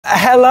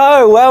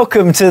Hello,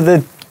 welcome to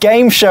the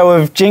game show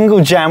of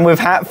Jingle Jam with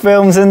Hat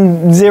Films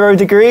and 0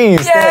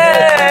 Degrees.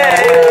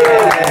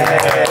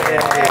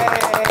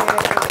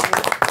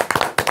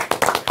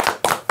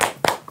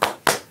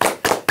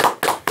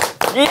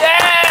 Yay!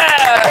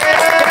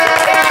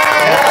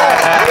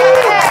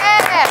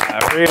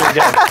 Really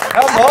good.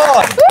 Come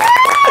on!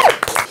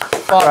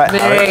 Fuck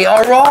me,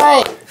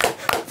 alright!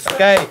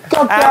 Okay.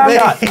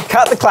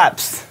 Cut the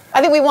claps.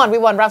 I think we won.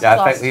 Round of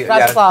applause.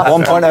 Round of applause.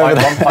 1 point over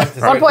there.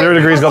 1 point. 0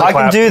 degrees got the I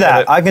can clap. do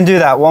that. I can do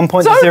that. 1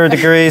 point to 0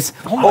 Degrees.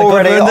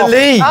 Already in the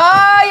lead.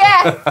 Oh,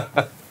 yeah.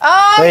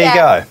 Oh, There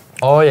yeah. you go.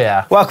 Oh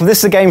yeah. Welcome. This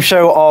is a game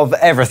show of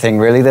everything,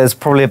 really. There's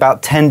probably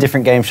about 10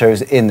 different game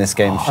shows in this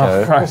game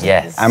show.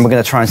 Yes. And we're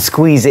going to try and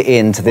squeeze it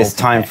into this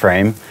time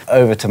frame.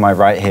 Over to my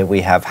right here,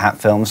 we have Hat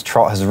Films.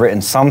 Trot has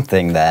written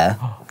something there.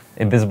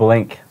 Invisible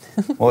ink.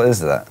 What is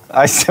that?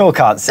 I still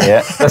can't see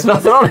it. There's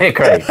nothing on here,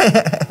 Craig.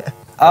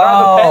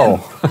 Oh.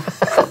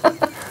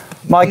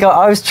 My God,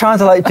 I was trying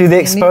to do the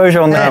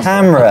exposure on the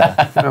camera.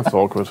 That's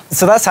awkward.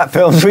 So that's Hat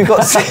Films. We've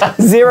got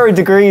 0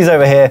 Degrees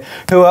over here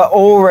who are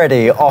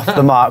already off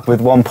the mark with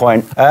 1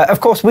 point.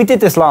 Of course, we did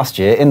this last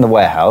year in the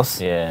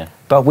warehouse. Yeah.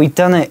 But we've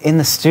done it in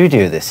the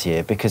studio this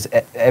year because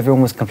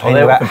everyone was complaining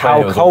they were about complaining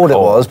how it was cold it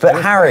cold. was. But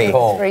Harry,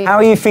 Freezing. how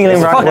are you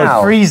feeling right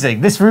now?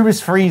 Freezing. This room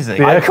is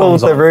freezing. I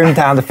cooled the room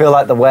down to feel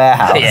like the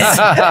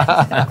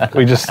warehouse.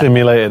 We just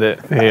simulated it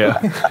here.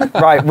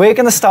 Right, we're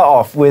going to start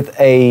off with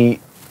a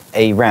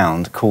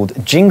round called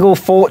Jingle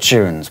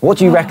Fortunes. What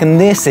do you reckon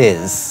this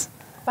is?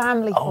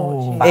 Family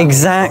fortune.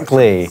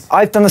 Exactly.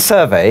 I've done a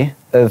survey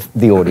of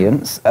the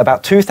audience.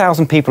 About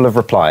 2,000 people have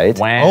replied.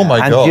 Wow. Oh my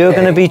And God. you're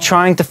going to be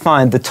trying to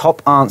find the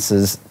top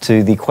answers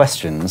to the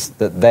questions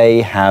that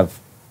they have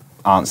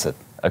answered.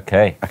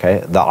 Okay.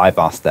 Okay, that I've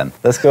asked them.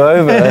 Let's go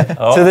over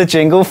to the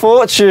Jingle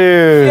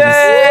Fortunes.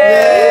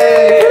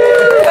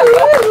 Oh my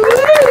God,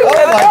 look at the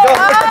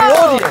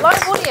audience.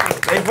 Live audience.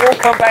 They've all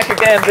come back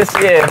again this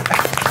year.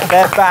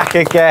 They're back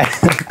again.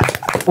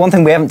 One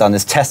thing we haven't done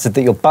is tested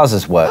that your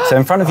buzzers work. So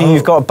in front of you,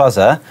 you've got a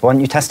buzzer. Why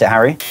don't you test it,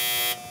 Harry?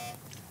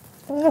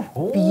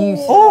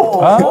 Beautiful.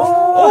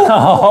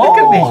 Look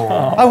at me.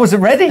 I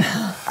wasn't ready.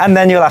 And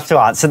then you'll have to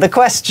answer the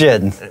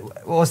question.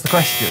 What was the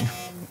question?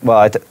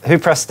 Well, who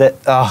pressed it?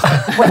 Oh,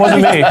 It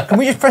wasn't me. Can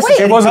we just press Wait.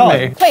 it? It wasn't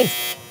me.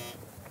 Please.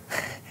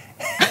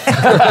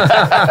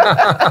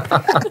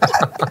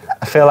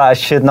 I feel like I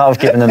should not have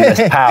given them this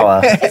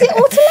power. Is it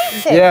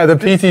automatic? Yeah, the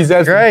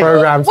PTZ's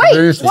programmed to Wait,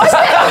 lose. what's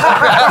that?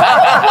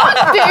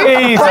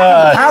 Jesus.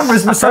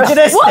 Camera's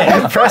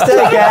misogynistic. Press it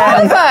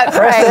again.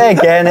 Press it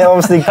again. It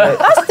obviously.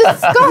 That's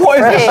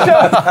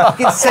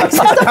disgusting. It's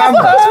sexist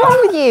camera. What's wrong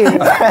with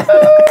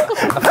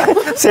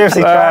you?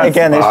 Seriously, try it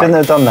again. It shouldn't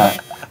have done that.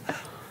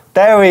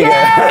 There we go.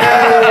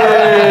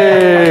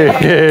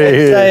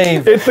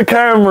 Save. It's the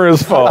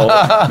camera's fault.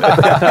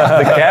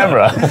 The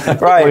camera.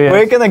 Right,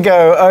 we're going to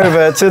go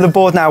over to the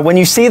board now. When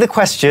you see the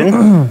question,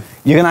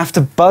 you're going to have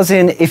to buzz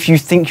in if you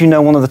think you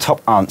know one of the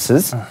top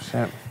answers. Oh,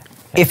 shit.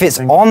 If it's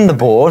on the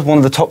board, one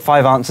of the top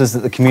 5 answers that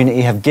the community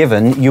have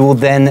given, you will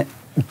then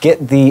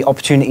get the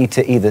opportunity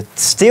to either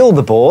steal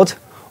the board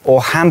or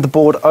hand the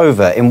board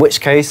over, in which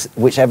case,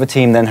 whichever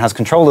team then has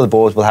control of the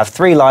board will have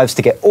 3 lives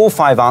to get all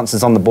 5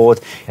 answers on the board.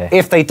 Okay.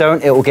 If they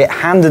don't, it will get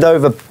handed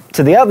over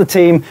to the other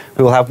team,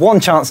 who will have 1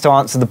 chance to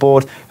answer the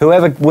board.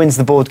 Whoever wins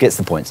the board gets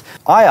the points.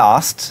 I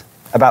asked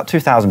about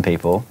 2,000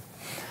 people,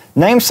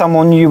 name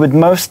someone you would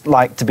most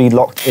like to be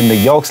locked in the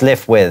Yogs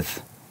lift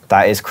with.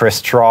 That is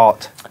Chris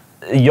Trott.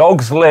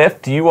 Yogg's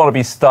lift, you want to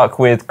be stuck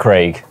with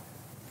Craig.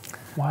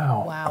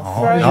 Wow. Wow.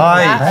 Throwing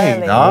Nice. that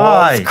early.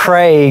 Nice.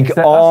 Craig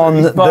that-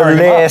 on that's the inspiring.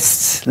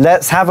 list.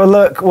 Let's have a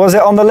look. Was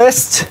it on the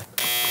list?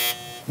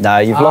 No,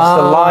 you've lost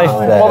a life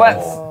there. Well,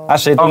 that's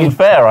Actually,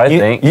 unfair, I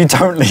think. You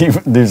don't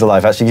lose a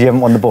life, actually, 'cause you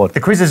haven't won the board. The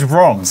quiz is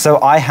wrong. So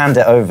I hand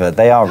it over.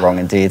 They are wrong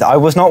indeed. I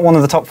was not one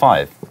of the top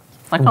 5.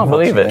 I can't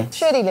believe it.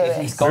 Surely,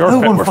 Lewis. We're No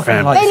one we're fucking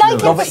fans. likes They like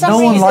Lewis. him for some No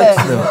one reason.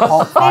 likes Lewis.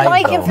 They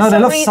like him for No, they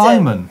some love reason.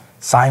 Simon.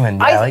 Simon,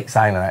 yeah, I- I like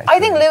Simon actually. I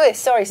think Lewis.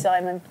 Sorry,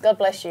 Simon. God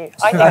bless you.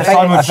 I I think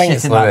Simon I think shit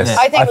it's in that Lewis. list.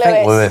 I think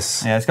Lewis.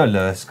 Lewis. Yeah, let's go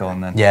Lewis. Go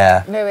on then.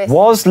 Yeah. Lewis.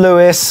 Was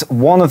Lewis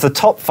one of the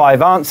top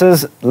 5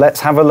 answers?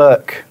 Let's have a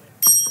look.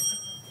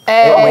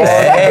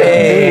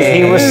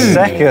 He was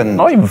second.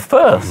 Not even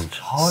first.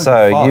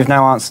 So fuck. you've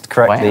now answered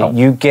correctly. Wow.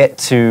 You get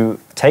to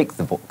take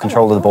the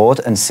control of the board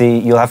and see.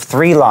 You'll have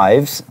 3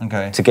 lives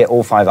Okay. to get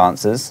all 5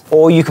 answers,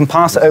 or you can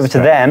pass it over to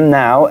them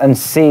now and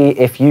see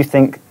if you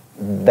think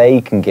they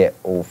can get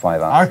all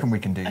 5 I answers. reckon we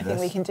can do I think this.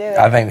 we can do it.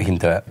 I think we can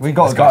do it. We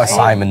got It's to got go. a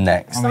Simon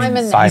next.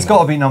 Simon next. He's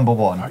got to be number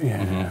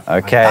 1.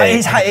 Okay.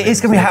 It's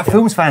going to be Hat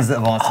Films fans that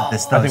have answered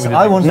this though. So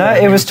I want. No,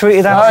 it was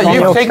tweeted out. on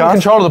You've your taken card.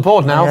 control of the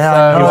board now.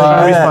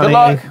 Yeah, so good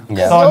luck.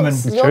 Yeah. Simon.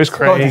 Choose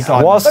Craig.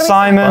 Was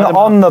Simon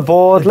on the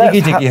board? The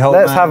diggy help,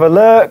 let's man. have a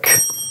look.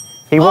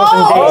 He was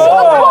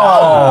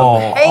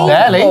indeed.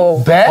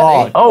 Painful.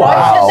 Barely. Oh, Right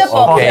wow. at the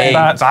bottom. Okay.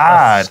 That's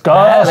Bad.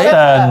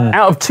 Disgusting.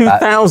 Out of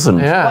 2,000.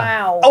 Yeah.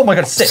 Wow. Oh my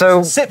god, Sips.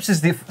 So- Sips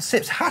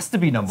has to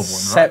be number 1, right?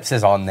 Sips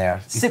is on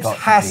there. He's Sips got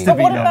has to But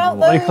be what number about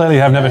 1. They clearly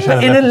have never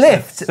shared In a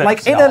lift,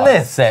 like in a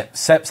lift.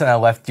 Sips in a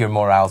lift, your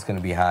morale's going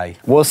to be high.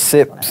 Was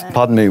Sips,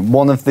 pardon me,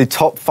 one of the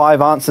top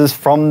 5 answers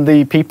from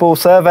the people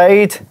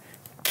surveyed?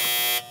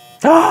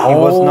 He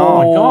was not. Oh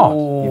my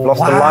God. You've lost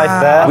a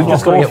life there. We've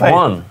just got to get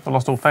one. I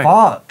lost all faith.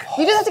 Fuck.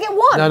 You just have to get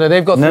one. No,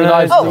 they've got 3 No,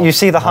 lives. no, you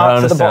see the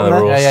hearts at the understand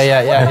bottom the there? rules.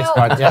 Yeah, it's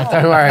fine. Yeah,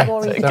 don't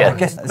worry. Again.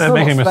 They're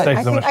making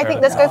mistakes. I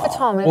think let's go for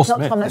Tom. If it's not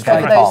Smith. Tom, let's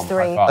go for those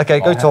 3. Okay,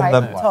 go Tom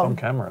then. On Tom.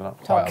 camera.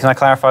 Look. Can I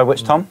clarify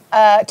which Tom?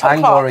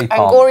 Tom Angori Clark. Tom.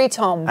 Angori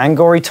Tom.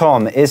 Angori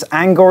Tom. Is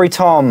Angori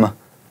Tom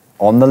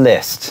on the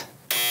list?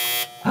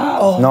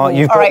 No,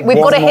 you've got All right, we've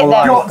one got to hit more them.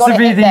 life. We've Got got to to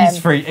be hit these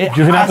them. 3. You're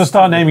going to have to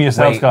start naming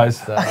yourselves, Wait,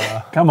 guys.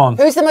 Come on.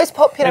 Who's the most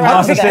popular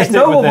Narcissistic. answer?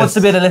 No one with wants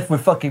this. to be in a lift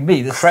with fucking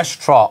me. This- Chris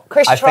Trott.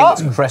 Chris I Trott?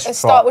 think it's Chris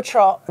Let's Trott. start with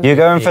Trott. You're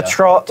going for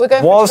Trot. We're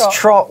going for Was Trot.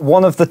 Trot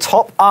one of the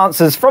top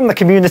answers from the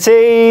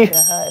community? If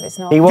it's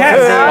not. He was.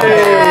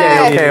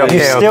 Okay, You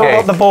still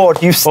got the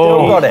board. You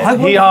still got I it. want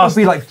He it to asked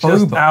be like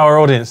just Boba. our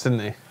audience, didn't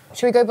he?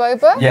 Should we go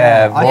Boba?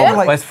 Yeah, I Rogue- feel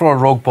like- let's throw a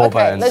Rogue Boba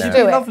Okay, in let's there. do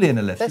It'd be it. lovely in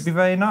a lift. It'd be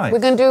very nice. We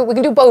can do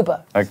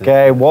Boba.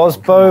 Okay, was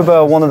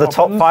Boba one of the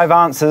top 5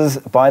 answers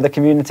by the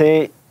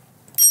community?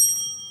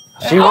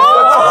 She was.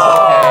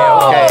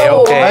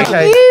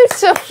 Okay.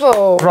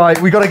 Beautiful. Right,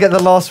 we got to get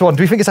the last one.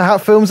 Do we think it's a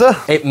Hat Filmser?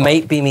 It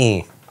might be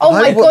me. Oh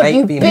my God, might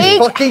you be me.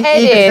 Fucking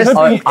big-headed egotistic.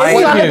 son of a I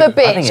think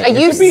bitch. it Are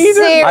you could be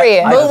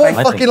serious? No one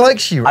I fucking think-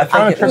 likes you. I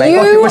think it Fuck might it,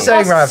 You we're are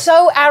saying, Rav.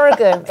 so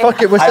arrogant.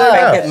 Fuck it, we're I saying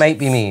think Rav. it might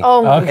be me.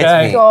 Oh my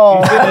Okay.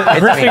 God.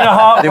 Drifting a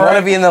heart. They want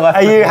to be in the left.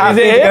 Are you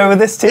happy to go with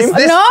this team?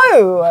 This-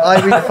 No. I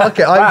mean, fuck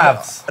it.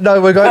 Ravs.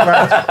 No, we're going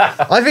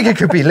Ravs. I think it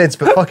could be Lids,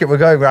 but fuck it, we're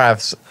going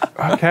Ravs.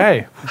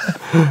 Okay.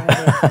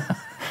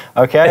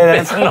 Okay,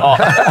 then. It's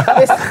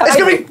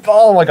gonna be.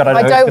 Oh my god, I know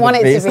I it's don't gonna want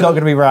it be. to It's be. not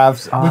gonna be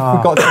Ravs.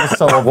 We've got to be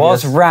so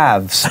Was obvious.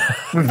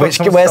 Ravs, which,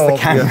 That was where's so the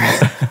obvious.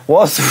 camera?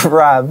 Was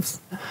Ravs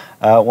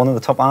one of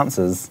the top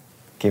answers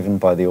given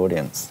by the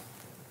audience?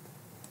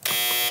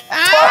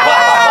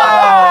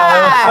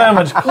 So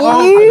much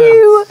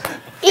You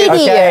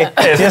idiot.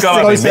 Just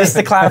gotta to, be just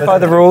to clarify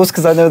the rules,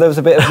 because I know there was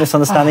a bit of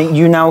misunderstanding,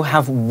 you now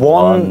have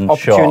one One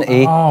shot.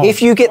 opportunity.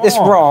 If you get this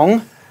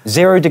wrong,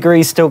 0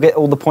 degrees still get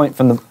all the points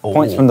from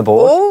the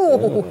board,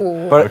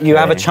 Ooh. but you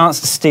have a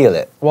chance to steal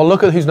it. Well,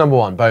 look at who's number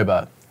 1.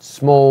 Boba.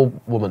 Small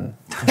woman.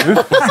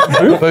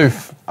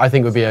 Boof. I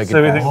think would be a good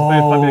So we guess. think Booth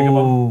might be a good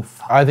one.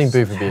 I think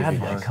Boof would be a How good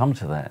did I guess. come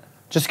to that?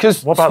 Just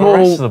because What about small... the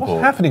rest of the What's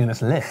board? happening in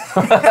this list?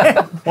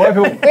 Why are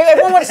people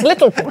Everyone wants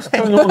little.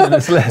 going on in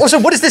this list? Also,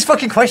 what is this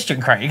fucking question,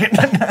 Craig?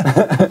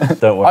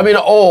 Don't worry. I mean,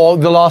 or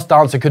the last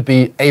answer could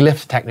be a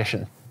lift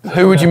technician.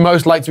 Who would you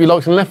most like to be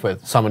locked in a lift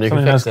with? Someone who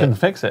Someone can else fix it. can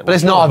fix it. But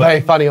it's not a very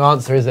funny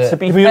answer, is it? to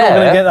be You're not fair,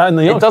 gonna get that in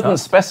the it Yogs doesn't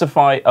cast.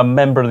 specify a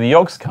member of the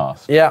Yogs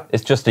cast. Yeah.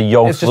 It's just a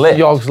Yogs It's just lift. a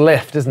Yogg's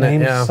lift, isn't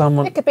Name it? Yeah.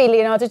 someone. It could be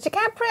Leonardo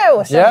DiCaprio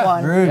or Yeah,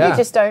 someone. really. You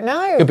just don't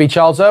know. Could be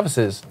child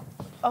services.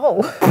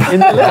 Oh. In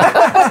the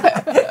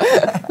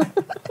list.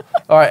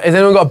 All right, has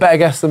anyone got a better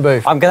guess than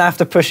Booth? I'm going to have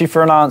to push you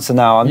for an answer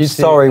now. I'm You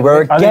see- sorry,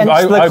 we're I think-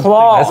 against the I-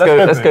 clock.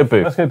 Let's go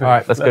Booth. Let's go Booth. All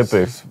right, let's go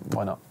Booth.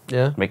 Why not?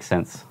 Yeah. Makes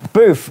sense.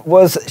 Booth,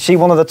 was she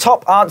one of the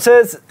top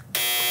answers?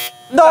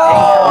 Good for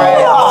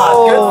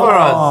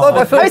us. Oh,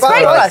 I feel it's bad. great I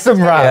for like us. some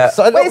Ravs.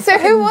 I Wait, so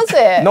who was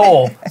it?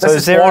 No. So this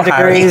is 0 more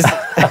Harry. degrees.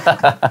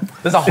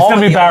 There's a It's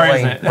going to be Barry,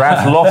 isn't it?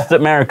 Ralph lost at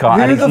America,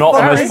 and it's the not the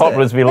fuck most is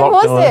popular to be Who locked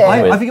was in a it? lift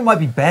I with. think it might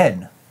be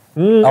Ben.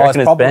 Oh, it's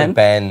reckon it's probably Ben?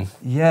 Ben.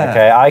 Yeah.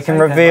 Okay, I can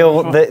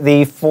reveal that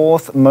the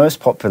 4th most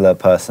popular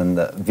person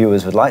that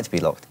viewers would like to be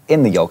locked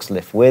in the Yogs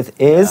lift with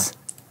is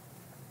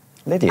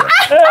Lydia.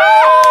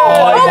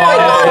 Oh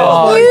my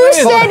God. You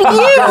said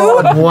you,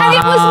 and it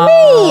was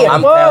me.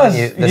 I'm telling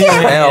you,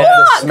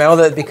 the smell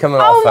that'd be coming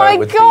Oh off my it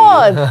would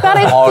God. be That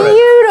is horrid.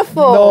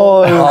 beautiful.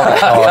 Oh my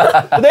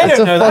God. They It's a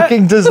don't know that.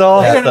 fucking They don't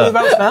know disaster.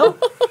 about smell.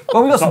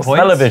 Well, we got some points.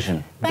 Television.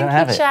 We don't Thank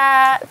have you, it.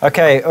 chat.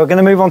 Okay, we're going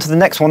to move on to the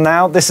next one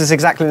now. This is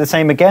exactly the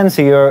same again,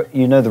 so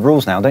you know the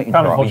rules now, don't you?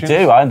 Pound of Rob? We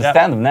fortune. do. I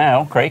understand them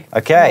now, Craig.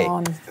 Okay. Come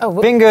on. Oh,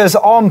 whoop. Fingers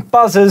on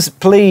buzzers,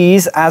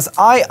 please. As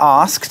I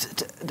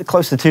asked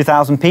close to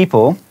 2,000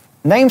 people,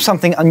 name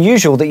something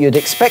unusual that you'd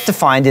expect to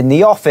find in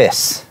the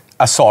office.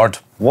 A sword.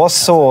 Was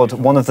sword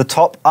one of the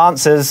top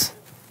answers?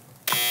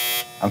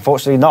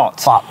 Unfortunately not.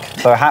 Fuck.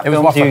 So Hat It was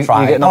Films, worth a you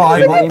try. get an Oh, It was a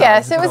opportunity. good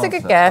guess. It was a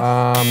good guess.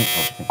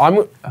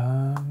 I'm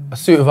a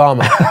suit of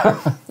armour.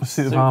 A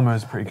suit of armour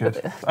is pretty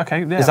good.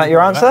 Okay, yeah. Is that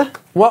your answer?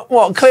 What?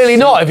 Clearly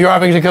not. If you're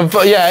having to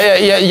confirm. Yeah.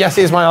 Yes,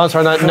 it is my answer.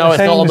 And no, it's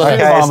not on the Same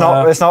list.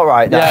 Okay, it's not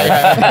right. No.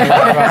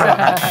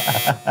 Yeah.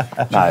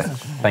 No.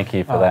 Thank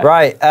you for that.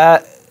 Right.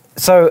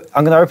 So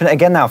I'm going to open it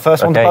again now.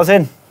 First one to Okay. buzz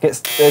in. It's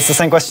the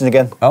same question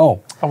again. Oh.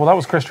 Oh, well, that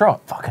was Chris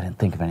Trott. Fuck, I didn't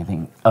think of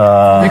anything. You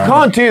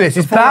can't do this.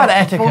 It's bad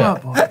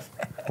etiquette.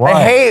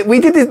 I hate. We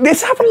did this.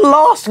 This happened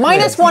last.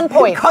 Minus 1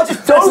 point. Can't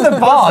just Don't the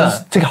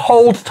buzz to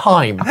hold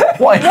time.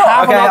 What? Okay,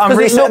 I'm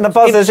resetting the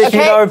buzzers if you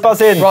Okay. know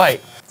buzz in.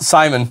 Right.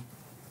 Simon.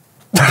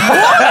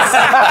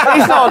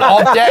 He's not an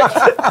object.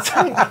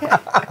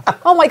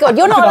 Oh my God,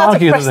 you're not allowed to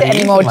argue press that it they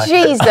anymore. like-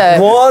 Jesus.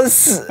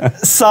 Was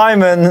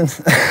Simon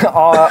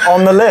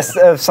on the list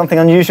of something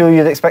unusual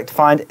you'd expect to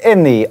find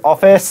in the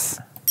office?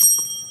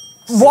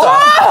 Who's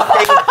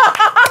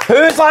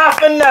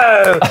laughing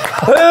now?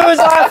 Who's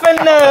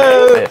laughing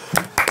now?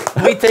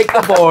 We take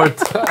the board.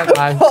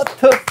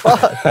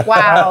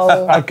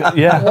 Wow.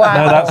 Okay, yeah. Wow.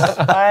 No, that's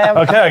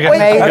okay. I guess.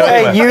 Amazing. This can go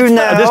Okay, anywhere. you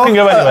now. This can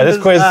go anywhere.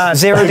 This quiz.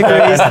 0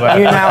 degrees.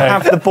 You now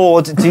have the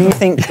board. Do you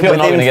think You're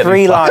not gonna within get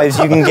 3 these fuckers. lives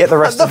you can get the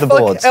rest of the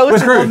boards? else We're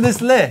is screwed. on this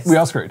list? We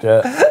are screwed.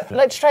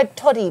 Let's try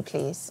Toddy,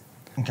 please.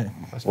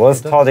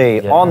 Was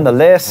Toddy on the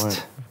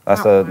list?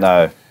 That's a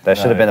no. There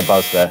should have been a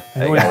buzz there.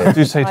 There you go. We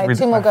do say to Right, read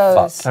 2 the more quiz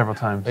goes. several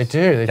times. They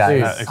do.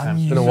 Guys, It's It's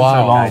been a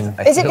while. So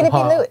long. Is it going to be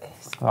Lewis?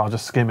 I'll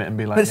just skim it and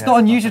be like. But it's not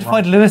unusual to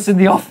find Lewis in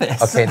the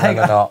office. Okay,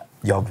 no.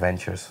 Yog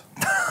Ventures.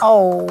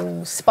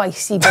 Oh,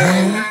 spicy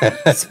boy.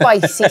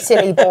 Spicy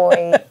silly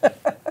boy.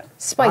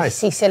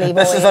 Spicy silly boy.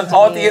 This is an indeed.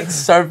 audience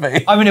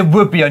survey. I mean, it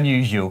would be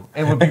unusual.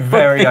 It would be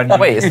very unusual.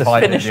 Wait, it's to the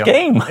find finished it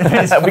in the game.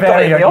 It's We got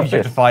very it in the unusual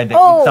office. to find it.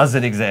 Oh. It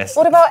doesn't exist.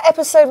 What about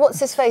episode, what's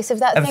his face, of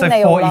that thing Episode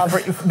they all love?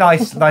 43.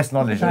 Nice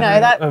knowledge. No,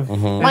 that Of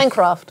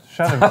Minecraft.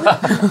 Shadow.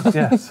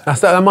 Yes.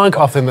 That's that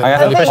Minecraft thing I that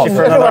have a question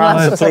for another Everyone round,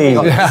 else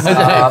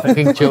was please.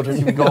 fucking children.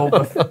 You go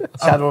with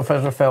Shadow of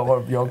Israel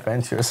or Yog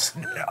Ventures.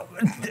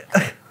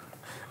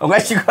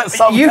 Unless you got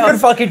something You else. can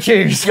fucking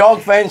choose.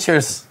 Yog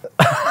Ventures.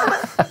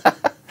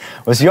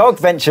 Was Yog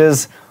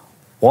Ventures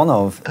one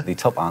of the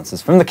top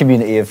answers from the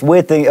community of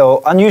weird things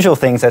or unusual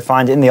things they'd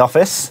find in the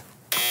office?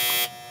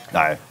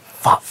 No.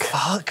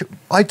 Fuck.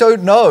 I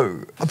don't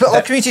know. But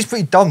our community's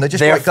pretty dumb. They're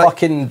just They're like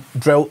fucking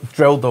dildo.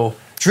 drilled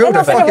They're a not going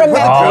to fucking remember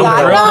that.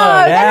 Dildo, No,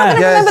 yeah. they're not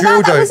going to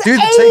remember that. That was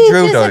Say ages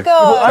dildo.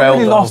 ago. I'm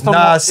really Dildo. lost on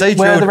Nah, what, say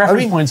where the dildo. reference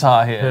I mean- points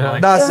are here.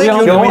 Like, Nah, say we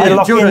dildo. You want me to Yeah,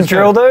 lock in Dildo's good.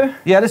 Drildo?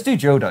 Yeah, let's do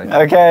dildo.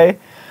 Okay.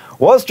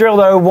 Was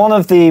Drildo one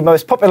of the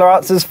most popular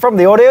answers from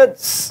the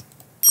audience?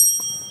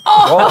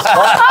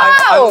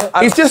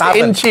 He's just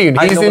in tune.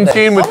 I He's know in this.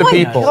 tune with the Oh my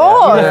people.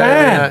 God.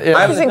 I'm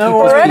This is the-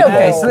 incredible.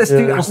 Okay, so let's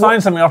do. We'll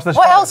sign something after this.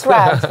 What else,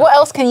 Rad? What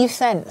else can you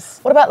sense?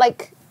 What about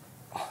like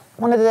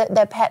one of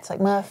their pets, like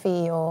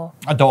Murphy or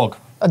A dog.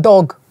 a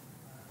dog?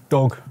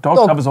 Dog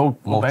Dog. covers all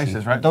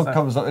bases, right? Dog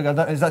covers.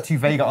 Is that too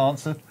vague an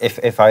answer?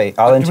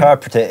 I'll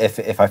interpret it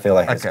if I feel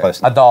like it's Okay.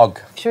 close A enough. dog.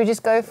 Should we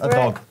just go for it?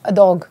 dog. A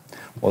dog.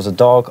 Was a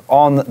dog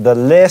on the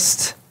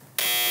list?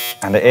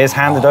 And it is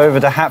handed over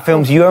to Hat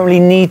Films. You only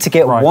need to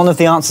get Right. one of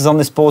the answers on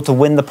this board to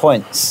win the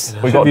points.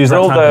 We got use that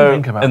time to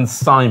think Drildo about and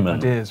Simon.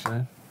 Ideas, you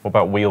know? What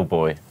about Wheel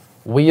Boy?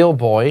 Wheel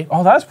Boy.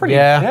 Oh, that's pretty.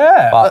 Yeah.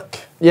 Yeah. Fuck.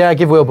 Yeah,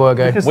 give Wheel Boy a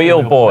go. Because-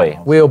 Wheel Boy.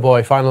 Wheel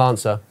Boy, final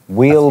answer.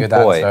 Wheel Good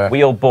Boy. answer.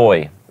 Wheel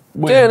Boy.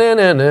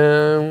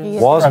 Da-na-na-na.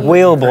 Was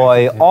Wheel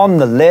Boy on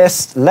the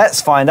list? Let's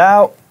find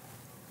out.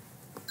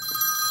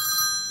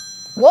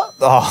 What?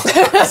 Oh,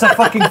 It's a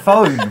fucking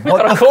phone.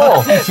 What the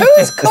Cool.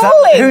 Who's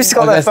calling? who's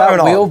got their Is that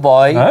phone Wheel on?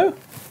 Boy? No?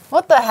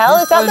 What the hell?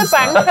 Is that the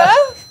banker?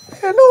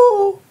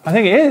 I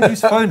think it is.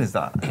 Whose phone is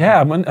that? Yeah,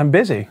 I'm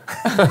busy.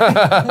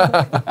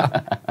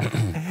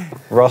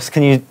 Ross,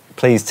 can you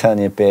please turn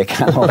your beer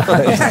can off,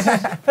 please?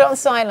 Put it on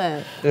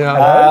silent.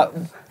 Yeah.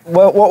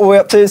 Well, what were we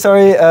up to?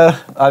 Sorry,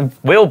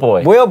 Wheel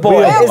Boy. Wheel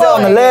Boy. Is it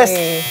on the Boy.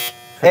 list?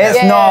 It's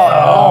Oh.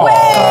 not. Way!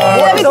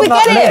 That means we on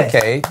that get it.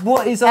 Okay.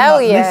 What is on Hell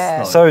that yeah.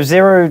 list? Though? So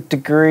 0 You shouldn't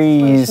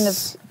degrees.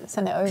 have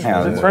sent it over. Hang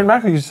on. Is it thrown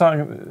back or you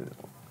starting?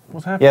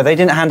 What's happening? Yeah, they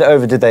didn't hand it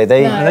over, did they? No.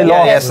 They yeah,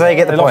 lost. yeah, so they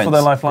get the They lost points. all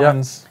their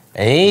lifelines.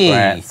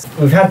 Hey.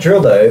 We've had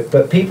Drildo,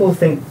 but people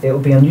think it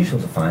would be unusual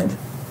to find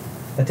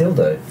a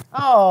dildo.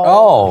 Oh.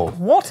 Oh.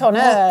 What on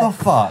What earth?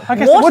 the fuck? I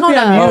guess What it would be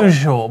on earth?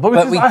 unusual,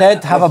 But we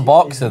did have a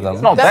box of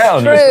them. Not That's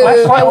down. true. Flashlight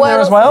There on there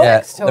were as well? Yeah,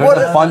 sex there was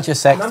toys. a bunch of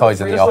sex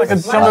toys in the Like a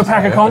office. jumbo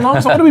pack of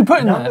condoms. What do we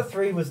put in there?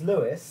 3 was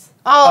Lewis.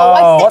 Oh, I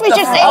think what we the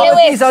just say hell?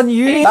 Lewis. He's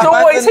unusual. He's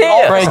always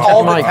here. Craig,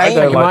 All the Mike, time. I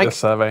don't like Mike. this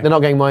survey. They're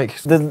not getting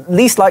mics. The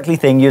least likely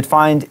thing you'd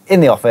find in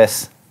the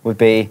office would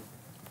be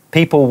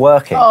people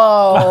working.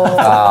 Oh,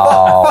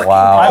 Oh,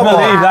 wow. I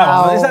believe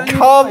that one. Is that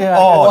Come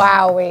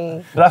on.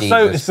 wowie. That's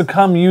so. Jesus. It's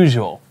become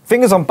usual.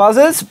 Fingers on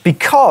buzzers,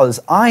 because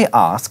I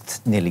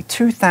asked nearly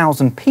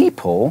 2,000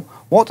 people,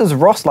 what does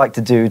Ross like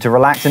to do to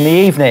relax in the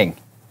evening?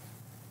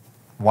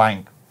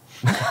 Wank.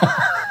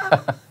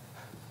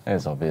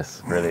 It's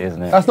obvious, really,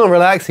 isn't it? That's not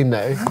relaxing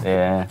though.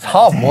 Yeah.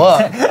 Hard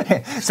work.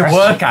 It's a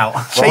workout.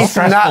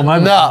 Chasing that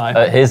moment. nut.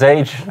 At his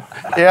age,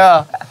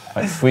 Yeah.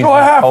 like squeezing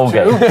I have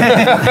Colgate.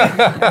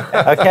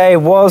 Okay,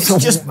 was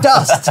Just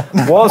dust.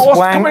 was What's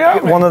coming out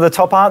of wank me? one of the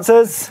top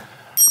answers?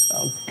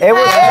 It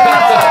was.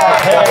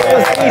 It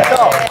was the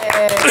top.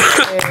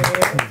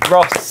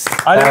 Ross.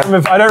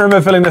 I don't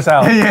remember filling this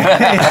out,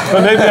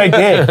 but maybe I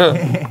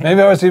did. Maybe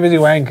I was too busy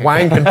wanking.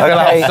 Wank and fill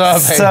Okay, out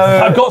survey. so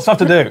I've got stuff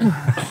to do.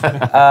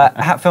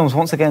 Hat Films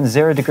once again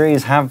 0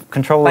 degrees have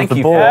control Thank of the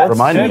you board. for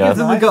reminding Yeah, us.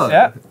 Give them a go.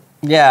 Yeah.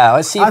 Yeah,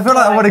 let's see. I feel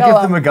like I want to Go give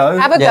on. them a go.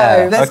 Have a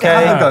Yeah. go. Let's Okay.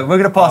 have a go. We're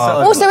going to pass it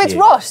on. Also, it's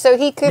Ross, so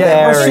he could.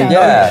 Very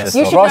Yeah. You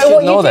should Ross know what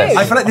should know you this. do.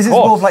 I feel like this is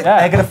course, more of like yeah.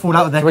 they're going to fall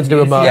out of their What to do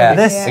with community Mark?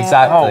 after this. Yeah.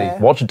 Exactly.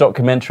 Watch a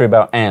documentary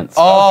about ants.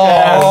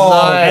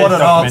 Oh, nice. what an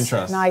Documentary.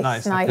 answer.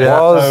 Nice.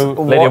 Was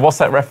Lydia, what's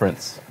that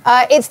reference?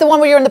 It's the one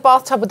where you're in the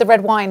bathtub with the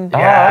red wine. Oh,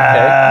 okay.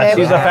 There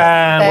we She's a go.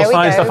 fan. There We'll we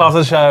sign go. stuff after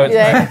the show.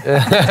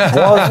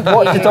 Yeah.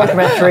 watch the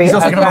documentary. He's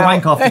also going to have a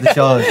about- wank after the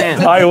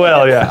show. I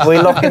will, yeah. Are we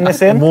locking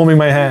this in? Warming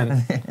my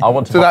hand. I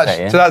want to To watch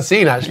that, to that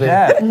scene, actually.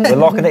 We're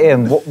locking it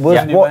in.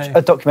 Yeah. Watch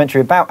a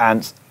documentary about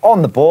ants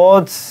on the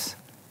boards.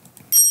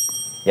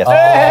 Yes.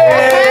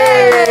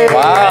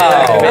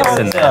 Wow. Fits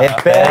in there.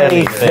 It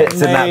barely fits in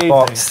that Amazing.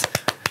 box.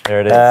 There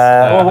it is.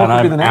 Well, what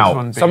and could be I'm the next out.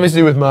 one? Be? Something to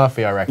do with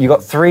Murphy, I reckon. You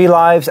got 3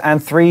 lives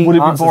and 3 Would it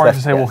be answers boring left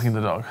to say guess. walking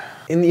the dog?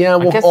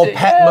 Or guess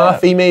Pet yeah.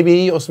 Murphy,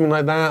 maybe, or something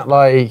like that.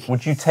 Like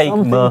Would you take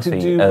Something to Murphy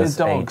do with as a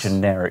dogs.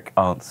 generic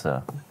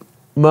answer?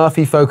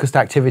 Murphy-focused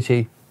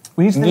activity.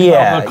 We need to think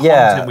about the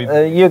content we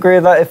You agree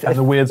with that? as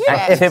a weird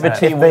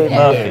Activity if with they-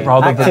 Murphy.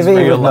 rather than Activity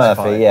real with life.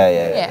 Murphy, yeah.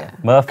 Yeah.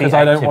 Murphy Because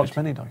I don't activity. watch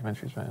many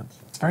documentaries, man.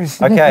 It's very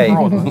Okay.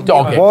 broad.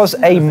 Dog. Was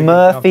a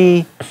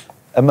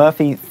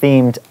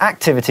Murphy-themed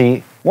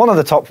activity one of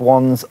the top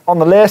ones on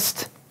the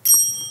list?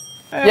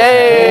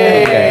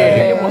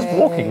 Yay! It was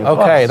walking.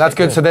 Okay, that's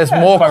good. So there's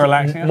quite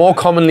relaxing, more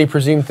commonly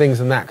presumed things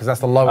than that, because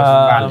that's the lowest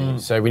value.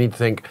 So we need to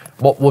think,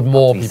 what would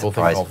more people think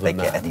Surprised of if they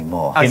than get that? any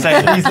more. I'd say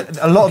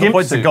a lot of the Gimp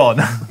points are suit. gone.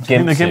 In the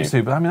Gimp gimp suit.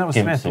 suit, but I mean that was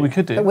Gimp Smith. suit. We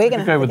could do. But we're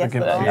gonna We could go have with to the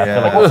gimp guess suit. I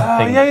feel like it's a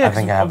thing. Yeah. I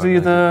think I have Obviously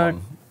a the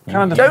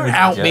kind of Don't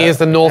out me as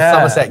the North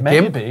Somerset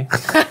gimp. Maybe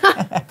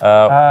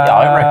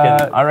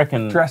Yeah, I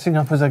reckon dressing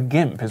up as a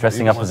gimp. Is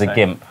dressing what up you as a wanna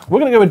say. gimp. We're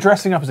gonna go with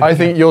dressing up as a I gimp.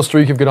 think your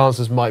streak of good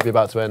answers might be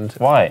about to end.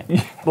 Why?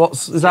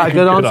 Is that a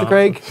good answer,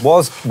 Craig?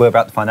 We're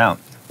about to find out.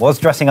 Was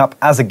dressing up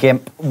as a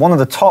gimp one of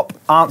the top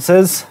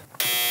answers?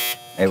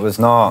 It was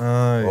not.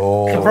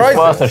 Surprising.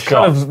 Worth a kind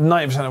shot. of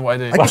 90% of what I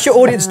do. I guess your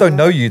audience don't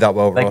know you that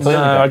well, Ross.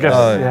 clearly I guess.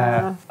 No.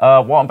 Yeah.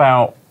 What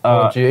about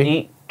of Duty?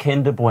 eat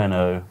Kinder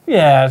Bueno?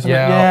 Yeah. Like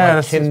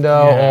Like Kinder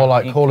or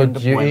like Eat Call of Kinder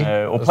Duty.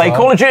 Bueno, or as play well.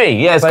 Call of Duty.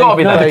 Yeah, it's Play- got to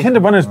be No, that. the Kinder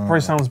Bueno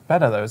probably sounds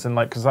better though, as in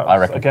like because that I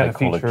was reckon again a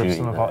play Call of feature of Duty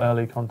some of then. our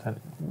early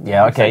content.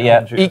 Yeah, okay,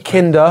 yeah. Eat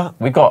Kinder.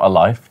 We've got a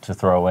life to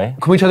throw away.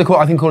 Can we try the Call?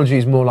 I think Call of Duty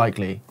is more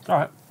likely. All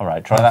right. All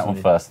right, try that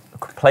one first.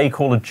 Play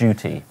Call of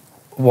Duty.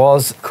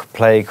 Was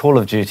play Call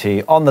of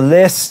Duty on the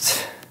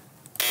list?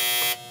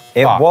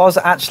 It was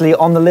actually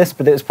on the list,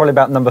 but it was probably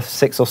about number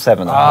 6 or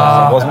 7. So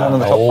it wasn't one of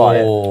the top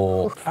 5.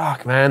 Oh,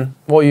 Fuck, man.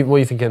 What are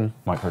you thinking?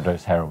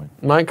 Microdose heroin.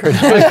 Micro.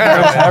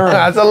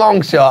 That's a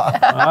long shot.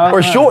 Or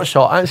a short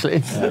shot, actually.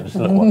 Yeah, just a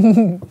little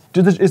one.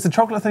 Is the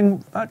chocolate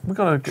thing? We've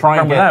got to Try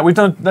and with get- that. We've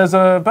done. There's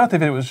a birthday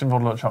video which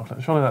involved a lot of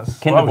chocolate. Surely that's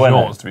Kinder that was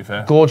Bueno. yours, to be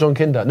fair. Gorge on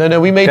Kinder. No,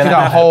 we made it Gonna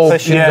that have to whole.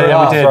 push you Yeah, through we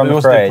that, did. I'm We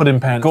also afraid. did pudding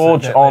pants.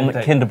 Gorge Yeah, on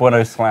they- Kinder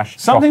Bueno /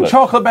 Something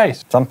chocolate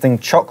based. Something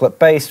chocolate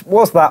based.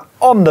 Was that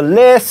on the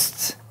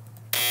list?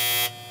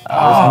 It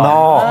was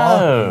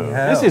not. Oh,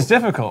 This is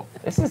difficult.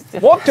 this is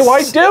different. What do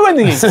I do in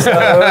these? 0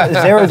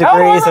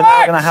 degrees and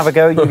now going to have a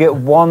go. You get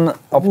one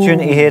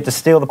opportunity here to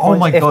steal the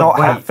points. my If God, not,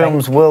 wait, Hat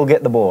Films will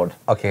get the board.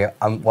 okay.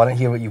 I want to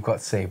hear what you've got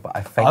to say, but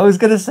I think I was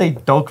going to say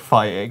dog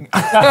fighting. Oh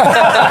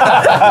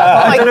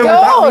my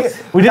god!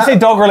 We did say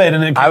dog related,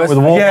 and it came was- with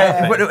warm.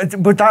 Yeah,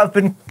 would that have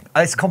been...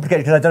 It's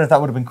complicated because I don't know if that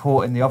would have been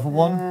caught in the other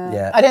one.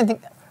 yeah. I don't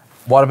think.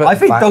 What about I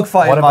think vac-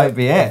 dogfighting what might about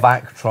be it.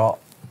 Vac trot.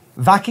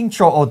 Vacking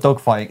trot or dog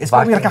fighting? It's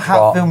got to be like a Vacking Hat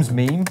trot. Films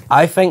meme.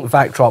 I think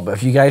vac trot, but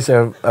if you guys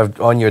are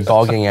on your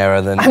dogging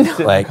era, then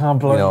like can't you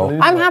believe know, it.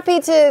 I'm happy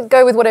to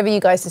go with whatever you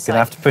guys decide. Going to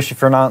have to push you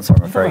for an answer,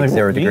 I'm afraid.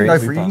 0 degrees. Go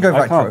for it. You can go I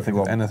back to can't it if think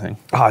you of want.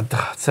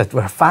 anything.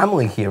 we're a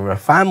family here. We're a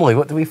family.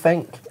 What do we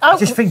think? I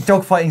just think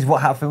dog fighting is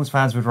what Hat Films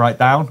fans would write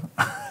down.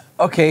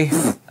 Okay,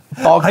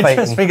 dog I just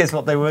fighting, think it's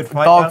what they would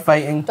write dog down.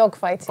 fighting, Dog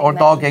fighting. or then.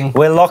 dogging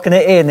We're locking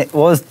it in. It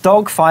was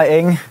dog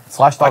fighting. /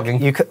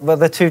 dogging. You could, well,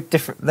 they're two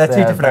different. They're two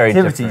different very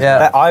activities.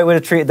 different. I would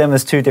have treated them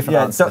as two different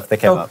Yeah, answers if they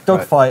came up. dog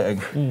Right.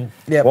 fighting.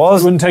 Yeah,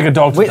 Was Wouldn't take a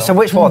dog. To so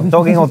which one?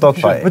 Dogging or dog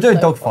fighting? We're doing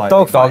dog fighting.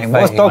 Dog fighting.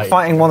 Was fighting, dog like-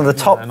 fighting one of the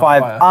top not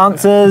 5 fire.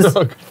 answers?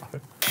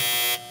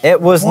 It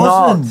was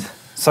not. Wasn't.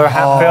 So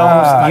Hat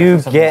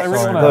Films, you get I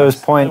really wanna those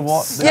know points.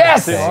 what the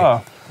Yes! two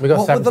are. We got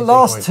What were the 72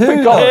 last points.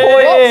 two? What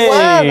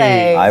were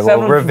they? I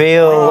will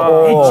reveal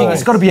Edging. all.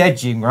 It's got to be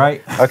edging,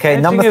 right? Okay,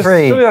 Edging number is-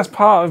 3. Surely that's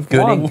part of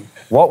one.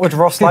 What would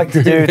Ross like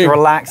to do to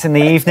relax in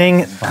the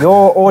evening?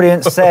 Your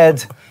audience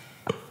said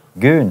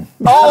goon.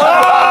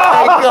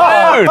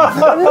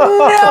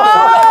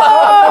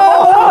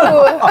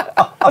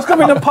 That's got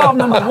to be the part of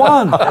number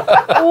 1.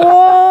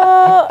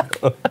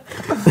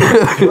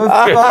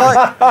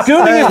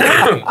 Gooning is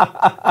wanking.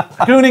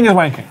 Gooning is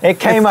wanking. It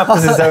came up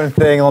as its own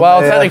thing on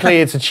Well, the,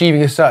 technically, it's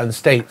achieving a certain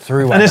state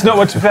through. And it's not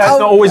what's fair. It's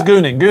not always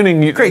gooning.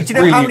 Gooning, you, Great, do you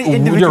know really, how many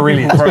individual you're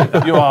really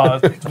people- you are.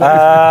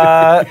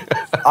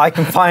 I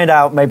can find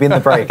out maybe in the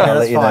break. I'll let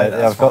that's you know. fine,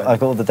 that's I've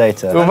got all the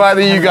data. The fact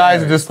that you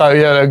guys are just like,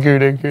 yeah, no,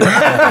 gooning.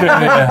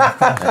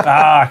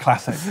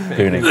 Classic.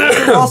 Gooning.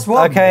 Last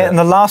one. Okay, and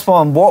the last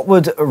one. What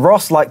would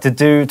Ross like to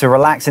do to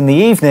relax in the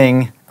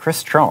evening?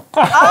 Chris Trott.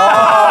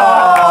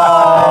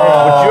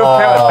 Would you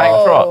have counted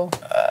back trot?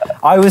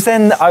 I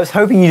was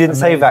hoping you didn't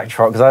say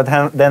Vactrot because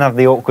I'd then have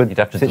the awkward You'd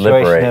have to situation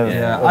deliberate. of-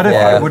 Yeah, I don't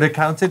think I would have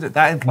counted.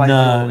 That implies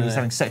you're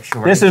having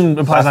sexual This relations.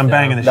 implies I'm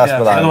banging the shit. That's The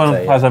what I other would one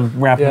say, implies I'm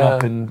wrapping Yeah.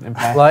 up in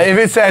plastic. Like if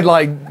it said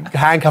like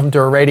handcuff him to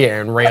a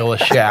radiator and rail the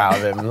shit out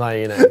of him,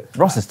 like you know.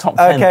 Ross's top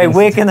 10 Okay, things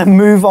we're to going to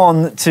move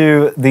on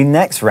to the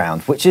next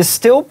round, which is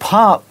still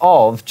part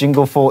of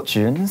Jingle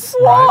Fortunes.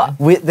 What?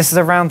 This is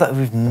a round that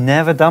we've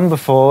never done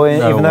before,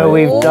 even though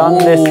way. we've done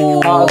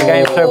this part of the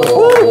game show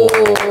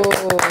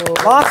before.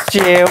 Last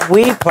year,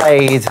 we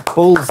played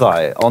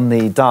Bullseye on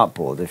the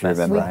dartboard, if you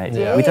remember. right.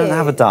 Yeah. We don't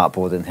have a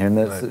dartboard in here, and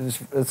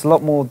it's a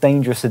lot more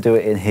dangerous to do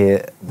it in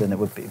here than it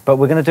would be. But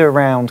we're going to do a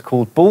round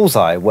called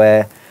Bullseye,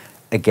 where,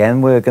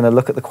 again, we're going to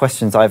look at the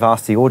questions I've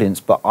asked the audience,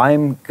 but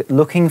I'm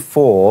looking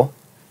for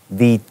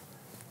the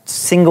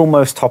single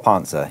most top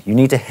answer. You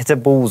need to hit a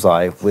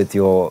bullseye with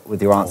your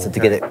answer to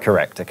get it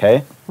correct,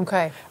 okay?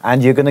 Okay.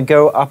 And you're going to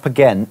go up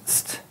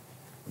against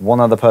one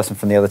other person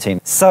from the other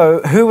team. So,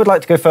 who would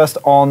like to go first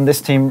on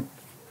this team,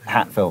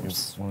 Hat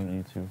Films?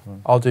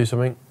 I'll do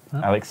something.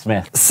 Alex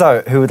Smith.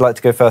 So, who would like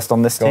to go first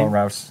on this Go team? on,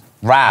 Rouse.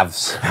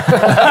 Ravs.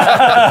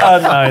 Oh,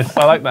 nice.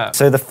 I like that.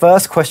 So, the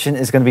first question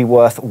is going to be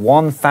worth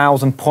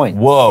 1,000 points.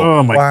 Whoa.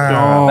 Oh my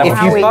god.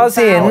 If you Wowie, buzz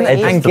in wowie.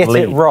 and get it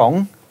Lead.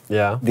 wrong,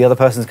 Yeah. the other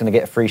person's going to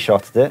get a free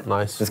shot at it.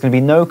 Nice. There's going to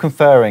be no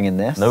conferring in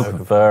this. No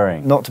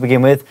conferring. Not to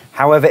begin with.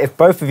 However, if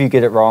both of you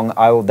get it wrong,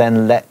 I will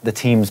then let the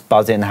teams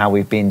buzz in how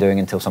we've been doing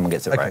until someone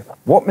gets it right.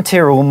 What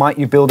material might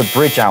you build a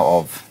bridge out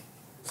of?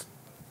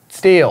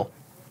 Steel.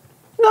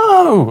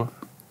 No.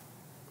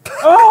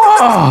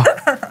 Oh,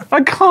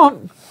 I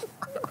can't.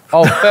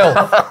 Oh,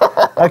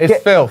 Phil.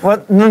 It's Phil.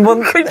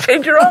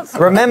 Change your answer.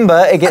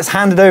 Remember, it gets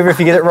handed over if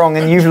you get it wrong,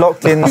 and you've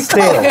locked in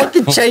steel. You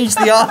can change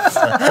the answer.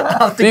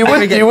 after You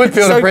giving would it.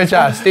 build a bridge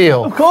out of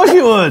steel. Of course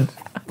you would,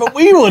 but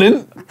we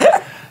wouldn't.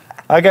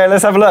 Okay,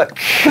 let's have a look.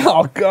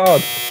 Oh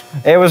god.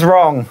 It was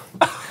wrong.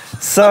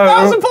 So,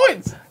 1,000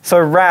 points. so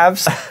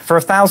Ravs, for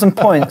 1,000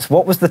 points,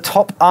 what was the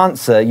top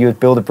answer you would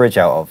build a bridge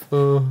out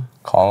of?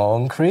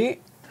 Concrete.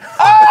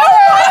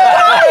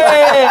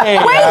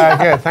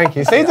 Good, thank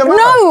you. See,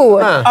 No!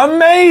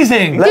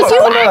 Amazing. Did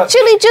you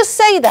actually just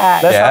say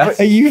that? Let's Yeah. have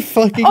Are you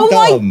fucking Oh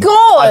my dumb?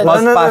 god!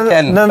 Buzz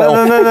back in. no,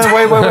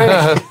 wait.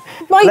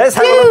 My Let's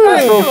have a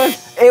look.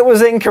 dude! It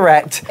was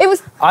incorrect. It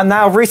was. I'm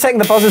now resetting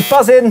the buzzers.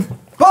 Buzz in.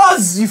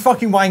 Buzz, you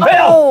fucking wanker.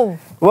 Oh!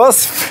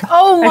 Was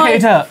Oh my.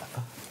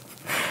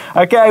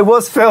 okay?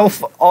 Was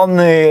filth on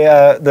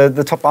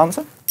the top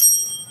answer?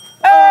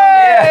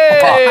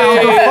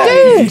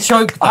 You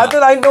choked How that.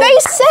 did I know? They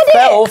said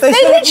it! They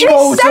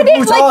literally said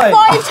it like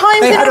 5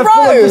 times They in had a a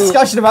full row!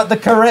 discussion about the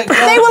correct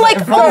They were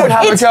like, I would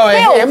have it's a go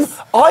at him.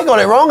 filth! I got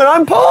it wrong and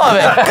I'm part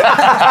of it.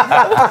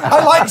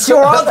 I liked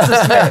your answer,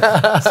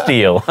 Smith.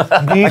 Steel.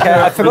 Okay,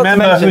 I forgot to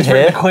Remember mention who's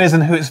written here. the quiz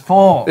and who it's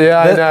for. Yeah,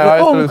 I know.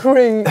 I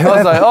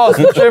was like, oh,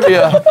 some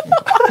trivia.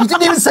 You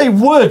didn't even say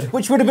wood,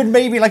 which would have been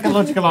maybe like a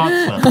logical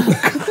answer.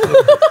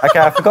 Okay,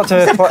 I forgot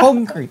to.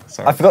 Concrete.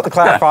 Sorry. I forgot to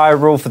clarify a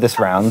rule for this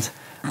round.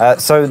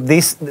 So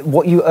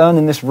what you earn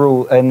in this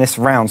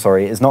round,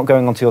 is not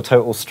going onto your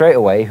total straight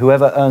away.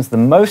 Whoever earns the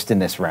most in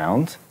this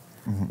round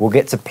will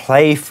get to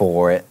play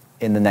for it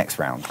in the next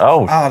round.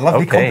 Oh, Ah,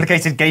 lovely okay.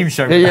 complicated game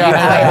show. Yeah.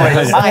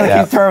 I'm going to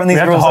keep throwing these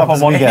have to rules hop up on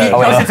as one we go. game. It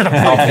goes into the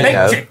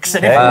matrix,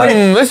 and if you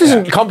win This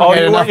isn't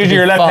complicated enough to using be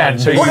your left fun.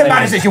 hand, so all that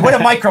matters is you win a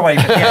microwave.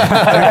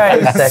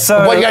 Okay,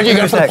 so What you gotta do, you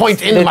gotta who's put a next?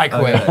 point in the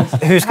microwave.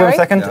 Who's going Harry?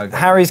 second?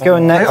 Harry's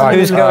going next. Harry.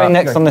 Who's going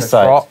next on this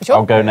side? Sure?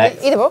 I'll go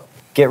next. Either or.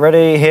 Get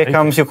ready. Here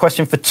comes your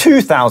question for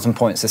 2,000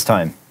 points this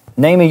time.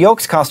 Name a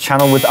Yogscast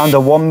channel with under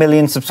 1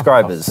 million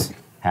subscribers.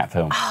 Hat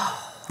film.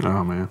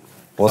 Oh man.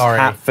 Was Sorry.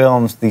 Hat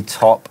Films the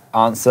top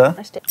answer?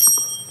 Missed it.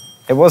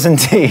 It was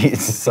indeed.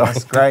 So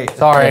Great.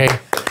 Sorry.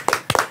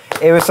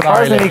 it was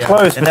surprisingly Lydia.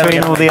 close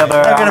between all the other.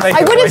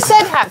 I would have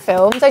said Hat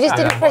Films, I just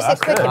didn't press it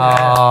quick enough.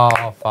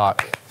 Oh,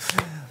 fuck.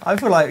 I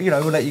feel like,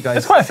 we'll let you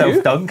guys quite a few.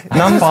 self-dunk.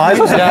 Number 5.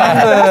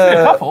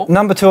 A couple.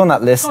 Number 2 on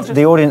that list,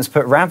 the audience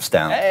put Ravs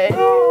down.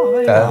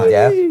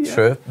 Yeah,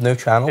 true. New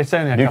channel. It's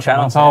only a New couple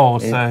channel. months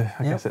old, so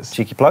I guess it's.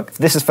 Cheeky plug.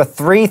 This is for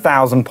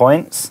 3,000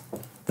 points.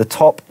 The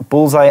top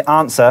bullseye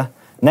answer.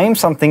 Name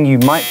something you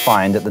might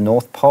find at the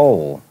North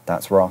Pole.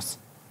 That's Ross.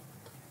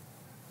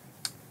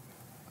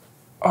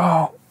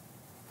 Oh,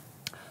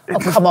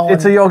 come on.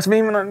 It's a Yogs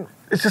meme, and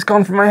it's just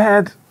gone from my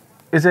head.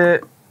 Is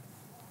it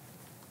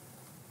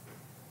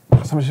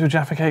something to do with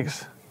Jaffa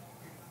cakes?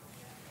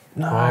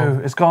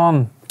 No, it's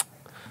gone.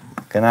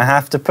 Gonna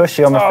have to push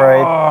you, I'm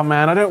afraid. Oh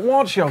man, I don't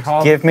watch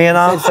Yogs. Give me an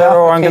answer,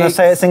 or I'm gonna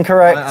say it's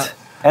incorrect.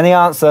 Any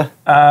answer?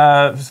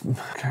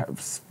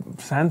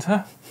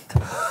 Santa.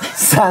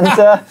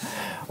 Santa.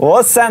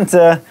 Was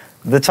Santa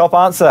the top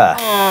answer?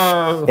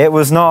 It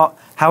was not.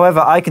 However,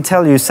 I can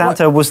tell you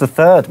Santa was the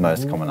third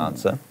most common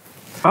answer,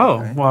 Oh,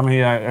 well, I mean,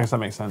 yeah, I guess that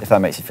makes sense. if that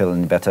makes you feel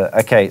any better.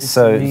 Okay,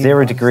 so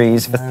 0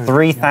 degrees for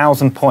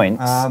 3,000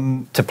 points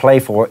to play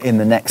for in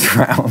the next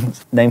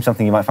round. Name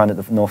something you might find at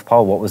the North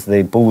Pole. What was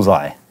the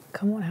bullseye?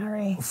 Come on,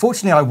 Harry.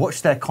 Fortunately, I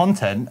watched their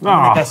content. I'm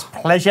going to guess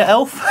Pleasure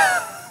Elf.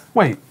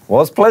 Wait.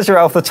 Was Pleasure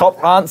Elf the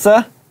top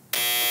answer?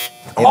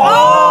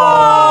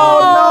 Oh,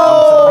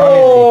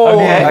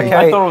 Okay.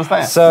 I thought it was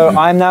that. So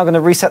I'm now going to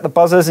reset the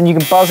buzzers and you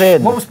can buzz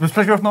in. What was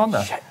Pleasure Elf not on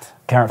there?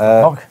 Carrot for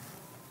a cock.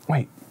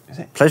 Wait. Is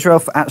it? Pleasure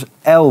Elf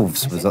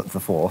Elves was up the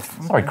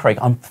fourth. Sorry, Craig,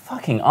 I'm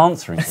fucking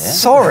answering here.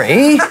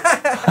 Sorry.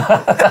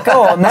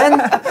 Go on then.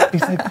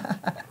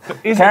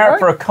 Carrot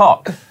for a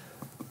cock.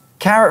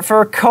 Carrot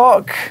for a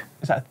cock.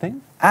 Is that a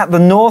thing? At the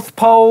North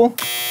Pole.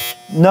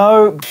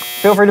 No.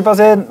 Feel free to buzz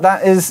in.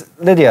 That is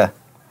Lydia.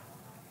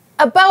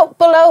 About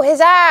below his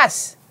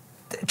ass.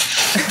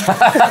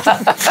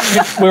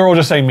 We're all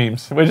just saying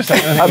memes. We're just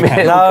saying anything we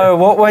can. No.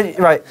 What? Wait.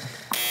 Right.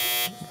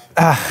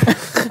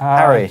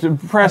 Harry.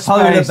 Press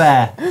Polar space.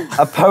 bear.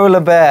 A polar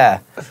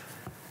bear.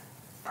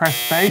 Press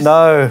space.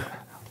 No.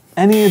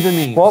 Any of the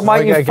memes. What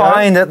might you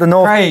find at the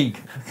North? Craig.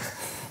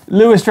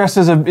 Lewis dressed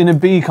as in a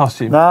bee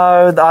costume.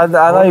 No. I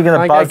know you're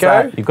going to buzz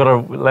that. You've got to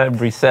let him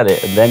reset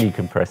it and then you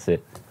can press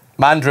it.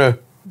 Mandrew.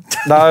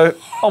 No.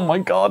 Oh my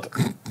god.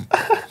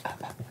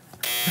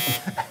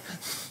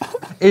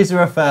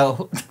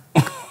 Israfel.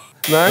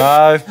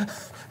 No.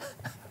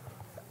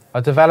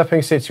 A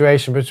developing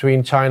situation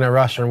between China,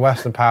 Russia, and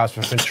Western powers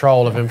for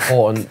control of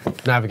important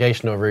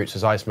navigational routes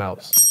as ice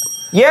melts.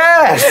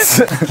 Yes!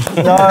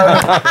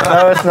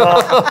 No, it's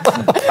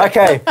not.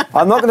 Okay,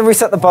 I'm not going to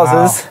reset the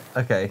buzzers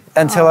Okay.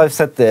 until I've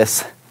said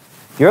this.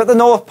 You're at the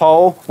North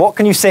Pole. What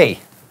can you see?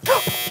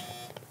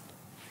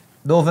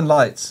 Northern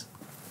Lights.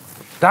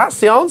 That's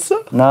the answer?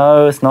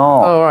 No, it's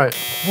not. Oh, right.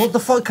 What the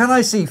fuck can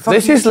I see?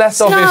 This is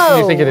less obvious than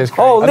you think it is,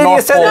 Craig. Oh, Lydia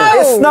North said Pole. it.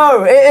 It's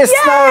snow. It is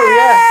snow.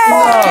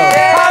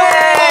 Yes.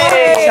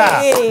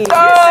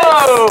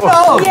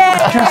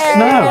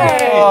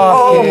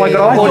 Oh my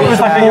god. I thought it was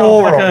like a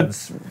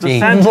Morons.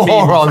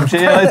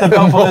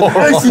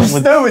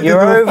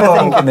 You're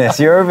overthinking this.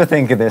 You're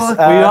overthinking this. We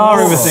are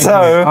overthinking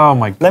So, it. Oh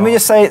my god. let me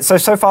just say,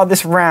 so far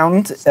this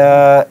round,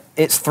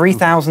 it's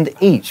 3,000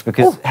 each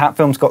because Hat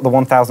Films got the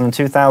 1,000 and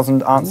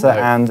 2,000 answer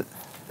and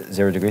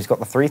 0 Degrees got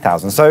the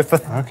 3,000. So for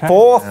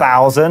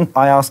 4,000,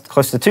 I asked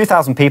close to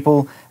 2,000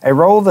 people a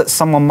role that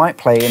someone might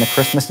play in a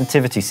Christmas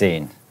nativity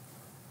scene.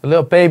 A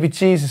little baby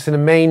Jesus in a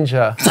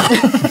manger.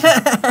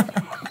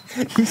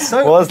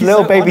 Was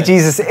little baby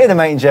Jesus in a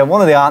manger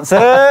one of the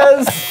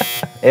answers?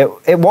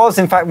 It was,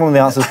 in fact, one of the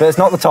answers, but it's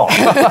not the top.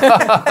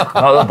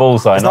 Not the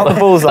bullseye. It's not the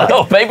bullseye.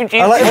 Oh, baby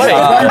Jesus. I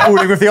like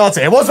balling with the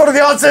answer. It was one of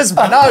the answers,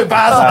 but no,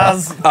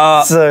 Baz.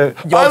 So,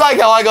 I like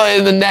how I got it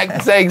in the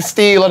neck saying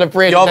steel on a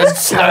bridge and then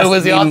snow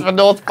was the answer for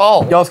North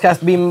Pole. Yours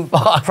cast beam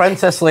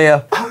Princess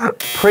Leia.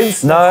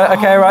 Prince. no,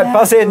 okay, right,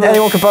 buzz in.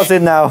 Anyone can buzz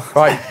in now.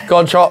 Right, go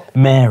on, Chop.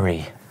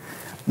 Mary.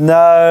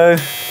 No,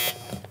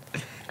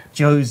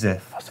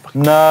 Joseph.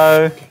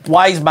 no,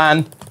 Wise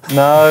man.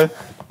 no.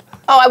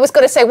 Oh, I was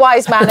going to say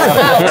wise man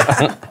as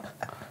well.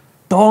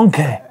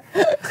 Donkey.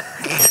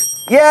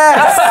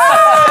 Yes!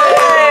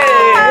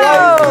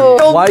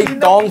 Oh. White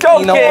donkey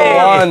number 1.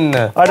 I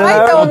don't White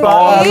know, but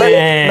donkey.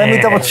 let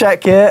me double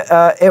check here.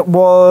 It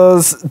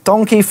was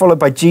donkey, followed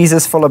by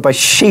Jesus, followed by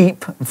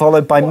sheep,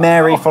 followed by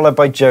Mary, followed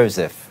by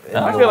Joseph.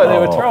 I feel like they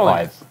were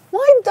trolling.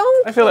 Why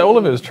don't? I feel like all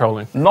of it was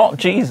trolling. Not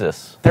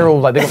Jesus. They're all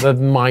like, they got the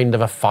mind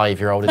of a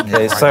 5-year-old.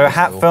 Okay, so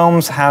Hat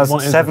Films has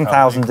What is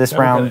 7,000 this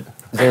round.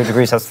 0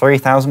 Degrees has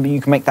 3,000, but you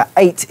can make that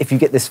 8 if you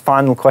get this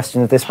final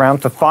question of this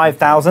round for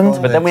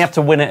 5,000. But then we have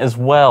to win it as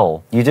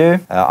well. You do?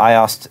 I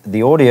asked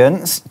the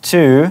audience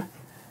to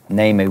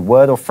name a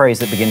word or phrase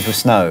that begins with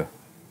snow.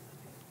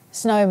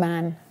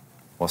 Snowman.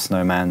 Or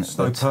snowman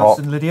Slow the top.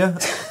 person, Lydia.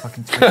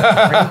 Fucking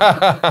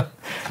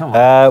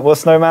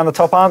Was snowman the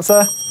top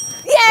answer?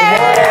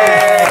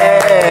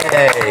 Yay!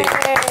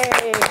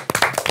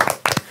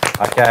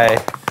 Okay.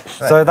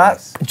 So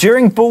that's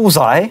during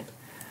Bullseye,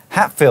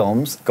 Hat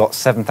Films got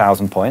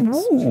 7,000 points.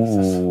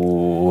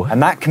 Ooh.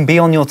 And that can be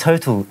on your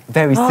total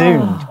very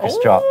soon, Chris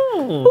Drop.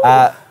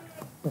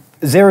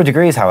 0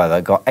 Degrees,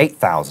 however, got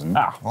 8,000.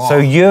 So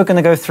you're going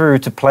to go through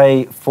to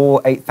play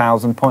for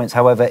 8,000 points.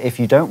 However, if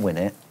you don't win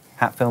it,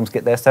 Hat Films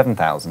get their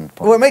 7,000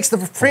 points. Well, it makes the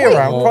prior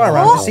round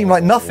just seem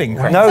like nothing.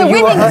 No, So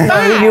you winning's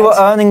were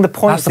bad. earning the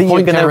points That's the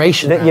point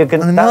generation. that you're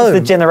gonna, I that's know.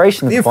 the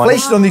generation The of points.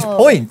 inflation on these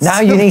points. Now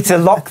you need to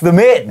lock them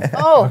in.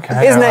 Oh, Isn't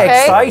it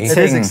Okay. exciting? It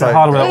is exciting.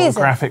 Hard little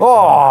Amazing. graphic.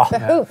 Oh. the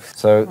hoops.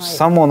 So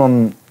someone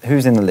on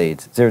who's in the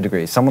lead, 0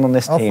 Degrees. Someone on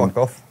this Oh, team fuck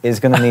off.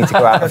 is going to need to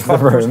go out of the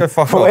room. Go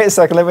fuck Wait off. a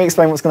second. Let me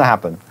explain what's going to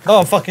happen.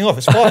 Oh, I'm fucking off.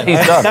 It's fine.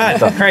 He's done. He's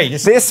done. Great.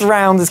 This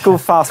round is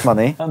called Fast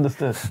Money.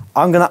 Understood.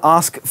 I'm going to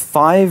ask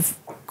 5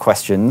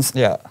 questions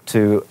Yeah.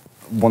 to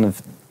one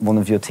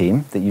of your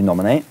team that you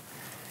nominate.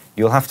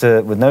 You'll have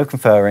to, with no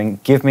conferring,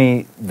 give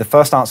me the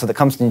first answer that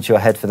comes into your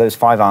head for those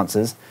 5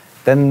 answers.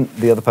 Then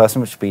the other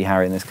person, which would be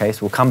Harry in this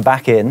case, will come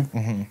back in.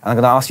 And I'm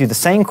going to ask you the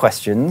same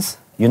questions.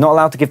 You're not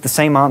allowed to give the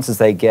same answers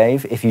they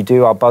gave. If you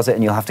do, I'll buzz it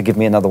and you'll have to give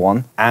me another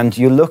one. And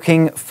you're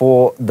looking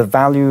for the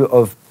value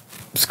of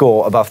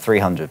score above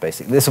 300,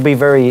 basically. This will be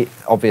very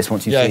obvious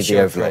once you see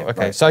the overlay.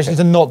 Okay, right? so I just need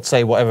to not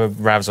say whatever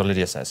Ravs or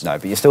Lydia says. No,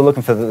 but you're still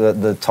looking for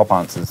the top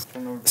answers.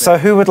 So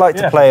who would like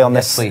to play on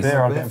this please.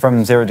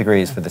 from 0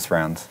 Degrees for this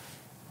round?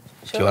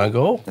 Do you want to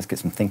go? Let's get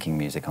some thinking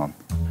music on.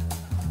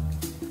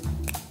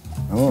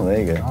 Oh, there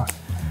you go.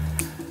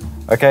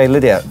 Okay,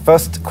 Lydia,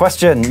 first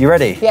question. You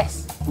ready?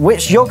 Yes.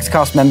 Which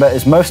Yogscast member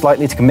is most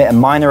likely to commit a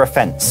minor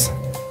offence?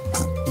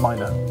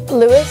 Minor.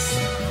 Lewis,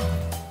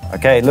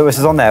 Okay, Lewis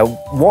is on there.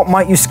 What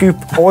might you scoop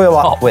oil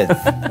up with?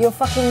 your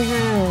fucking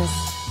hands.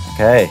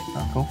 Okay.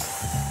 Oh, cool.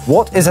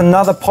 What is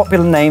another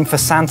popular name for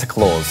Santa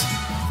Claus?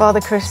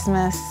 Father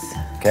Christmas,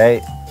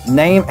 Okay.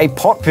 Name a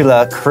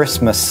popular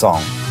Christmas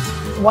song.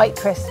 White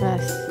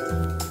Christmas.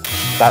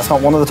 That's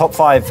not one of the top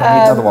 5. I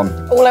need another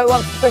one. All I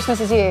Want for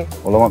Christmas Is You.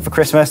 All I Want for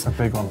Christmas. A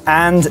big one.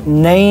 And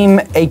name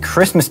a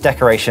Christmas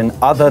decoration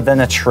other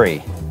than a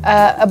tree.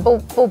 A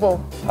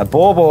bauble. A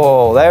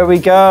bauble. There we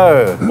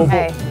go.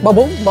 Hey.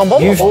 Bubble.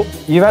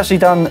 You've actually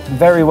done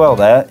very well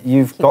there.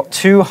 You've got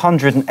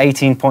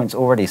 218 points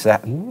already. So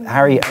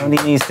Harry only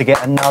needs to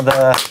get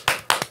another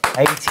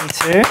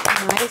 82.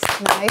 Nice.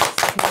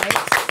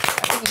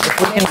 If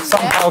we can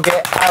somehow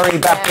get Harry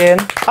back in.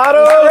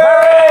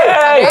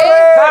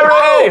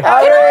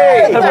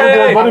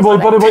 Buddy boy.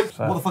 What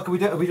the fuck are we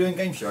doing? Are we doing a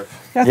game show?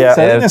 Yeah.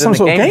 There's some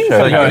sort of game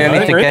So show. you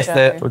need to going guess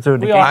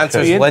the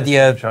answers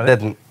Lydia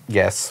didn't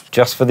guess.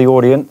 Just for the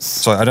audience.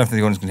 Sorry, I don't think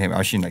the audience can hear me.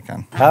 I assume they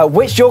can.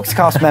 Which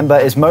Yorkscast member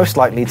is most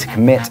likely to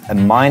commit a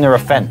minor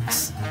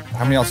offence?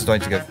 How many answers do I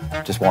need to give?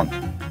 Just one.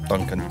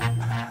 Duncan.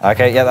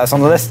 Okay, yeah, that's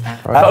on the list.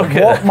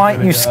 Okay. What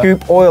might you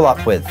scoop oil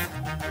up with?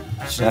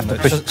 She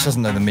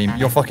doesn't know the meme.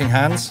 Your fucking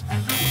hands.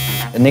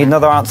 I need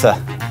another answer.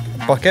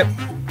 Bucket.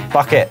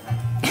 Bucket.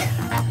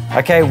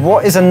 Okay,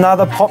 what is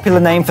another popular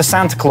name for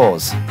Santa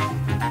Claus?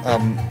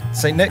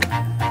 Saint Nick.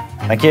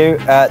 Thank you.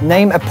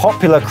 Name a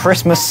popular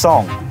Christmas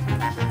song.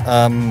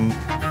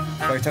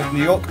 Fairy Tale of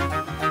New York.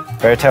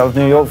 Fairy Tale of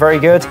New York, very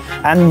good.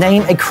 And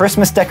name a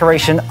Christmas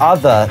decoration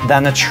other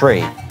than a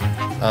tree.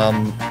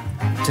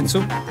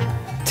 Tinsel.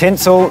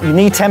 Tinsel, you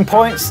need 10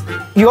 points.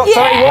 You got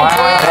 31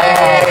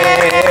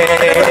 points.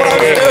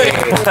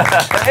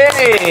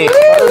 Hey!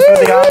 Those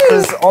were the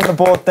answers on the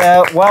board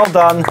there. Well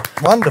done.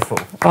 Wonderful.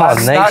 Oh,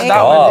 nice That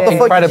job.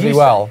 went incredibly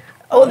well.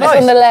 Oh, this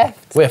on the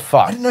left. We're I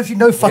fucked. don't know if you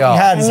know fucking Yeah.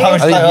 hands. How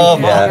much I think like, you- oh,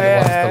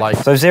 yeah. Like,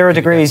 So 0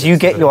 degrees, you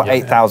get your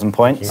 8,000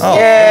 points.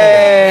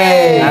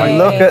 Yay! And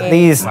look at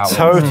these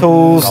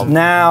totals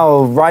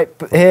now. Right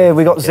here,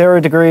 we got 0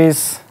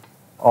 degrees.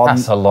 On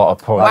That's a lot of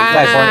points. Wow.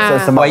 points.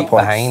 That's some Right other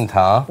points. behind,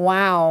 huh?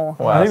 Wow.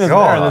 I think there's an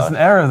error. There's an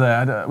error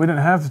there. We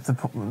didn't have the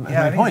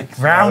many points.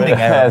 Rounding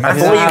error. Yeah,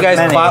 Before you guys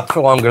many. clapped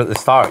for longer at the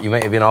start, you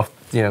might have been off,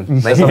 might Yeah, have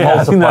I think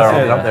that's it.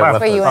 up there That's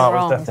with where you us. went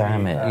wrong.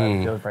 Damn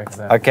it. Break it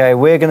down. Okay,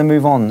 we're going to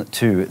move on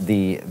to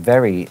the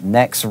very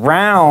next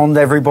round,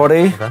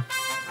 everybody.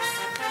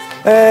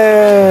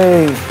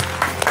 Hey!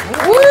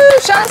 Woo,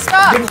 shut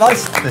stop. Didn't like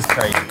this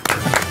trade.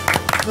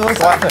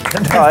 What's happened?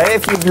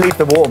 If you leave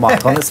the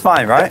watermark on, it's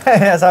fine, right?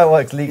 That's how it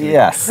works legally.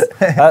 Yes.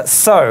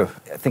 So,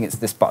 I think it's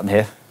this button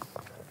here.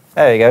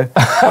 There you go.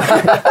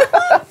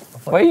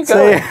 Where are you So,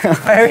 going?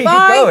 Where are you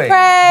Bye, going?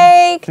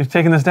 Craig. He's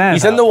taking this down.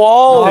 He's in the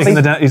wall. He's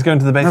going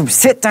to the no, basement.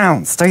 sit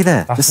down. Stay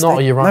there. That's Just not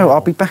stay- a urinal. No, I'll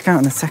be back out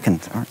in a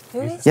second. All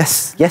right.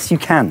 Yes, you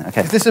can.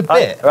 Okay. Is this a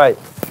bit? Right.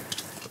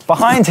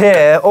 Behind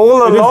here,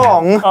 all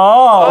along, was a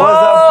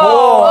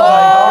board.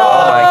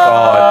 Oh my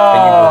god,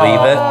 can you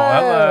believe it?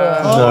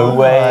 No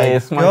way.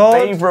 It's my God.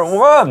 favourite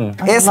one.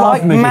 It's love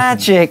like magicians.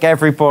 magic,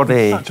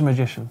 everybody. Such a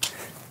magician.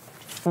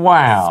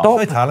 Wow.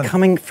 So talented.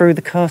 Coming through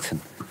the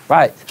curtain.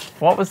 Right.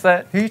 What was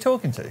that? Who are you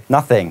talking to?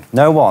 Nothing.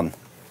 No one.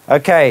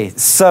 Okay,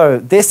 so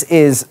this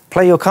is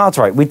Play Your Cards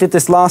Right. We did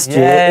this last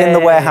year in the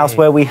Yay. warehouse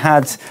where we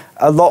had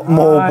a lot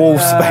more wall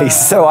space,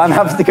 so I'm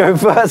having to go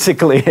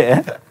vertically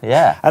here.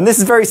 Yeah. And this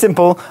is very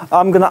simple.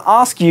 I'm going to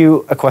ask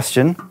you a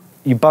question.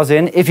 You buzz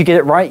in. If you get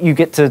it right, you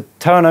get to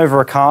turn over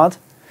a card.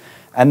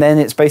 And then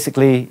it's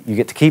basically you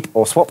get to keep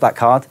or swap that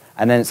card.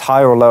 And then it's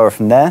higher or lower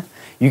from there.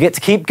 You get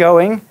to keep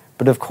going.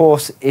 But of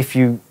course, if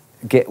you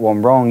get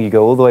one wrong, you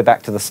go all the way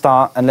back to the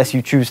start, unless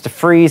you choose to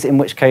freeze, in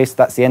which case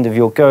that's the end of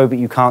your go, but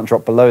you can't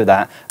drop below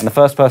that. And the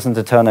first person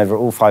to turn over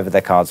all 5 of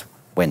their cards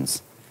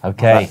wins.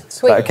 Okay.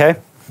 Is that okay?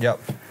 Yep.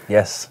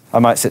 Yes. I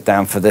might sit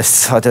down for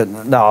this. I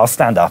don't. No, I'll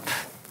stand up.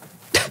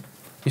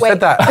 You said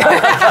that.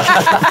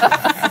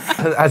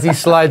 As he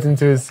slides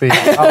into his seat.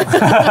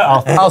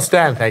 I'll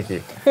stand, thank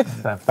you.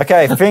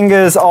 Okay,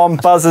 fingers on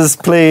buzzers,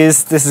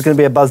 please. This is going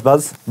to be a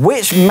buzz.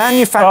 Which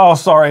manufacturer? Oh,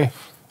 sorry.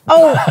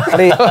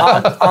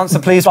 Answer,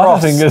 please,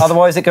 Ross. Fingers.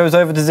 Otherwise, it goes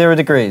over to 0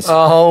 degrees.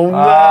 Oh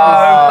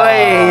no,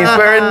 please.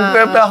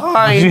 We're Did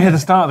behind. you hear the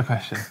start of the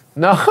question?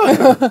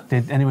 No.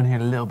 Did anyone hear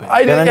a little bit?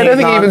 I don't need think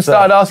an he even answer.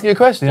 started asking a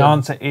question. The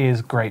answer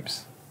is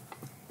grapes.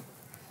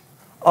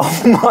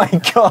 Oh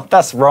my God,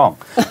 that's wrong.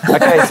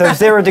 Okay, so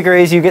 0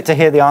 degrees, you get to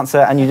hear the answer,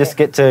 and you just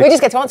get to. We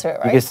just get to answer it,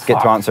 You right? just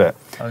get to answer it.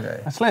 Okay.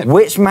 That's lit.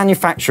 Which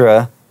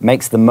manufacturer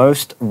makes the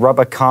most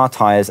rubber car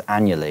tires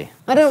annually?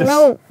 I don't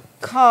know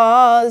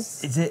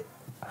cars. Is it?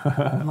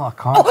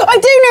 Oh, I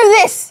do know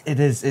this. It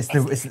is. It's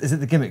the. Is it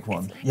the gimmick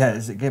one? Yeah.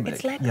 Is it gimmick?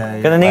 It's Lego.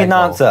 Yeah. Gonna need an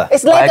Lego. answer.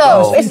 It's Lego.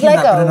 Lego. It's Thinking that,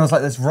 but then I Lego. was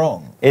like, that's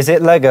wrong. Is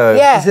it Lego?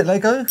 Yeah. Is it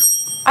Lego?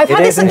 I've It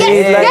had is this indeed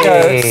again.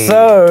 Lego. Yes.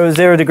 So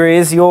 0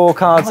 degrees, your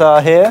cards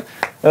are here.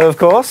 of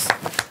course.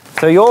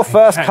 So your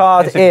first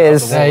card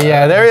is...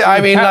 Yeah, there is, I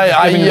mean,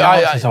 giving the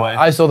answers away.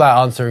 I saw that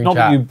answer in Not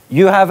chat. that you.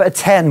 You have a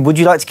 10. Would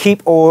you like to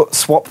keep or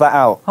swap that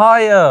out?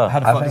 Higher. How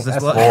the fuck does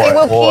this work? It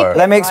will keep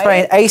Let me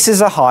explain.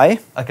 Aces are high,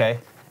 Okay.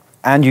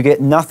 and you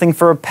get nothing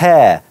for a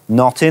pair.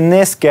 Not in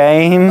this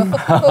game.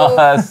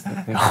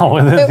 Oh,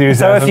 with the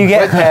So if you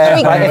get a pair,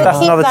 Can we if that's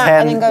keep another that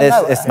 10, and then go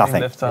lower? it's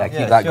nothing. Yeah,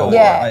 keep that going.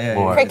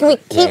 Yeah. Craig, can we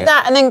keep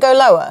that and then go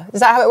lower? Is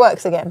that how it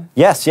works again?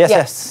 Yes, yes,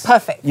 yes.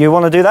 Perfect. You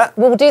want to do that?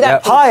 We'll do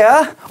that.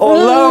 Higher or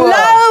lower?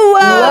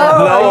 Lower. Is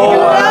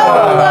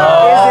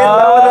it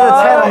lower than a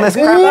 10 on this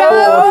crap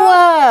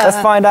board? Let's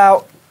find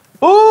out.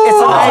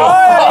 It's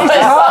an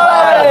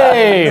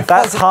 8.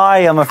 That's high,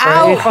 I'm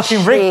afraid. You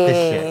fucking rigged this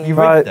shit. You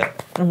Right. rigged it.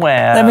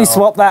 Well. Let me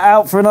swap that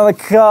out for another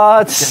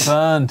card.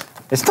 Burned.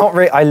 It's not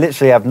really. I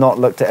literally have not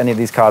looked at any of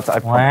these cards.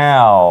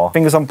 Wow.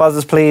 Fingers on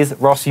buzzers, please.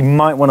 Ross, you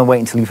might want to wait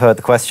until you've heard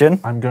the question.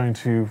 I'm going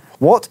to.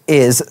 What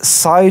is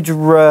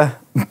Sidra...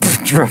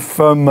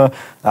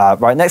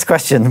 right, next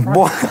question.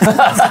 What?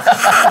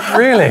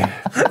 Really?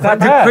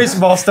 The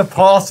quizmaster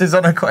passes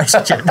on a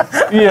question.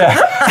 Yeah.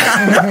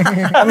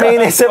 I mean,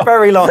 it's a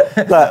very long...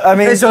 Look, I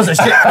mean, This was a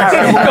shit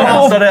question. We've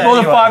got more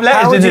than 5 how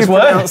letters would in you this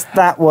word. pronounce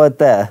that word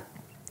there?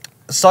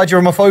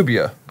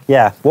 Sideromophobia.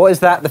 Yeah. What is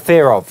that the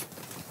fear of?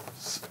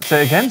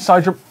 Say it again.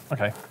 Sidra.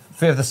 Okay.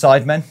 Fear of the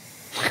sidemen.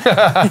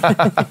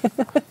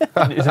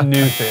 It's a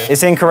new fear.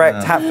 It's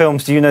incorrect. Hat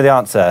Films, do you know the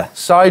answer?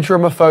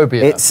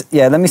 Sideromophobia. It's...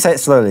 Yeah, let me say it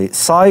slowly.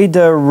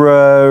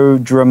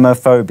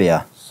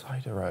 Siderodromophobia.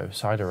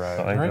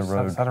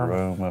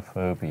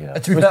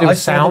 Sideromophobia. To be Must fair, do I with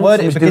saw the sounds? word.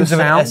 It Must do begins with with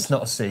an sounds? S,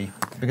 not a C.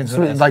 It begins with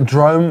an Something S. like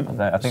drone.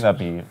 I think that'd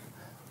be.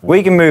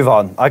 We can move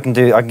on. I can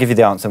give you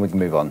the answer and we can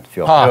move on if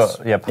you want. Pass.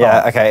 Yeah.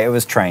 Yeah, okay, it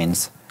was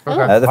trains.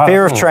 Okay. The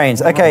fear of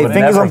trains. Okay, Would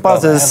fingers never on have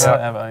thought that. buzzers.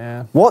 Ever,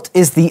 yeah. What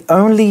is the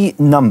only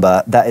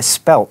number that is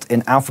spelt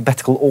in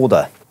alphabetical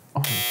order?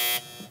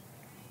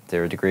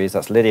 0 degrees,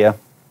 that's Lydia.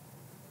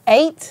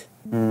 8.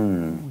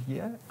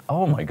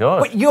 Oh my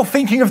god. Wait, you're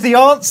thinking of the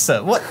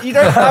answer. What? You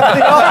don't have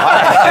the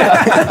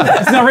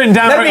answer. It's not written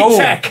down. Let me Oh,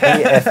 check. E,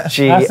 F,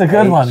 G, That's a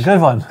good H. one.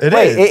 Good one. It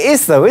Wait, it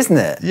is though, isn't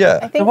it? Yeah.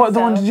 I think What so.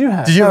 one did you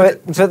have? Did you? No,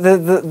 but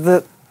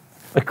the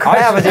I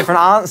have a different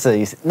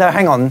answer. No,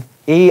 hang on.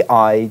 E,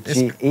 I,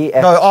 G, E,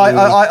 F, No, G,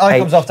 I H,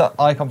 comes after.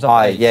 I comes after.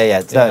 I, H. yeah.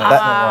 No,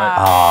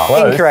 that,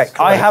 Close. incorrect.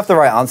 I have the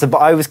right answer, but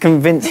I was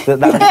convinced that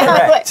that was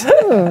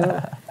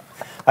correct.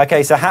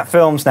 Okay, so Hat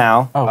Films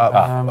now.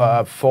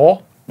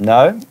 4.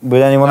 No?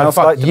 Would anyone else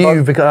Fuck like to you,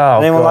 buzz? because. Oh,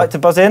 Anyone God. like to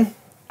buzz in?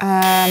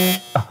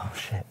 Oh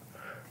shit.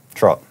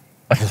 Trot.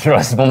 I just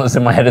realised the one that's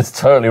in my head is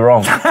totally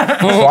wrong. So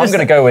I'm going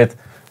to go with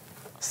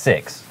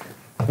 6.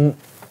 No.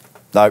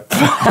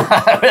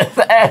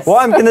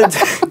 What I'm going to do...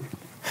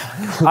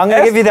 I'm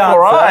going to give you the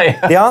Alright.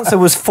 answer. The answer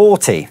was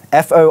 40.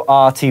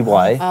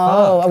 F-O-R-T-Y.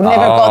 Oh, I've never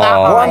got that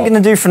What right. I'm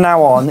going to do from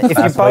now on, if you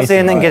That's buzz way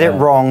in too and get right, it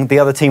yeah. wrong, the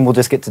other team will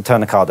just get to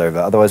turn a card over.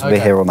 Otherwise, we'll be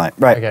Okay. here all night.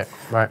 Right. Okay,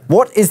 right.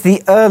 What is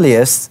the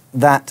earliest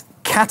that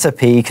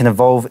Caterpie can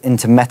evolve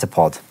into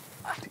Metapod?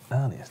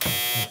 Earliest.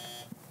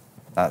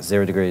 That's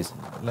 0 degrees.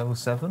 Level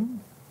 7.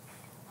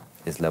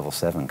 Is level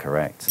 7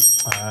 correct?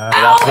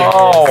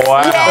 Oh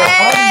wow.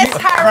 Yes,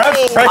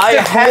 Harry. I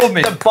held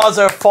the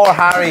buzzer for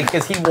Harry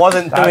because he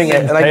wasn't doing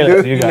it, and I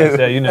Taylor, knew you he guys. knew.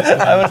 Yeah, you know.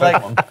 I was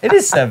like, it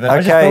is 7.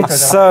 Okay,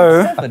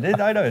 so I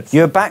know it's.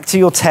 you're back to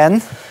your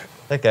 10.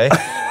 Okay.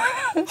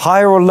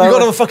 Higher or You lower?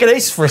 got a fucking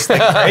ace for us, thing,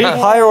 Craig.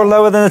 Higher or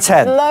lower than a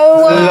 10?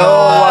 Lower.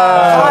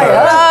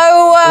 Higher?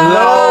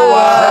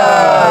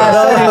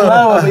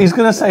 Lower, but he's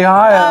going to say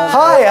higher.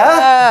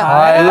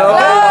 Higher?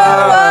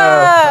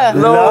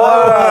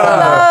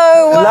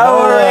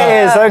 Lower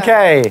it is,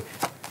 okay.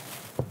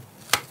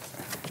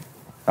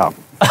 Oh.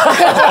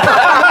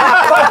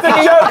 What?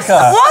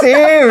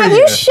 Have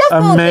you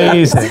shuffled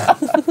Amazing.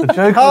 The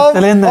joke was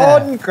still in there.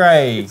 On,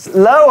 Craig.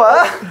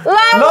 Lower?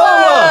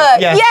 Lower.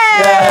 Yes.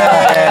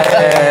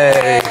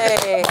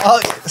 Yay.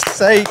 Fuck's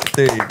sake,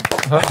 dude.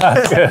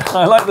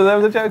 I like that there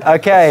was a joke.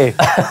 Okay.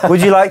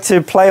 Would you like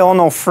to play on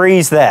or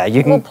freeze there?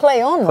 You We'll can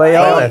play on, play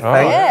right?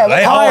 on. Yeah.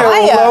 Play Higher or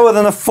Higher. lower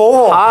than a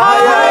 4?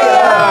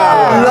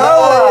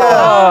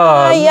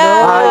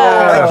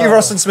 Thank you,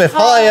 Ross and Smith.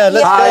 Higher.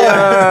 Let's go.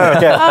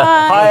 Okay.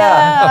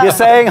 Higher. You're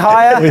saying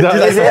higher? We don't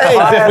Is it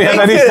higher? if we have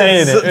any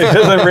say in it. It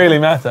doesn't really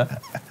matter.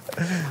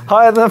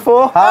 Higher than a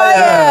 4?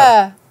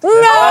 Higher. No! You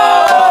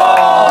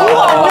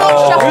are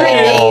not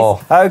shuffling these.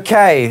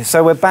 Okay,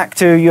 so we're back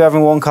to you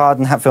having one card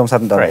and Hat Films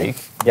haven't done Craig,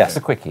 it. Yes. just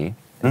a quickie.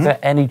 Is there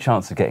any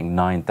chance of getting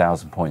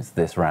 9,000 points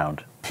this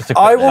round? Just a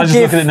I quick will I'll just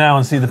give look at it now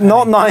and see the.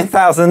 not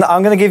 9,000.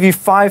 I'm going to give you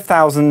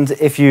 5,000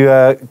 if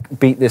you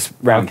beat this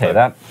round. Okay,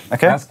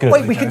 Okay. that's good.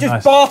 Wait, we can just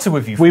Nice. barter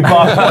with you. We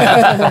barter.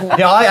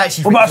 Yeah, I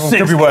actually What think about this one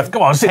 6? could be worth.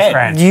 Come on, 6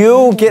 grand.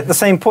 You'll get the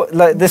same point.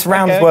 Like, this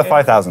round's worth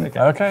 5,000.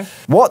 Okay.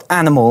 What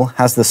animal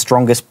has the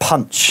strongest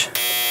punch?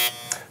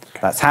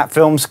 That's Hat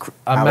Films.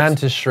 A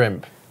mantis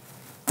shrimp.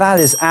 That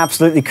is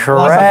absolutely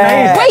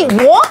correct. Wait,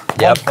 what?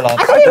 Yep. I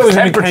thought it was,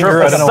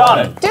 Temperature of the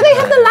sun. do they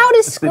have the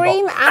loudest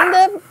scream and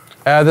the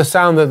The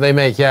sound that they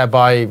make,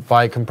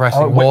 by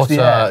compressing it whips the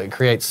water, air.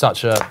 creates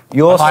such a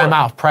Your- high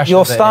amount of pressure.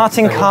 Your that it-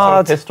 starting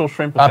card. Pistol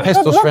shrimp.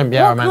 pistol shrimp,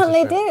 What can't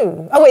they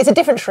do? Oh, wait, it's a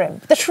different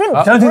shrimp. The shrimp.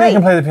 I don't think they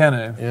can play the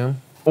piano. Yeah.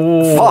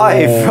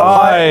 Five.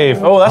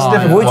 Five. Oh, that's a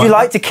different Would one. you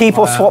like to keep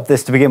or swap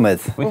this to begin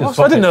with? We can I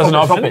didn't know it was an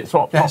option.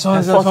 Swap. Yeah,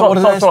 Swap, swap,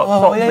 please.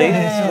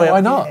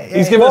 Why not?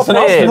 He's giving us an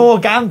That's option. more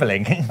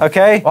gambling.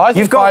 Okay. Well, I think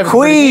You've got five is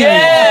pretty queen.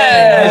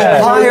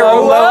 Yeah! Higher or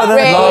lower than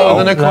Ring.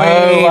 Lower than a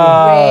queen.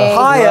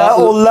 Higher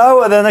or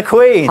lower than a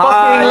queen?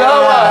 Fucking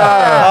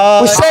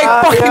lower. We say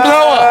fucking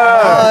lower.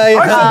 I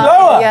said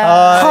lower.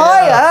 Yeah.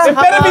 Higher. It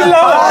better be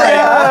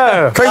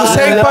lower. Craig was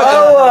saying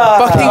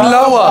fucking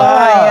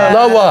lower.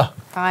 Lower.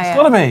 It's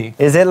gotta be.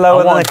 Is it I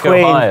lower than a want to go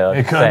queen? higher.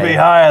 It could be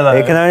higher though.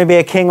 It can only be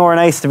a king or an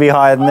ace to be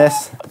higher than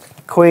this.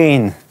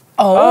 Queen.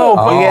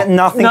 Oh, You get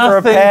nothing for a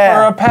nothing pair.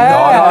 for a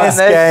pair.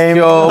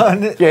 In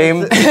this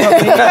game.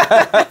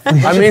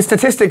 I mean,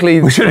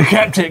 statistically, We should have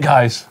kept it,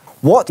 guys.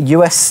 What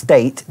US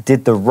state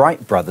did the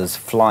Wright brothers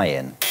fly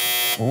in?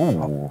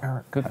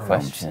 Good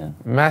question.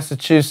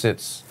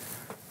 Massachusetts.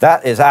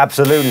 That is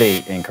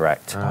absolutely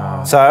incorrect.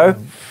 So,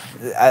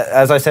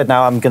 as I said,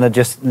 now I'm going to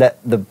just let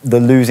the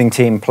losing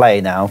team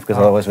play now because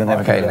otherwise we're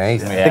never going to.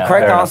 nice. The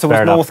correct answer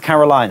was North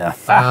Carolina.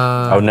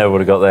 I never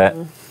would have got there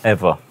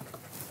ever.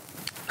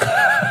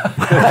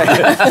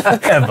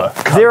 Ever.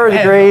 0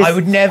 degrees. I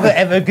would never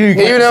ever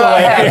Google. You know,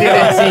 I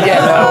didn't see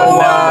get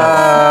Lower.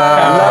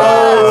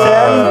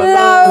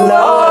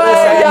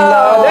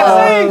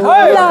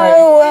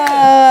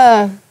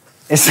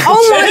 It's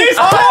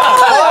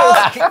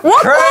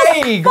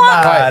Craig,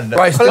 man.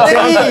 Right,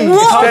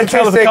 Can't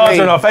tell if the cards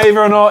are in our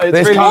favour or not. It's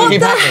This really can't What keep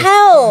the happening.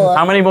 hell?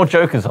 How many more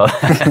jokers are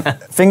there?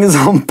 Fingers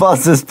on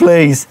buzzers,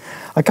 please.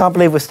 I can't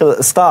believe we're still at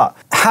the start.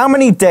 How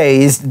many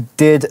days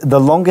did the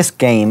longest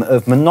game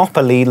of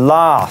Monopoly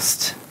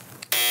last?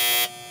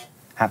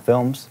 Hat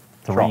films.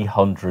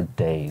 300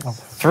 days.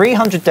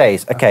 300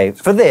 days. Okay,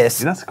 for this,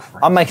 that's crazy.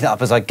 I'm making it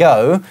up as I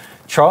go.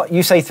 Trot,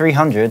 you say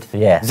 300.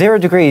 Yeah. 0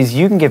 degrees,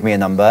 you can give me a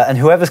number, and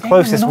whoever's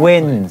closest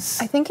wins.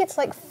 I think it's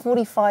like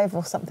 45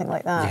 or something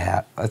like that.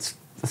 Yeah, let's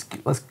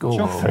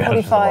go.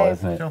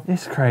 45.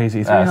 It's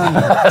crazy. 300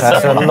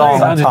 That's a long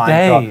 300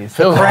 time. days.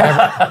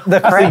 Trot. The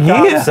correct year.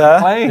 answer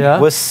Play. Yeah.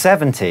 was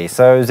 70.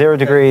 So 0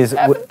 degrees,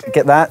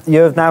 get that? You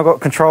have now got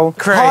control.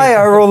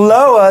 Higher or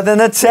lower than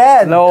a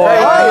 10? Lower.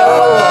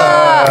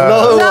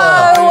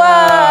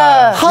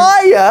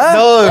 Higher?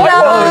 Lower.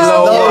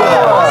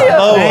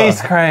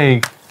 Ace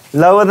Craig.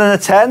 Lower than a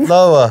 10?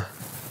 Lower.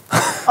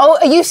 Oh,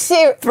 are you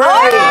serious?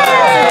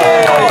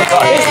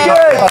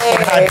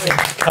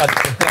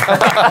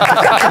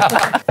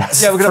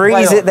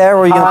 Freeze it there,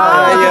 or are you going to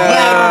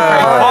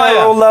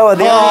higher or lower?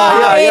 The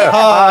Higher.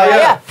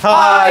 Higher.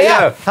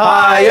 Higher.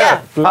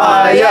 Higher.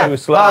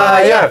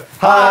 Higher.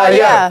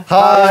 Higher.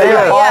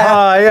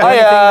 Higher.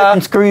 Anything that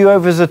can screw you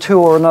over is a 2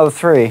 or another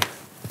 3.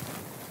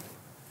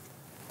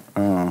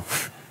 Oh.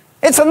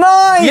 It's a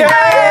 9!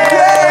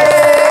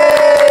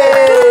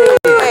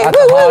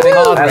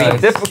 That's a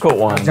difficult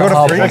one.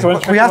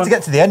 We have to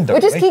get to the end, We'll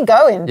don't just we? keep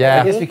going.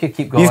 Yeah. I guess we could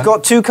keep going. You've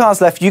got 2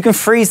 cards left. You can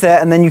freeze there,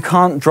 and then you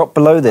can't drop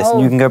below this,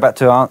 and you can go back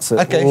to answer.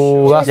 Okay.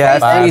 Oh, that's Yeah,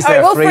 bad. freeze All right,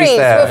 there, we'll freeze freeze.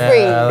 there. We'll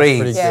freeze. That's Freeze.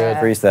 pretty Yeah. good.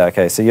 Freeze there.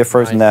 Okay, so you're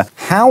frozen Nice. there.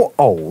 How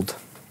old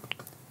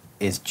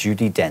is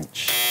Judi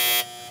Dench?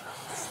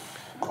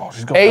 Oh,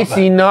 she's got that.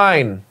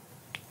 89.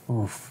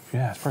 Oof.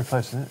 Yeah, it's pretty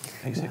close, isn't it?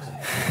 86.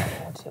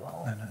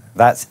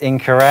 That's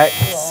incorrect.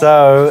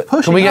 So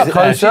Can we get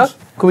closer?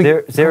 Can we?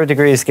 0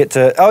 degrees get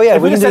to. Oh yeah,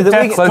 If we we can just do the.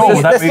 said We death's can, door,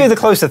 let's that'd do be- the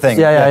closer thing.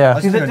 Yeah.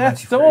 She's at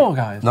death's door,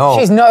 guys. No.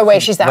 She's no way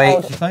she's that Wait.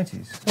 old. She's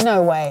 90s.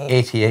 No way.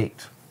 88.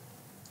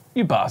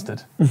 You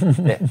bastard.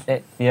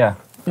 Yeah.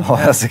 Oh,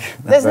 that's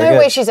There's very no good.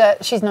 way she's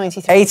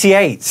 93.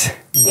 88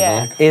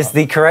 Yeah. is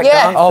the correct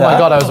Yeah. answer. Oh my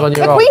god, I was 1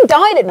 year The old. Queen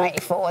died at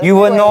 94. You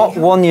were No not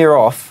way. 1 year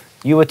off.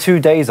 You were 2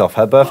 days off.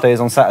 Her birthday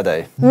is on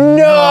Saturday.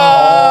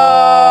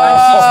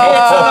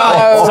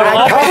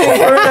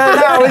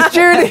 Now it's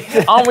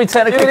Judy. Aren't we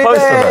technically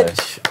closer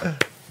though?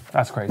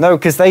 That's crazy. No,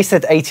 because they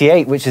said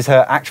 88, which is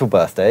her actual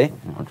birthday.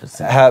 I'm just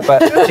saying.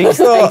 But she's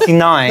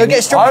 89. No, get I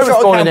Stroppy was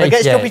Trot born on in camera.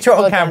 Get 88. Stroppy Trot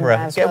on Well done, camera.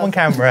 Raz, Get well one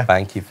camera.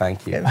 Thank you.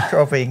 Get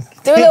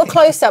Stroppy. Do a little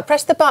close up.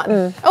 Press the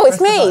button. Oh, it's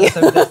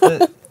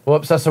me.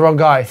 Whoops, that's the wrong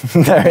guy.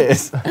 There it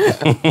is. There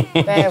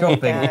we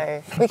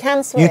go. We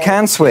can switch. You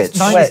can switch.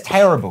 Nine is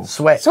terrible.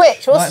 Sweat.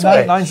 Switch. We'll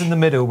switch. Nine's in the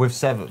middle with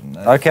 7.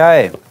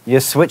 Okay, you're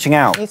switching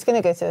out. He's going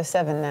to go to a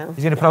 7 now.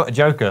 He's going to pull out a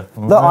joker.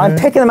 Look, I'm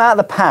picking them out of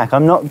the pack.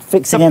 I'm not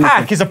fixing The anything.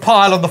 pack is a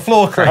pile on the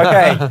floor, Craig.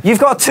 Okay, you've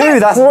got 2.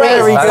 That's Great.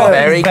 very That's good.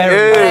 very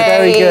good.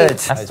 Very good.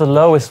 That's the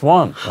lowest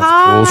one.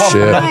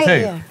 Bullshit.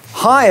 Higher.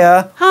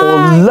 Higher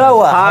or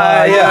lower?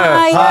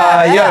 Higher.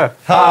 Higher.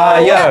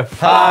 Higher.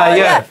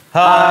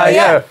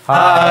 Higher.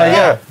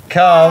 Higher.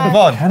 Come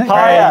on.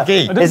 Higher.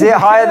 Craigie. Is it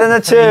higher than a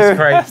 2?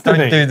 Craig,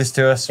 don't do this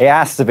to us. It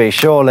has to be,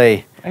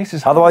 surely. Ace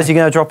is Otherwise, you're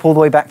going to drop all the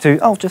way back to,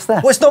 oh, just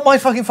there. Well, it's not my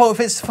fucking fault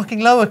if it's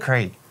fucking lower,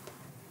 Craig.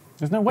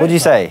 There's no way. What did you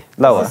say?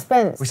 Lower.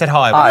 Suspense. We said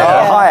higher.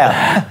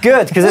 Higher.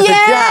 Good, because it's a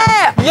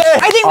jam.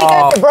 I think we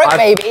go for broke,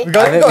 baby.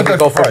 I think we could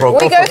go for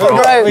broke. We go for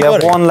broke. You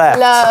have one left.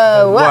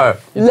 Lower.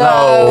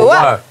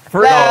 Lower.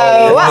 Free.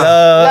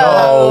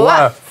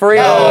 Lower. Free.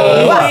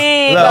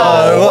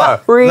 Lower.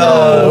 Free.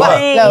 Lower.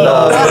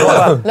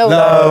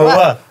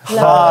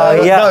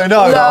 Higher.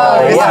 No.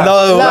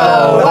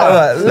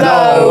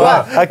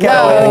 Lower. Okay,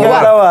 we're going to go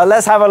lower.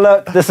 Let's have a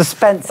look. The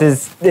suspense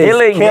is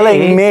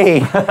killing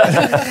me.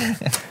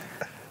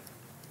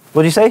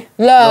 What did you say?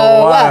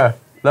 Lower.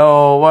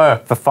 Lower.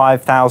 For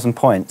 5,000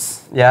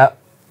 points. Yeah.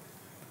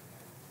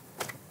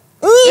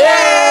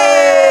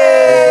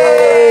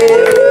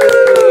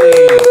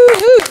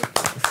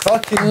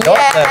 Fucking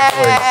got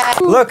that,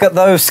 boys. Look at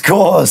those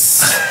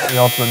scores. The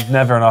odds were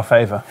never in our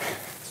favour.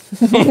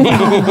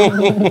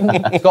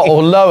 It's got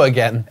all low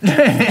again.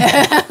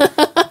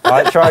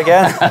 Right, try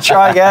again.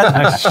 Try again.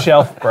 Nice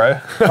shelf, bro.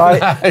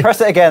 Right,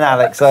 press it again,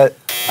 Alex.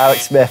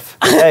 Alex Smith.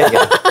 There you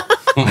go.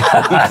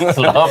 That's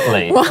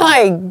lovely.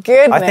 My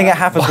goodness. I think it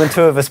happens when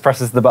two of us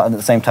presses the button at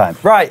the same time.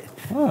 Right.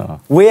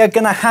 We are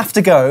going to have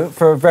to go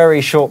for a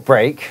very short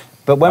break.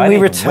 But when we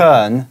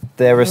return,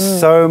 there are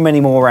so many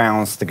more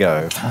rounds to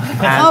go.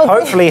 And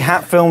hopefully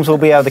Hat Films will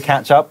be able to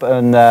catch up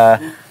and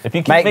If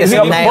you keep make this mixing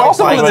a up nail What's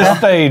up at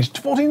this biter.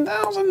 stage?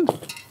 14,000.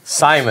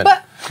 Simon.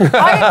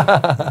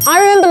 I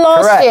remember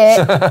last Correct. year,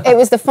 it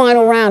was the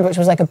final round, which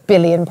was like 1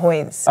 billion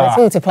points. So it's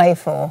all to play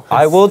for.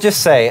 I will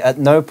just say, at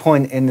no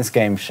point in this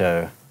game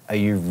show are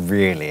you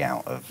really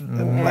out of the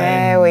plane.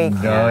 There we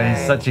go. No,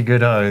 he's such a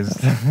good host.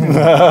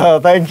 Oh,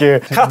 thank you.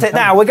 Cut it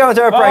now. We're going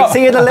to a break.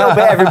 See you in a little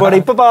bit, everybody.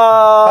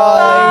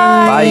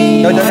 Bye-bye. Bye.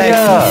 No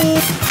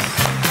donation.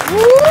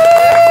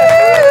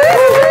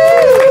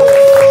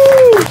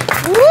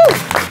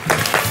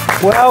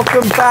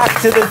 Welcome back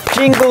to the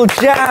Jingle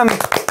Jam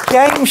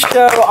game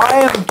show.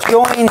 I am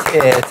joined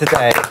here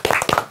today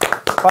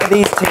by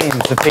these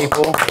teams of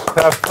people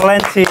who have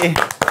plenty.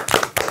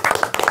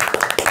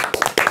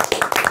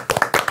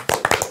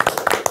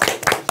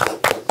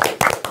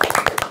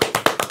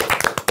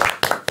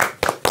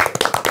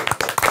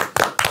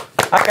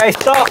 Okay,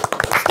 stop.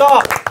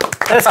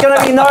 There's going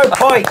to be no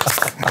points.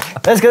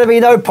 There's going to be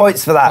no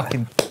points for that.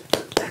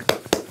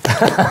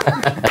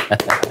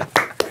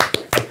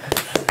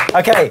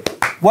 Okay,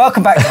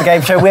 welcome back to the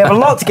game show. We have a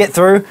lot to get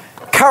through.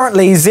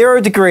 Currently, 0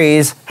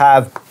 Degrees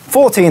have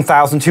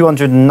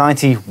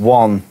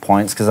 14,291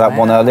 points because that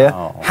one earlier.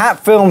 Hat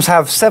Films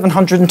have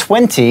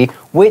 720,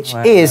 which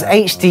is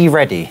HD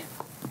ready.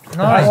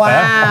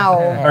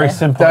 Wow. Very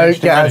simple. Don't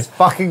get us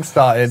fucking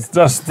started.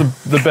 Just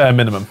the bare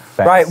minimum.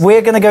 Right,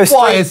 we're going to go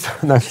straight.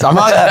 No,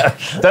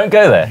 Don't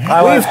go there.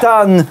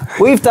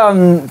 We've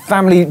done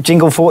Family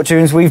Jingle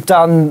Fortunes, we've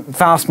done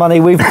Fast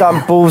Money, we've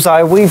done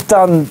Bullseye, we've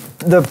done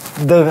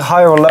the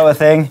higher or lower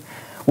thing.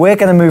 We're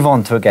going to move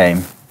on to a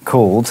game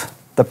called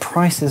The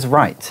Price is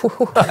Right.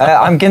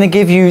 I'm going to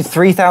give you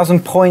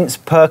 3,000 points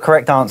per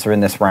correct answer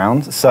in this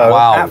round. So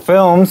at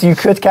Films, you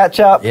could catch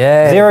up.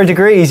 Yeah. 0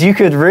 Degrees, you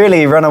could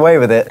really run away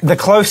with it. The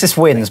closest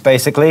wins,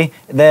 basically.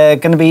 They're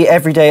going to be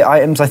everyday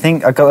items, I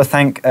think. I've got to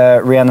thank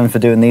Rhiannon for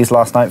doing these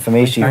last night for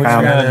me. She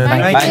found...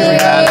 Thank you.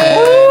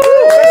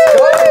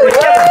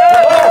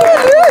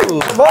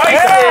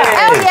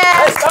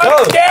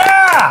 Hell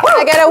yeah.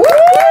 I get a woo.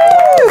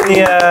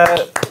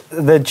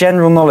 The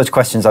general knowledge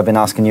questions I've been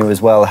asking you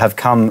as well have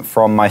come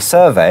from my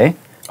survey.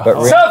 But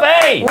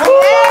Survey! I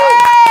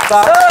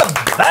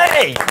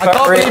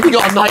can't believe you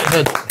got a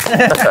knighthood.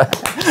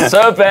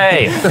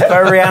 Survey! But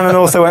Rhiannon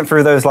also went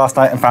through those last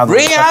night and found...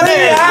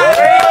 Rhiannon!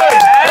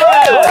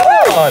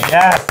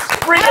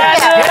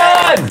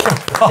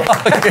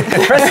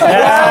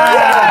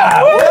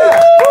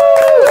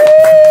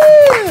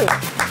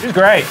 She's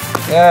great.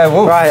 Yeah,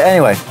 right,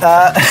 anyway.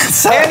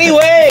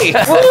 Anyway!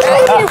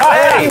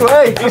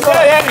 Anyway! You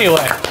said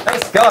anyway.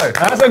 Let's go.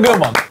 That's a good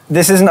one.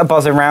 This isn't a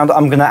buzzing round.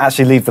 I'm going to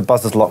actually leave the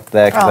buzzers locked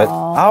there.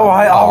 All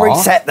right, I'll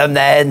reset them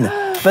then.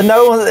 But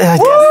no one...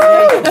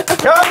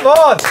 Come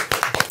on.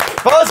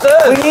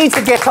 Buzzers. We need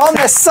to get on.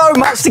 There's so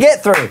much to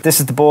get through. This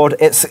is the board.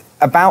 It's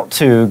about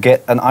to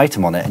get an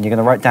item on it, and you're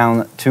going to write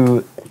down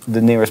to the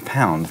nearest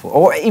pound,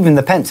 or even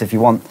the pence if you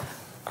want.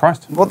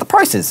 Christ. What the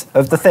prices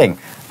of the thing.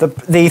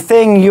 The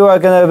thing you are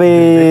going to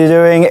be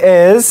doing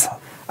is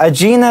a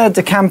Gina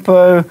De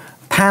Campo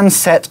pan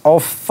set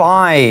of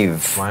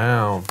 5.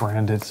 Wow.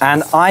 Branded.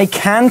 And I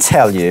can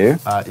tell you,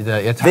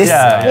 This, this,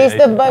 He's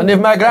the bug. and if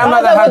my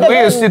grandmother had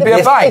wheels, she'd be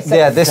a bike.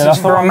 yeah, this is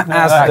from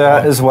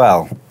Asda as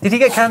well. Did he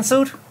get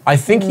cancelled? I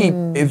think he...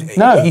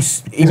 No,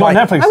 he's he's on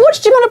Netflix. I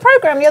watched him on a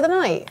programme the other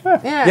night.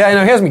 Yeah. Yeah,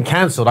 no, he hasn't been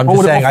cancelled. I'm What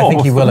just would it saying, I before?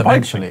 think he What's will the point?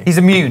 eventually. He's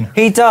immune.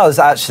 He does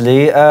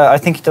actually. I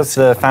think he does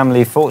the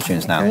Family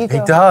Fortunes now. You He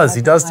go. does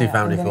do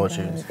Family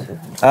Fortunes.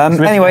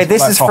 Anyway,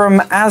 this is from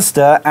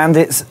Asda, and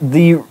it's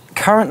the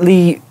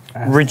currently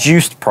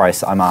reduced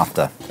price I'm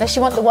after. Unless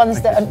you want the ones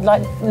that are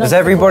like... Has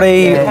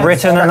everybody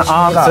written an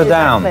answer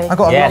down? I got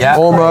a lot. Yeah.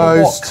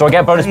 Almost. So I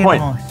get a bonus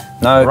point.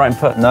 No. Right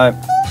input. No.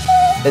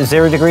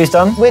 0 degrees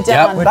done? We're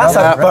done. That's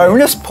a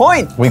bonus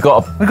point. We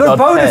got a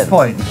bonus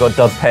point. We got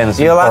dud pens.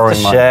 You'll have to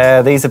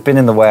share. These have been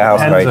in the warehouse.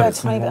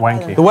 Pens Great. are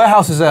wanky. The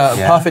warehouse is a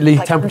perfectly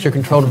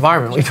temperature-controlled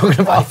environment. What are you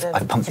talking about? I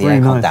pumped the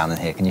aircon down in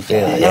here. Can you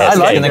feel it? Yeah, it's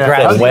going to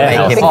gradually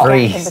warehouse. make it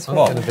breathe.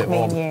 Me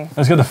and you.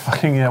 Let's go to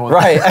fucking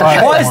Right.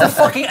 Why is the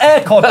fucking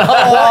aircon?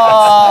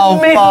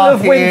 Middle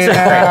of winter.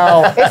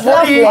 It's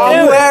lovely.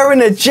 I'm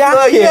wearing a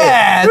jacket.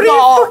 Yeah, What are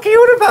you fucking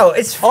on about?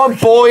 It's I'm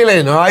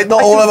boiling, all right?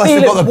 Not all of us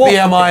feel have got it the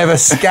BMI of a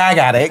skag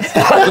addict.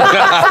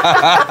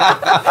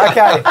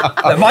 Okay.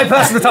 my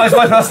personal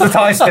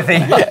tie,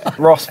 Smithy.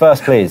 Ross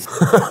first, please.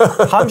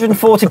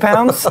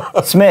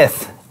 £140.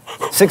 Smith,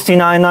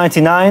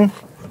 £69.99.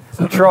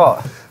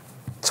 Trot.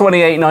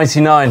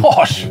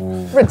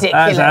 $28.99.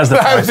 Ridiculous. That's the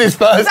That was price. his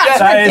first That's guess.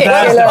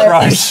 That's the ridiculous.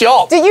 price.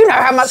 Shot. Do you know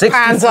how much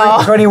pans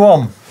are?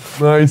 21.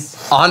 Nice.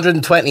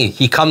 120.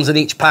 He comes in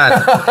each pan.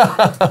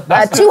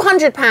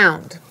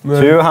 £200.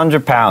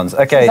 £200.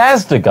 Okay.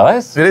 Asda,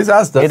 guys. It is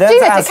Asda. It is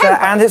Dude, it's a Asda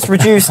camper. and it's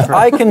reduced.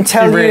 I can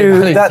tell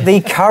Really? you that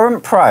the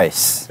current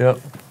price Yep.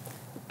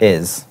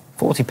 is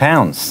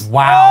 £40.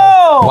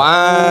 Wow.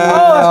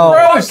 Wow.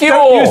 Gross,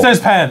 don't use those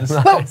pens.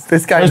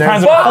 This guy Those knows.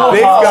 pans are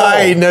This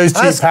guy knows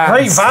cheap That's pants.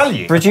 great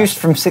value. Reduced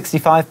from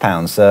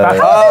 £65. So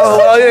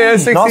Oh, yeah,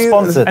 60. not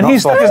sponsored. And not he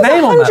stuck his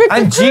sponsored. name on that.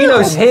 And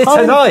Gino's here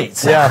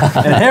tonight. Yeah.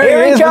 And here Here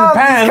he he is with comes, the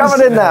pans. he's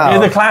coming in now. Hear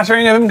the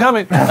clattering of him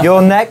coming.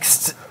 Your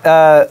next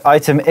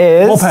item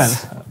is More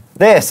pens.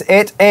 this.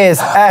 It is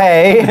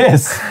a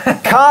Yes.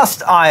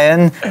 cast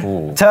iron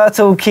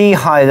turtle key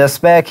hider,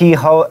 spare key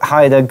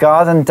hider,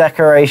 garden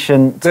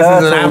decoration, This is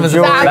turtle an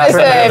Amazon. jewelry Amazon.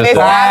 tray. It's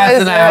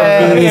That's an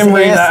Amazon. These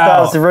Read ear that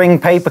studs, out. ring,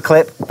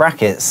 paperclip,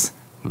 brackets,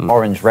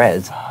 orange,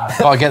 red.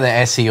 Gotta get the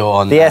SEO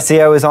on. The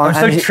SEO is on. I'm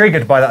so and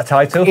triggered by that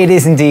title. it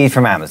is indeed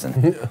from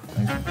Amazon.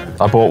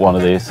 I bought one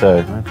of these,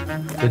 so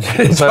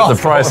the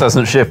price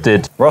hasn't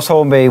shifted. Ross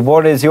Hornby,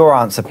 what is your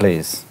answer,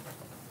 please?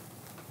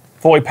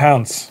 £40.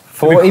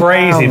 £40. It'd be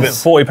crazy, but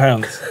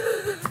 £40. It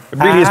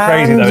really is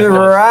crazy, And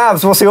though.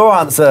 Rabs, what's your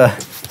answer?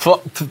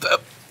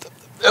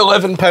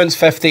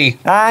 £11.50.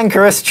 And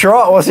Chris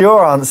Trott, what's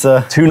your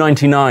answer?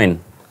 $2.99.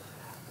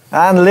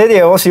 And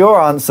Lydia, what's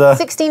your answer?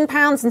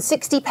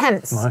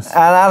 £16.60. And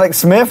Alex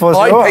Smith, what's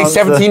I'd your pay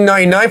answer?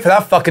 $17.99 for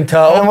that fucking And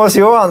turtle. what's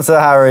your answer,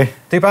 Harry?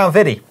 £2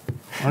 viddy.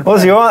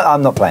 What's your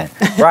I'm not playing.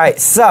 Right,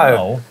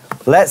 so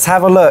let's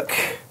have a look.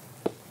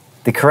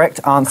 The correct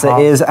answer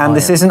is, and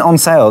this isn't on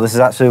sale, this is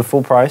actually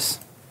full price.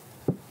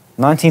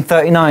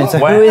 $19.39. So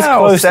who is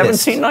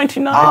closest?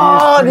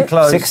 $17.99. Pretty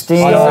close. 16.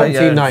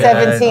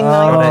 $17.99.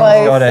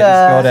 Got it.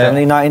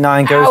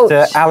 $17.99 goes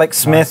to Ouch. Alex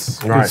Smith.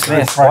 Right.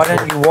 Smith, why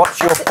don't you watch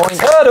your points?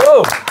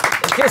 Turtle.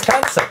 Here's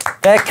cancer.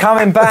 They're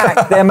coming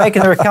back. They're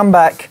making a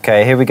comeback.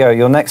 Okay, here we go.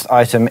 Your next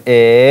item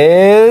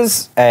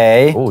is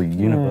a Oh,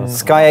 universe.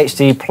 Sky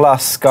HD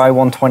Plus Sky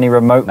 120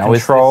 remote Now, is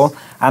control.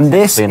 And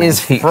this been is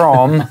antique?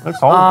 from old, yeah.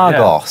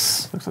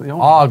 Argos. Looks like the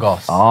old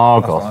Argos.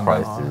 Argos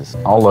prices.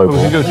 I'll We can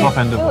lowball. go top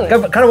end of it.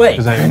 Go, cut away.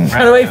 Is that-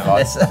 Cut away from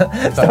this.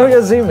 Stop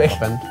your zooming.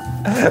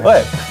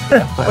 What?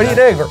 What are you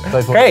doing?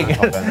 Great.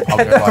 I'll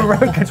Get the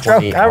remote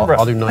control camera.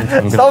 I'll do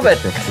 19. Stop it.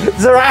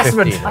 It's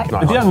harassment.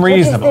 It'd be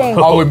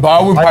unreasonable. I wouldn't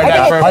pay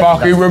that for a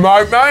fucking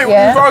remote, mate.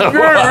 Yeah. Fuck you.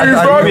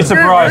 You'd be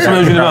surprised. Some of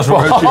those universal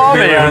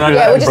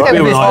Yeah, we'll just go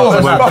with this one.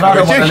 It's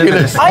fucking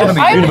ridiculous. I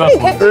really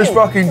kept It's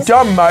fucking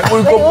dumb, mate.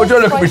 We've got,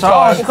 don't look at me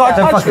time.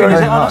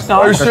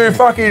 It's too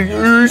fucking.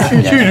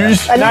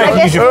 And I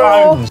guess we're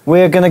all...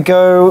 We're going to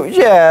go,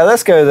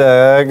 let's go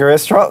the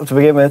Chris Trott to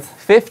begin with.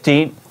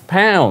 £15.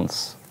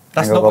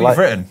 That's Hang not on, what you've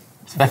written.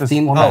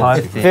 15. Oh,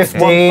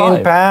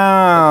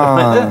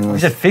 £15. You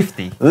said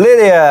 50.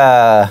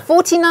 Lydia.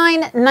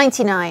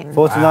 $49.99.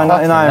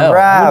 $49.99. I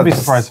Rabs. wouldn't be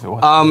surprised if it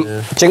was.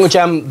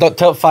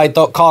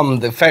 JingleJam.top5.com.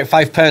 The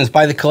 £35.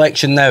 Buy the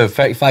collection now.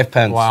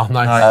 £35. Wow,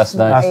 nice. That's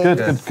nice.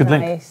 That's good. Good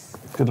link. Nice.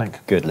 Good link.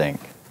 Good link.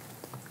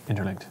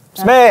 Interlinked.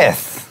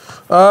 Smith.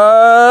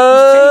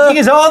 Changing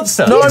his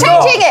answer. No, He's I'm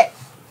not. changing it.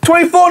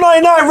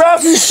 $24.99.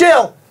 Rabs and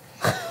shill.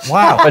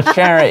 Wow. For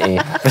charity.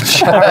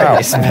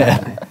 Charity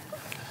Smith.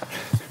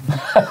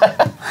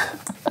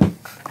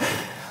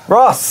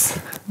 Ross.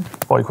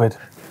 40 quid.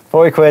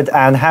 40 quid.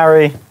 And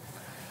Harry.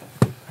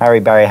 Harry.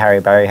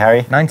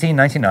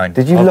 1999.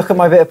 Did you look at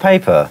my bit of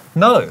paper?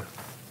 No.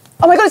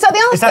 Oh my God, is that the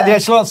answer? Is that the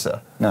actual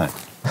answer? No.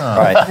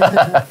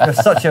 Right. You're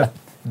such a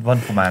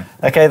wonderful man.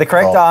 Okay, the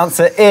correct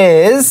answer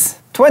is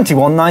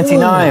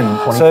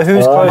 $21.99. So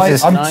who's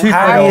closest? I'm too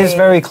Harry close. is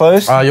very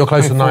close. You're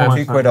closer than I am.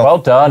 £2 off. Well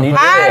done. You did it.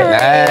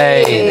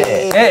 Harry.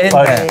 Get in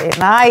there.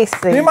 Nice.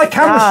 Give me my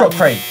camera shot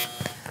crate.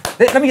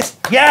 Let me just.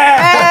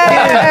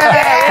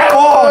 Yeah! Come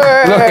on!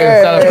 Look at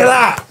him celebrate. Look at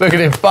that! Look at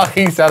him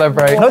fucking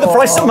celebrate. Know the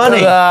price of money.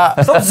 Look at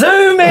that. Stop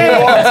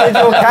zooming! Wanted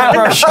your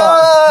camera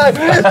shot.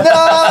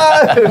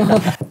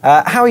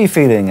 No! How are you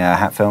feeling,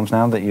 Hat Films,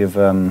 now that you've...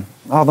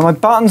 my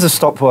buttons have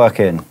stopped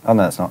working. Oh,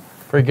 no, it's not.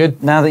 Pretty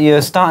good. Now that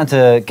you're starting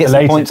to get some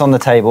Elated. points on the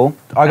table.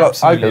 I got.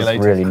 Absolutely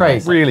elated. Really nice.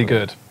 Crazy. Really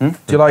good. Do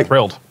you like?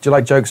 Thrilled. Do you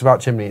like jokes about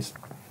chimneys?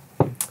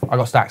 I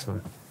got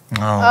Stacksman.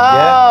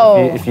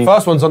 Oh. If you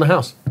First one's on the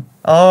house.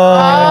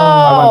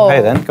 I won't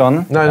pay then. Go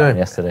on. No.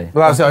 Yesterday.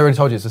 Well, that's it. I already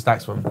told you. It's the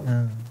stacks one.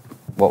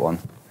 What one?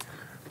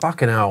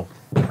 Fucking hell.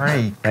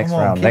 Craig, Next come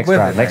on, round. keep Next with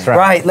round. it, Next mate. round.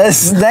 Right,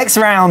 next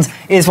round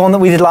is one that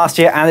we did last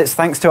year, and it's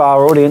thanks to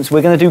our audience.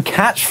 We're going to do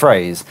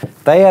catchphrase.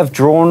 They have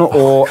drawn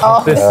or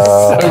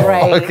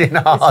Great.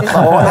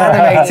 or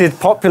animated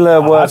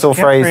popular words or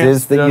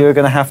phrases that you're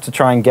going to have to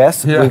try and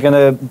guess. Yeah. We're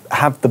going to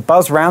have the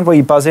buzz round where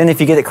you buzz in. If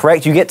you get it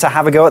correct, you get to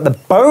have a go at the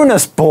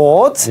bonus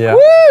board. Yeah.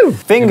 Woo!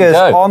 Fingers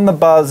Here we go. on the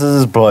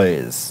buzzers,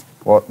 please.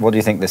 What do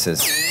you think this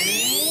is?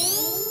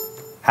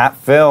 Hat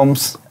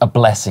Films. A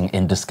blessing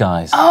in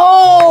disguise.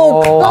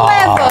 Oh,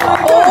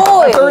 clever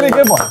boy. Really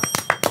good one.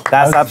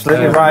 That's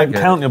absolutely right.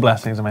 Count your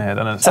blessings in my head.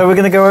 I know. So we're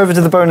going to go over to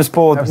the bonus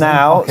board Have some in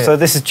now. your pocket. So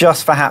this is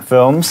just for Hat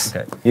Films.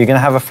 Okay. You're going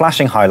to have a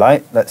flashing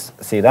highlight. Let's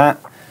see that.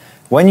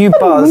 When you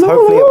buzz,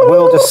 hopefully it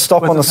will just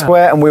stop on the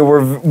square and we'll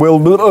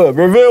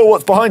reveal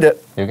what's behind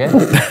it. You okay?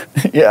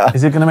 Yeah.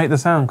 Is it going to make the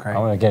sound, Craig?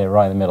 I'm going to get it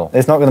right in the middle.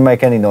 It's not going to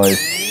make any noise.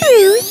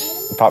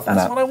 Apart from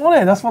That's that. what I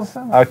wanted. That's what it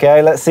sounded.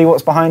 Okay, let's see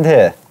what's behind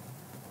here.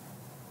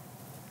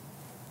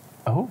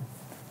 Oh.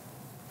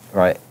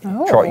 Right.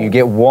 Trot, you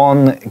get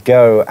one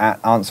go at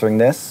answering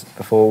this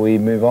before we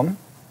move on.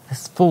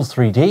 This full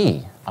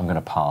 3D. I'm going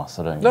to pass.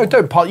 I don't. No,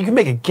 don't part. You can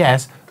make a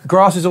guess.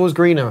 Grass is always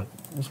greener.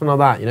 Something like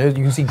that. You know, you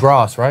can see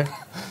grass, right?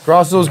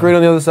 Grass is always green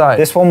on the other side.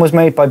 This one was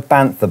made by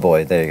Bantha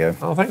Boy. There you go.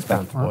 Oh, thanks,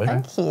 Bantha boy.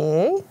 Thank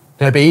you.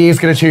 No, but he is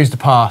going to choose to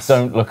pass.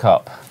 Don't look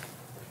up.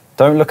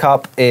 Don't look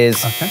up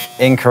is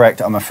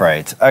incorrect, I'm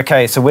afraid.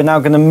 Okay, so we're now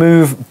going to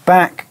move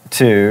back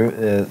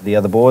to the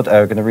other board.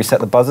 We're going to reset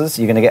the buzzers.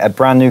 You're going to get a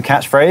brand new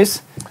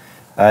catchphrase,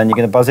 and you're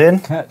going to buzz in.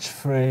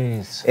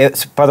 Catchphrase.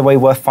 It's, by the way,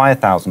 worth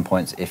 5,000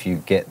 points if you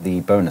get the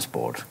bonus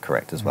board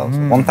correct as well. So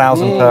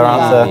 1,000 per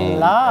answer.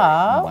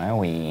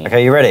 Wowie.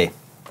 Okay, you ready?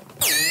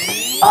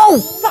 Oh,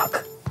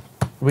 fuck.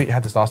 We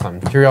had this last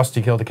time.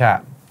 Curiosity killed a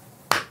cat.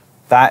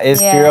 That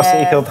is Yeah.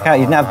 Curiosity Killed the Cat.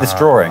 You didn't have this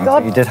drawing,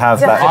 but you did have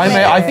that.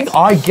 I think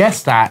I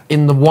guessed that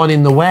in the one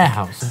in the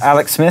warehouse.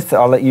 Alex Smith,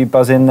 I'll let you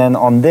buzz in then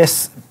on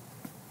this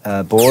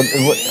board.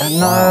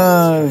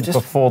 No, just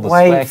Before the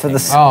wait square for the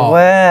came out.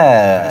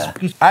 square.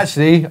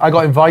 Actually, I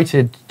got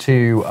invited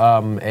to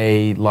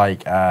a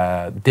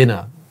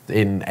dinner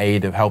in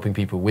aid of helping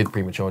people with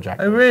premature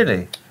ejaculation. Oh,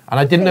 really? And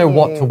I didn't know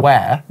what to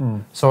wear,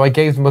 so I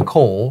gave them a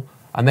call,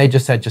 and they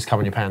just said, "Just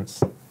come in your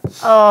pants."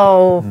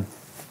 Oh.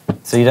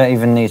 So you don't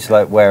even need to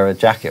like wear a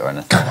jacket or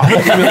anything.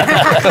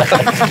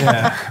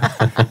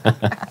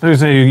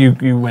 So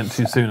you went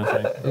too soon,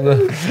 I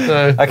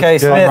think. Okay,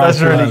 Smith,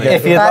 That's really good.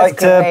 if you'd That's like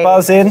to great.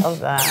 buzz in. Love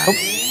that.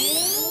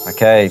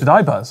 Okay, Did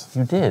I buzz?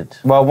 You did.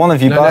 well, one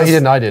of you No, buzzed. he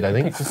didn't. I did. I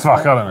think. Fuck,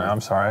 I don't know.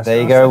 I'm sorry.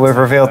 There you go, we've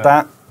revealed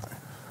that.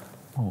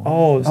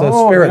 Oh, it's a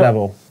spirit yeah.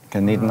 level.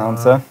 Can need an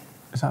answer.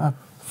 Is that a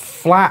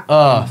Flat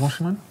Earth.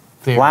 washing line?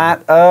 theory.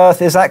 Flat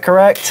Earth, is that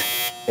correct?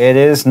 It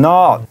is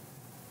not.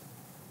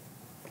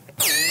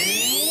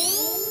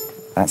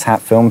 That's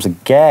Hat Films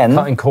again.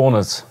 Cutting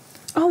corners.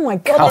 Oh my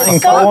god, Cutting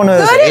that's so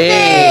corners. good at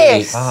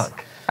this.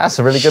 That's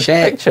a really good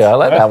Shit. picture. I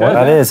like that one.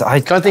 That is.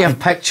 I God, they have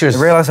pictures.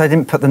 realised I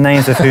didn't put the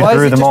names of who Why is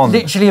drew it them just on.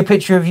 literally a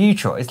picture of you,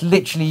 Trot? It's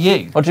literally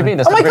you. What do you mean?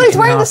 Oh my god, he's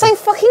wearing the same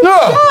fucking shirt.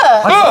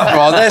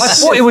 Oh, I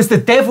this. thought it was the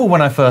devil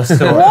when I first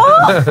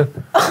saw it.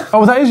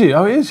 Oh, that is you.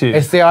 Oh, it is you.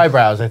 It's the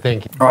eyebrows, I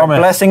think. Right,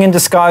 Blessing in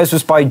Disguise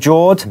was by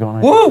Jord.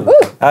 Woo!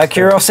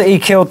 Curiosity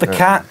Killed the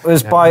Cat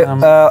was by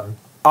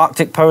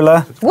Arctic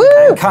Polar. Woo!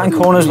 And Cutting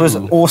Corners was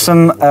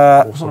Awesome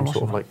Some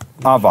sort of like.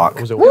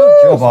 Aardvark. Was it?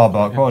 Job,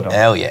 Arbok. Well done.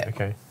 Hell yeah.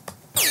 Okay.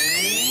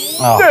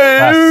 Oh,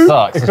 that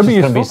sucks. It's could be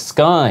just going to be useful.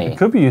 sky.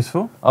 Could be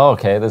useful. Oh,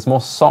 okay, there's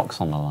more socks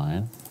on the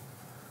line.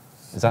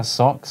 Is that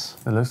socks?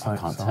 It looks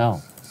like can't socks.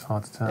 tell. It's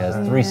hard to tell. Yeah,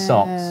 there's 3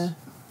 socks.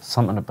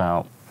 Something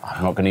about.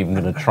 I'm not even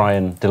going to try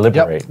and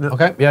deliberate. Yep.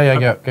 Okay.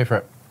 Yeah. Go for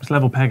it. It's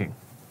level pegging.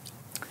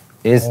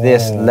 Is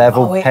this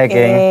level Oh, it pegging?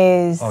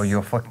 is. Oh,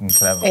 you're fucking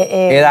clever. It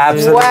is. It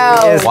absolutely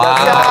well is.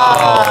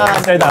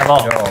 done. Say that a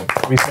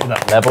lot. We say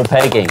that. Level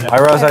pegging. I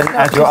realise I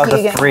had your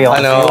other 3 on.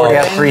 I know. You already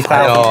had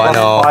 3,000, I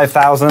know.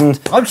 5,000.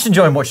 I'm just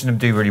enjoying watching them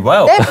do really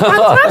well. They're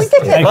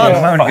fantastic at Fun, it.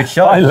 I'm having a good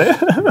shot.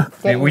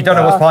 Yeah, we don't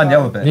know what's behind the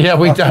other bit. Yeah,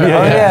 we don't.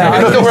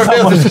 yeah. It's not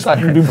revealed, it's just like-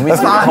 It is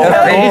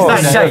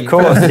that shape. Of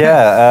course,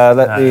 yeah.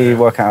 Let me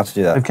work out how to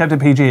do They've that. kept it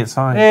PG, it's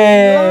fine.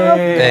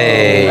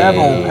 Hey.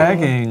 Level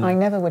pegging. I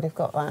never would have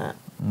got that.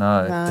 No.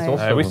 No.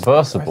 Also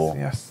reversible.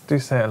 Yes, do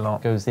say it a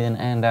lot. Goes in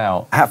and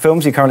out. Hat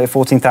Films, you're currently at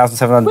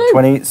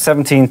 14,720,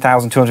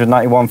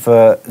 17,291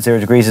 for 0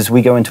 degrees as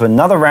we go into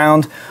another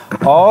round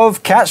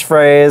of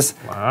catchphrase.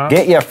 Wow.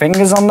 Get your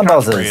fingers on the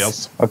buzzers.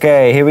 Catchphrase.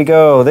 Okay, here we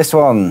go. This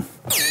one.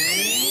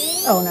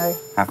 Oh no.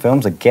 Hat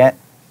Films, a get.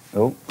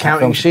 Oh, Hat Counting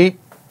Films. sheep.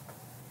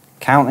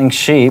 Counting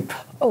sheep.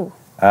 Oh.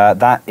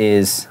 That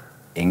is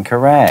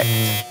incorrect.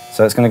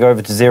 So it's going to go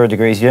over to 0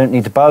 degrees. You don't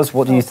need to buzz.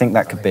 What do you think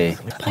that could be?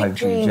 Pipe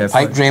dreams.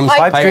 Pipe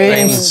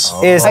dreams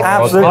is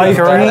absolutely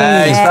correct.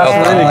 Nice.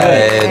 That's really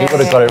good. You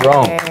would have got it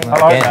wrong. I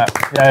like that.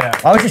 Yeah.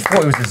 I just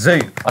thought it was a zoo.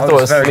 I thought it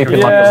was sleeping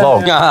like a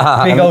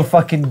log. Big old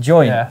fucking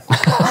joint. Yeah.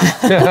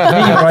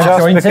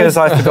 Just because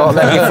I forgot,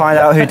 let me find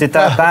out who did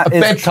that. That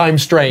is Bedtime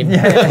strain.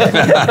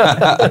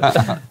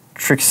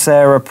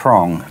 Trixera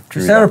Prong.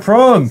 Sarah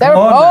Prong. Sarah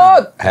come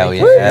on, Prong. Hell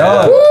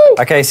yeah.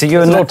 Okay, so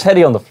There's a little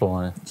teddy on the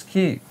floor. It's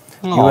cute.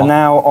 you are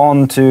now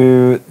on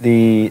to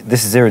the.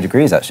 This is 0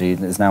 degrees actually.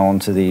 It's now on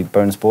to the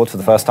bonus board for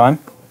the first time.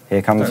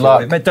 Here comes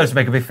luck. Don't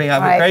make a big thing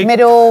out of it, Right, Craig.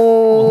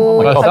 middle.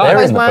 my God, I'll they're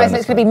close in the my eyes, bonus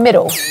it's going to be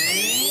middle.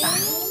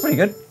 Pretty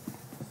good.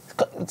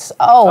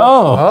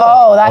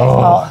 Oh, that is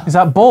hot. Is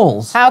that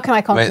balls? How can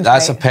I concentrate? Wait,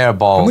 that's a pair of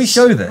balls. Can we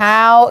show this?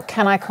 How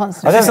can I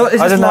concentrate? Is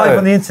this I don't live know.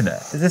 on the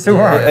internet? Is this all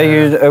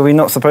right? Are we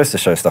not supposed to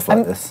show stuff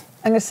like this?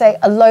 I'm going to say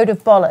a load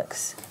of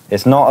bollocks.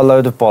 It's not a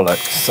load of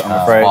bollocks, I'm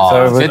afraid. Oh,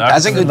 So, good.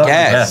 That's a good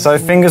guess. so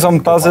fingers on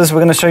buzzers. We're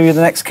going to show you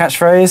the next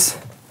catchphrase.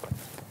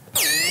 What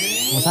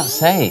does that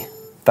say?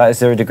 That is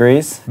 0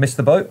 degrees. Missed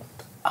the boat?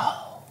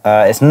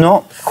 It's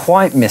not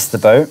quite missed the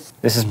boat.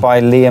 This is by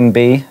Liam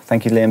B.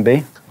 Thank you, Liam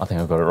B. I think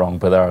I've got it wrong,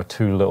 but there are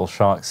 2 little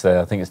sharks there.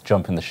 I think it's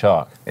jumping the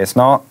shark. It's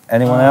not.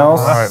 Anyone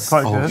else? That's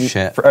quite Oh, good.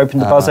 shit. Open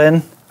the buzz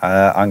in.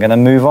 I'm going to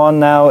move on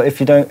now. If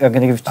you don't, I'm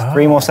going to give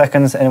 3 more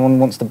seconds. Anyone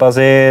wants to buzz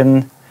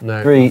in?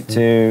 No. 3,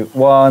 2,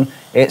 1.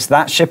 It's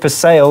that ship has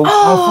sailed.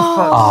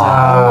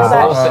 Oh,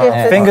 that ship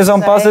has Fingers on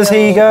buzzers.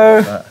 Here you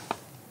sailed. go.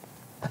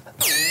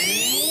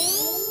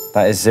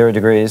 That is 0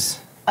 degrees.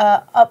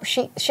 Up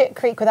shit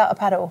creek without a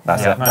paddle.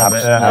 That's Yeah, it. no,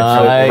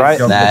 Absolutely right.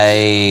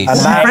 Nice. And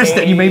that, pressed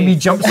it. You made me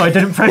jump, so I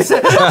didn't press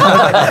it.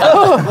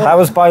 that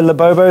was by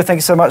Lobobo. Thank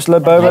you so much,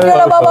 Lobobo. Thank you,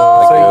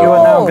 Lobobo. So you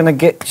are now going to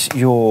get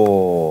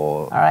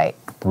your. All right.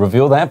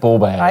 Reveal that ball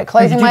bag. All right,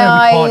 closing You my know we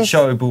eyes. can't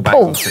show a ball back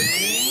Oh. on stream.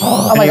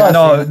 Oh my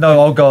god.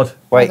 No, oh god.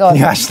 Wait, God. can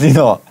you actually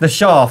not? The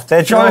shaft.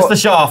 They're Show us the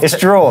shaft. It's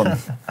drawn.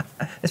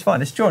 It's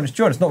fine, it's drawn,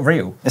 it's not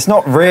real. It's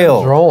not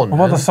real. Drawn. What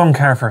about the song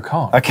Care for a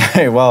Car?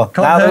 Okay, well, Can't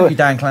now hurt that, you,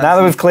 Dan Clancy. now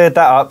that we've cleared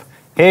that up,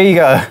 here you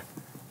go.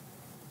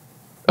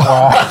 Oh,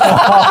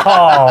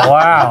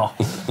 wow.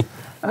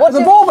 What The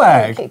do ball you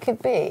bag. think it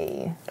could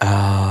be?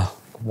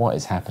 What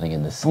is happening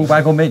in this Ball scene?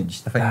 bag or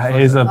minge. The thing That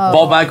is a.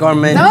 Ball bag or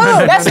mint?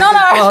 No, that's not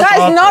our.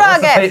 That is not our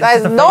guess. That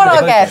is not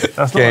our guess.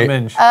 That's Okay. not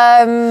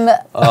a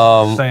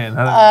minge.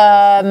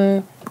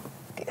 Saying.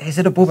 Is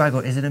it a ball bag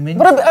or is it a minge?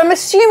 But I'm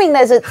assuming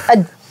there's a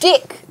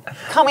dick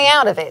coming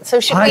out of it. So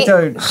should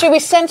we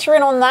center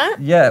in on that?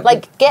 Yeah.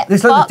 Like get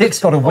This like fucked the dick's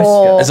got a whisker.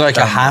 or- It's like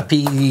a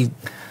happy.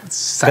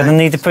 Gonna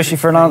need to push you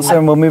for an answer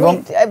and we'll move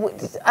on.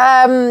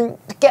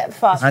 Get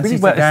fucked. Fancy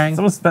Well, the gang.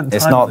 someone spent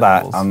It's time not with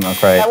that, balls. I'm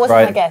afraid. That wasn't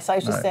Right. my guess. I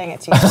was just saying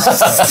it to you.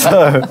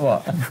 So,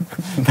 What?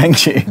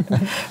 thank you.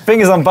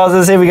 Fingers on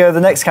buzzers. Here we go.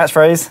 The next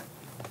catchphrase.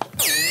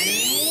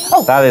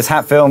 That is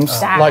Hat Films.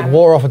 Damn. Like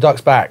water off a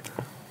duck's back.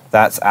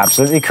 That's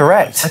absolutely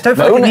correct. I don't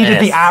think it needed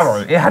the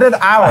arrow. It had an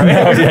arrow.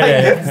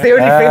 It's the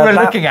only thing we're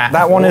looking at.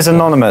 That one is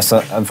anonymous.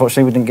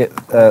 Unfortunately, we didn't get.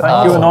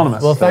 Thank you,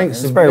 Anonymous. Well,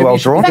 thanks. It's very well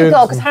drawn. Thank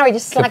God, because Harry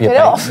just slacked it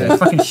off.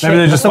 Fucking shit. Maybe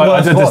they just That's the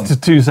like, I did worst this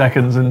to 2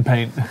 seconds in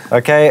paint.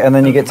 Okay, and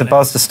then you get to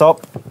buzz to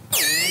stop.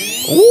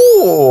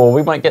 Ooh,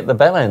 we might get the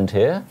bell end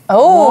here.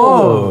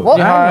 Oh, what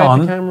Hang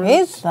on.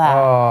 is that?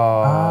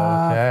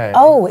 Okay.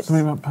 Oh, it's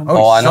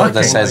Oh, I know what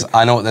this says.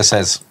 I know what this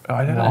is.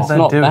 I don't know what That's they're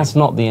not, doing. that's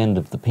not the end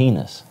of the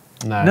penis.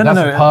 No, No, that's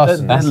no, a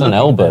person. That's they're an looking-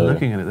 elbow. They're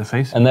looking at it, their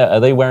face. And are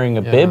they wearing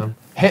a bib?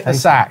 Hit the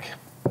sack.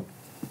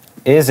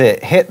 Is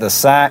it hit the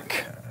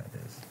sack?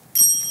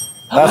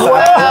 That's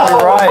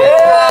absolutely right.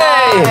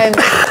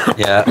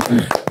 Yeah. very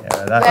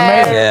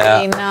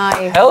Yeah.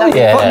 nice. Hell Fuck,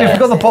 yeah. you've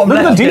got the bottom Look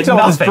at left, the did detail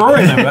of this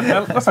nothing. drawing.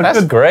 Though. That's a That's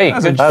good. great.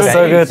 That's a Good That's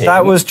so good. painting.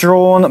 That was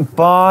drawn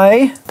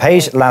by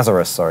Paige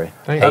Lazarus. Sorry.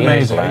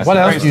 Amazing. What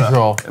else do you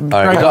draw? All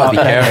right, you gotta be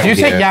careful. Do you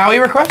take here.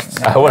 Yowie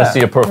requests? I want to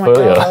see a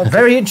portfolio.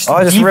 Very interesting.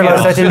 I just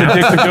realised I The didn't.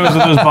 dick that goes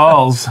with those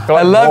balls.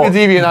 I love your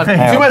deviant.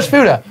 Too much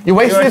fooder. You're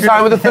wasting your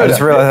time with the I just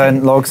fooder. realised I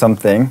didn't log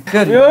something.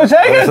 You want to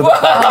take it?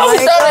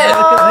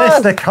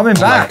 Yes, they're coming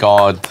Oh my back.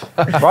 god.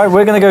 Right,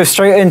 we're going to go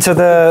straight into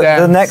the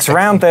Yeah. next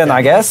round then,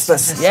 I guess.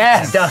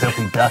 Yes.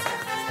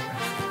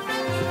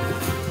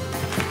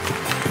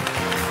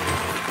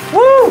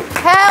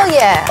 Hell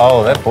yeah.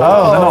 Oh, they're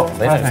balls.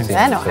 They don't They're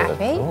seem not to-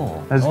 happy.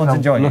 Oh. There's One's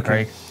enjoying it, looking.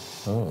 Craig.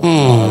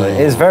 It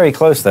is very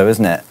close though,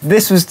 isn't it?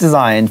 This was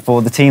designed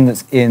for the team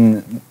that's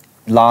in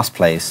last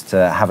place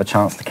to have a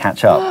chance to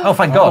catch up. Oh,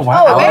 thank God.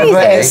 wow. Oh, However,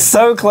 it's amazing.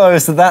 so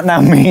close that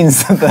now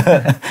means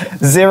that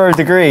 0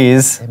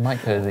 degrees It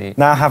might go the.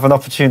 now have an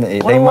opportunity.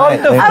 a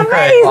wonderful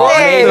Amazing.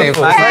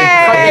 amazing.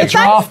 Yay,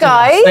 thanks,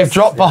 guys. They've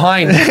dropped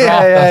behind. In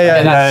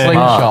that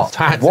slingshot.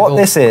 Tactical. What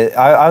this is,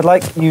 I'd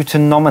like you to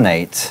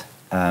nominate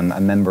a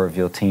member of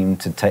your team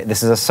to take.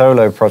 This is a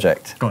solo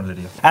project. Go on,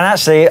 Lydia. And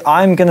actually,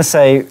 I'm going to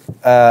say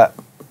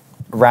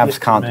Ravs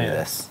can't do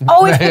this.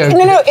 Oh,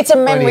 no, it's a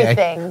memory 28.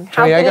 thing.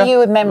 How good are you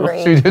with memory?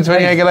 Should we do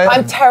 20 later?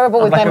 I'm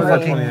terrible with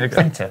memory.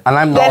 And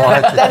I'm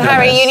not. Then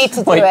Harry, you need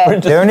to do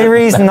it. The only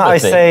reason that I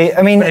say,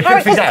 I mean,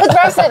 Harry, because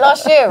Ravs did it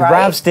last year, right?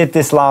 Ravs did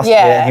this last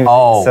Yeah. year. He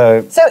Oh. So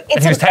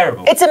it's he was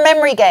terrible. It's a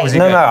memory game.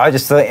 no, I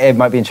just thought it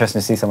might be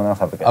interesting to see someone else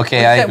have a go.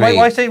 Okay, I agree.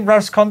 Why say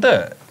Ravs can't do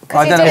it?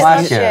 I done it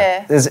last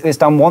year. It's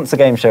done once a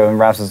game show, and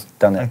Ravs has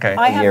done it Okay.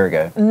 a year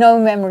ago. No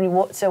memory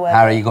whatsoever.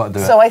 Harry, you got to do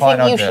it. So I Fine,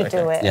 think I'll you do it, should do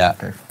okay. it.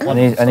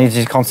 Yeah. I need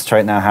you to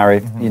concentrate now,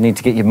 Harry. You need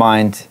to get your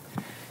mind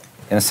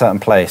in a certain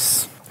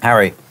place.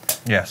 Harry,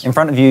 Yes. in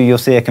front of you, you'll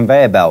see a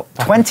conveyor belt.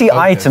 20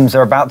 items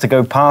are about to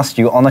go past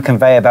you on a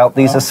conveyor belt.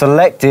 These are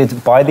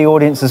selected by the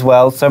audience as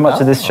well. So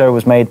much of this show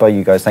was made by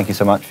you guys. Thank you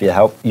so much for your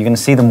help. You're going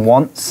to see them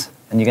once,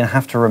 and you're going to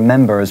have to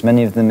remember as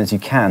many of them as you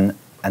can,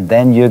 and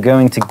then you're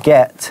going to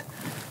get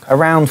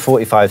around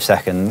 45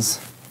 seconds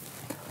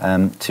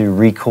to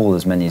recall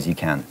as many as you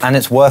can. And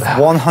it's worth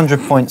 100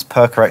 points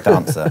per correct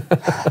answer.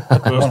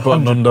 First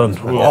button undone.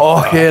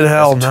 Fucking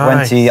hell,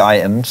 nice. 20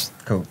 items.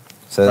 Cool.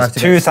 So there's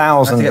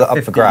 2,000 up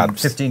for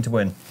grabs. 15 to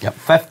win. Yep.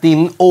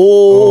 15.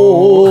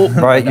 Oh.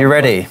 Right, you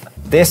ready?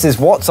 This is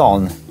what's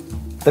on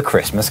the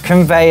Christmas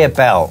conveyor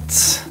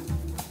belt.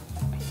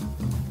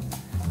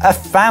 A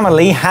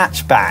family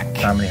hatchback.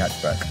 Family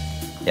hatchback.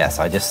 Yes,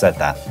 I just said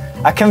that.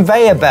 A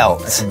conveyor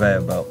belt.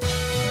 Conveyor belt.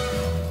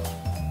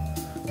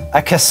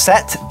 A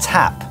cassette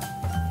tap.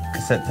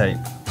 Cassette tape.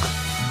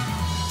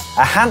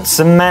 A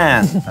handsome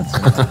man.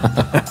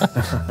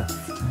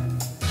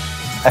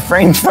 A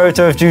framed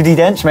photo of Judi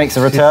Dench makes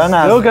a return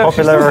as Still going,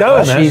 she's popular still going,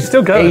 request. man. She's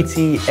still going.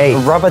 88. A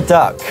rubber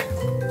duck.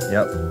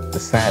 Yep.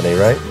 It's Saturday,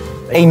 right?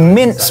 A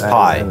mince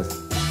pie.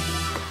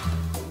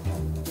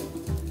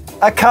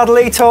 A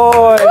cuddly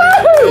toy.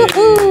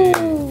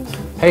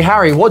 Hey,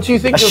 Harry, what do you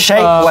think A of...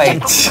 shake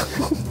weight.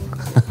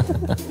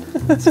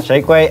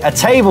 Shake weight. A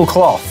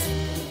tablecloth.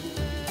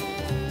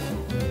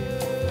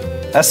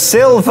 A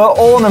silver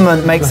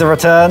ornament makes a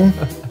return.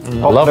 I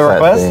love The that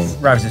request. thing.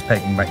 Ravs is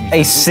pegging back.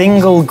 A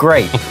single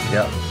grape.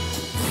 Yep.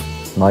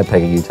 My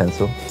pegging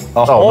utensil.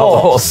 A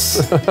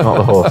horse. Not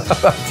the horse.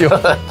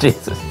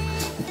 Jesus.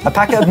 A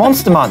packet of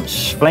Monster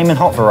Munch. Flaming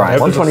hot variety.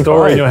 There's a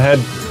story in your head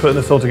putting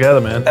this all together,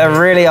 man. A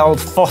really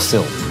old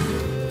fossil.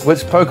 Which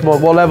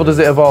Pokemon, what level does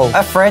it evolve?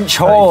 A French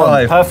horn.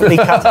 35. Perfectly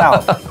cut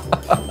out.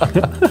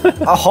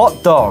 A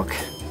hot dog.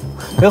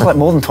 Feels like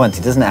more than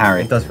 20, doesn't it,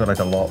 Harry? It does feel like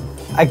a lot.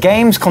 A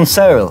games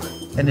console.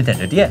 A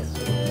Nintendo DS.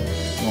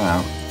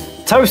 Wow.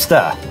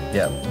 Toaster.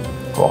 Yep.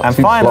 Oh, And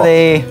two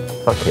finally,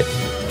 slots. Fuck it.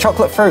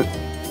 chocolate fruit.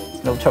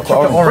 Little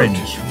chocolate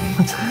Orange.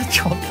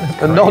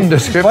 A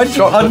nondescript Why did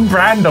you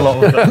unbrand a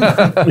lot of them?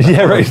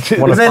 Yeah, right.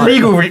 Was there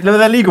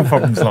legal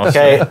problems last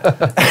Okay, year?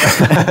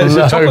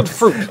 Chocolate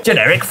fruit.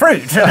 Generic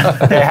fruit.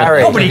 okay,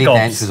 Harry. Nobody Judi got.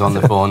 Dench is on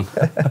the phone.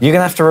 You're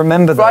gonna have to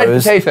remember fried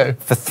those potato.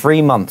 for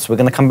 3 months. We're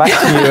gonna come back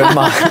to you at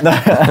March.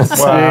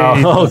 Wow.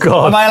 Oh,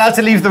 God. Am I allowed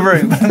to leave the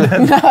room?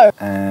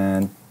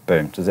 And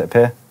boom. Does it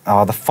appear?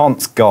 Oh, the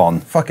font's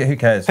gone. Fuck it, who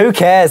cares? Who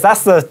cares?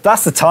 That's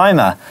the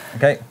timer.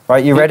 Okay.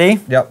 Right, you ready?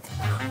 Yep.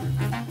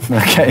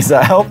 Okay, does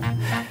that help?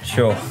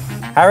 Sure.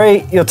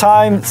 Harry, your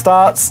time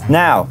starts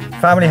now.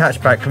 Family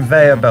hatchback,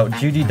 conveyor belt,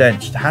 Judi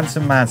Dench,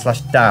 handsome man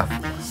 /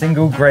 daft,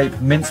 single grape,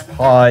 mince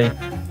pie,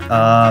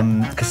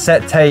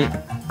 cassette tape,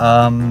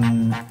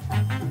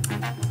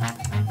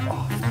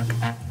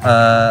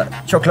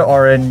 chocolate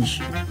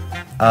orange,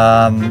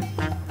 oh my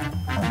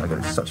god,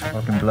 it's such a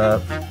fucking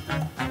blur.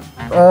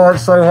 Oh,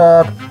 it's so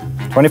hard.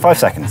 25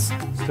 seconds.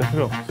 It's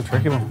difficult. It's a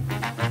tricky one.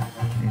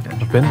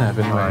 I've been there,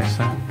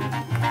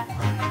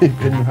 You've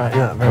been right,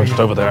 yeah, very Just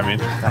over there, I mean.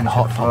 and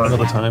hot fun.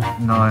 Another time.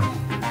 No.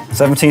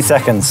 17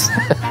 seconds.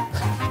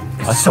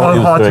 It's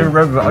so hard to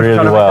remember. I was really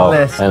trying to well, make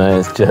a list. and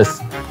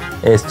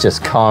it's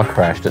just car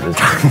crashed at this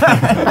point.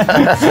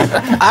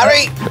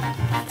 Harry!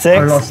 6, I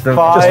lost them.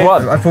 5, Just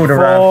one. I pulled a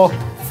 4,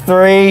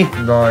 3,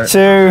 Right.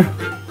 2,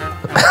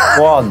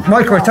 1.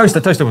 Microwave toaster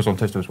was one.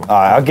 All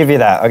right, I'll give you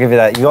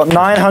that. You got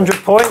 900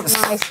 points.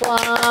 Nice one.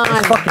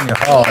 Fucking your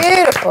heart.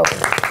 Beautiful.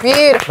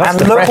 Beautiful.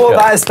 And look what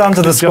that has done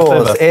to the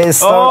scores. ever. It is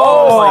so.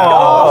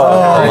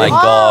 Oh my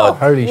god.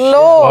 Holy shit.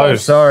 Lord.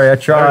 Close. Sorry, I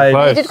tried.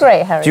 Very You did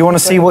great, Harry. Do you want to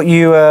see what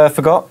you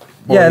forgot?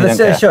 Or Yeah, you let's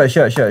don't care?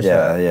 show it.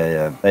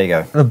 Yeah. There you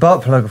go. The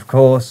butt plug, of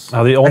course.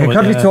 Oh, the Like a ornament,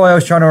 cuddly yeah. toy I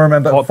was trying to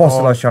remember. Hot Fossil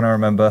dog. I was trying to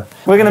remember.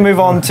 We're going to move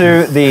on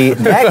to the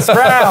next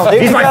round. Here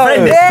He's we my go.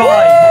 friend, it's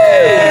fine.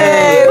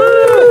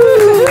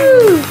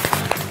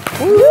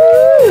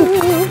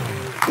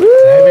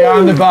 Stay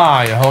behind the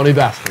bar, you horny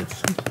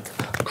bastards.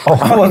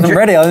 I wasn't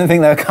ready. I didn't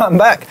think they were coming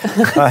back.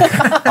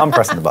 I'm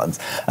pressing the buttons.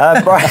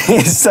 Right,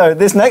 so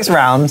this next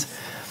round,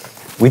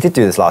 we did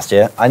do this last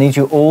year. I need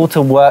you all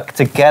to work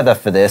together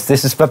for this.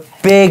 This is for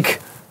big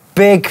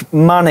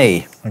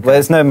money. Well,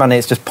 there's no money.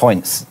 It's just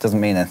points. It doesn't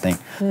mean anything.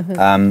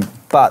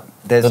 But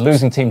there's The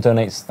losing team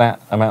donates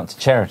that amount to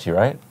charity,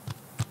 right?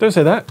 Don't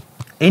say that.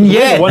 In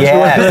yeah. Once you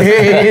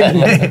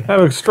Yeah. I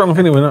have a strong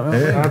feeling we're not.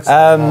 That's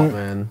hot,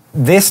 man.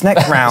 This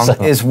next round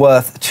is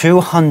worth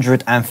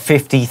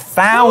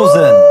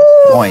 250,000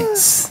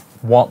 points.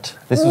 What?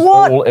 This is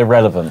What? all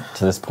irrelevant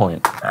to this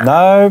point.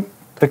 No,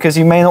 because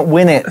you may not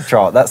win it,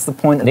 Trot. That's the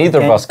point.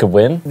 Neither of us could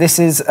win. This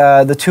is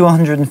the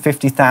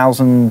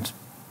 250,000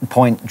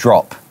 point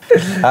drop.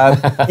 You're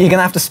going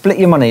to have to split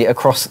your money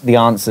across the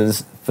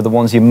answers for the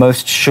ones you're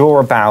most sure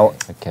about.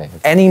 Okay.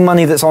 Any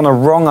money that's on a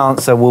wrong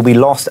answer will be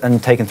lost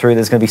and taken through.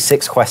 There's going to be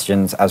 6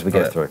 questions as we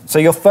go through. So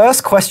your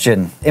first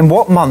question, in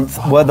what month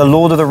were the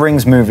Lord of the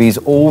Rings movies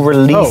all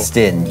released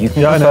in? You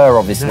can prefer,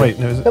 obviously. Wait,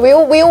 no, is it? But we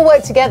all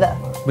work together.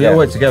 We all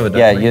work together,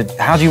 don't we?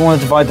 Yeah, how do you want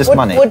to divide this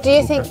money? What do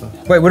you think?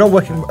 Wait, we're not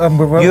working.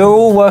 You're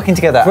all working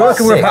together. We're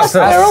working with At Pat six.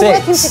 first. We're all Six.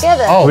 working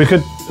together. Oh, we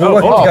could. We're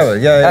working together.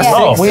 Yeah, At yeah.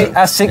 Oh. six,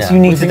 at six you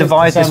need to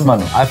divide this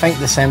money. I think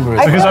December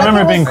is. I Because I feel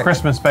remember it like being it was-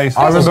 Christmas based.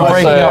 I remember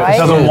breaking up Right.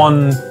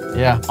 2001.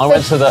 Yeah. I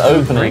went to the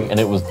opening and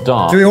it was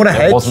dark. Do we want to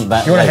It hedge? wasn't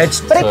that Do you want to late.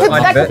 hedge?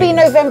 But that could be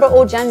November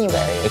or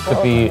January. It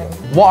could be.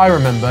 What I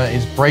remember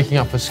is breaking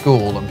up for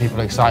school and people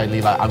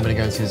excitedly like, I'm going to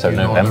go and see the So new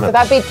Lord of November.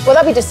 Would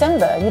that be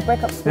December? You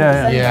break up school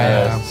Yeah, in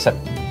Yeah, December.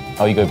 yeah.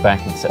 Oh, you go back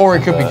in September. Or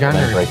it could be and then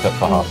January. break up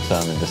for half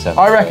term in December.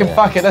 I reckon, Yeah.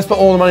 fuck it, let's put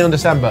all the money on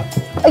December.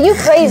 Are you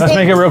crazy? Let's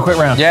make it a real quick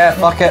round. Yeah,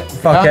 fuck it.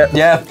 Fuck it.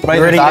 Yeah, ready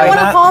to Ready? You want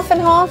die. to half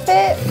and half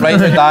it? Ready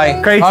to die.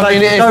 Great, I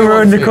mean, if don't you ruin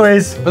want the to.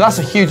 quiz. But that's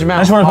a huge amount.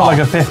 I just want to put like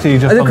a 50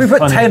 just I think on we put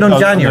 20 10 on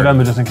January.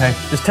 November just in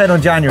case. Just 10 on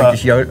January,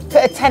 just yo. Put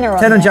a tenner on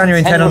 10 on there. January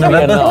and 10 on would be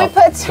November. enough. Can we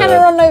put a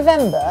tenner on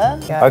November?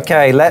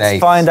 Okay, let's Nice.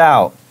 find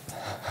out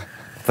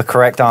the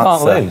correct Can't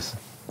answer. lose.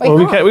 Well,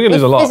 we can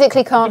lose a lot.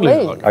 Physically can't We can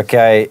lose a lose. lot.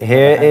 Okay,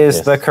 here is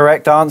Yes. the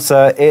correct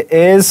answer. It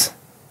is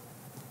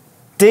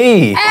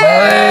D.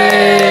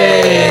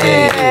 Hey.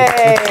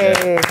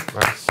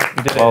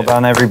 Well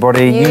done,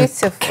 everybody.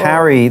 Beautiful. You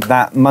carry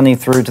that money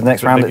through to the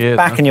next round. big It's years,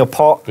 back man. in your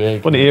pot.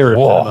 Big. What an era.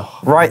 Whoa.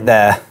 Right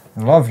there.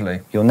 Lovely.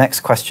 Your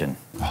next question.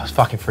 Oh, it's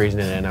fucking freezing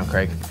in here now,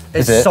 Craig.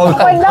 It's it? so Oh,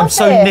 I love I'm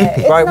so it.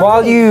 nippy. It's Right,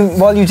 while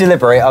nice. you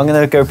deliberate, I'm going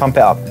to go pump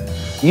it up.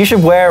 You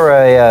should wear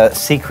a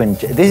sequin.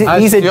 These are I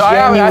actually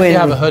genuine,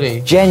 have a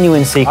hoodie.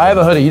 genuine sequins. I have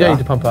a hoodie, you don't need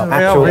to pump up.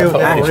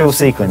 Actual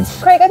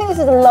sequins. Craig, I think this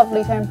is a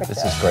lovely temperature.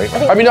 This is great.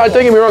 I mean, don't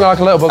get me wrong, I like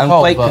a little bit And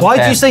cold, Blake- but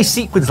Why do you say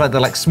sequins like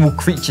they're like small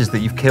creatures that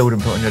you've killed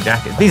and put on your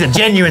jacket? These are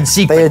genuine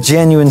sequins. They are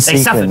genuine They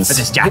suffered sequins. for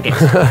this jacket.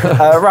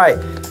 Right,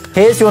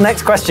 here's your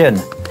next question.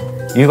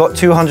 You've got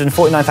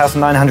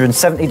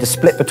 249,970 to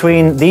split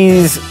between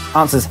these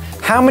answers.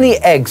 How many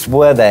eggs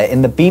were there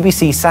in the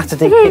BBC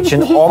Saturday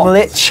Kitchen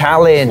Omelette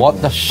Challenge?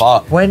 What the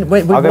fuck? When, I'll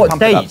go what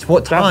pump it up. date?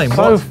 What time? That's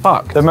so What?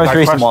 fucked. The most That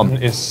recent question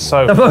one. is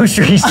so. The most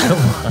recent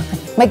one.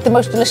 Make the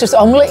most delicious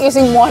omelette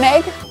using one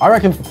egg. I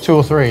reckon 2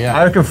 or 3, yeah.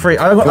 I reckon 3.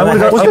 I want to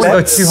go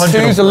 200.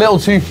 2's a little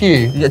too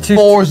few. Yeah,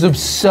 4 is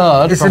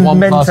absurd It's from a one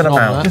mental person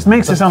amount. omelette. Just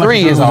makes it sound like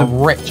 3 is a it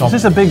was rich Is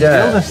this omelette. a big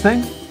Yeah. deal, this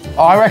thing?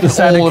 I reckon The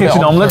Saturday all of it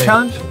Kitchen on Omelette 3.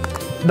 Challenge?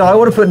 No, I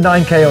want to put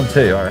 9k on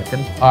 2, I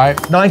reckon. Alright.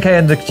 9k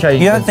and the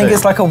change. You don't on think 2.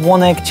 it's like a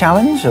one egg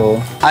challenge,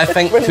 or? I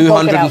think really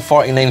bulk it out.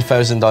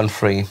 249,000 on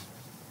 3.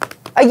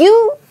 Are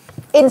you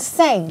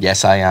insane?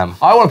 Yes, I am.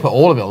 I want to put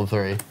all of it on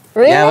 3.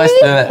 Really? Yeah, let's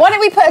do it. Why don't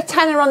we put a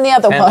tenner on the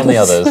other 10 ones? on the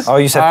others. Oh,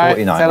 you said Alright,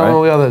 49, 10 on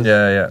all right? the others.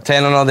 Yeah, yeah.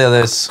 10 on all the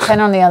others. 10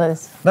 on the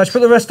others. No, just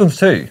put the rest on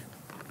 2.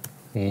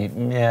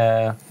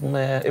 Yeah,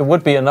 it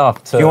would be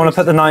enough to. Do you want to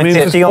put the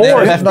 950 on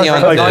four, there? 50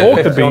 on Like, two.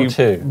 four could be. on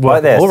 2.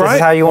 Like this. All This is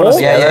right. how you want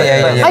to Yeah, scale yeah, it?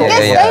 yeah, yeah, I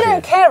guess yeah. they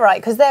don't care, right?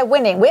 Because they're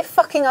winning. We're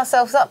fucking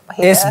ourselves up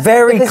here. It's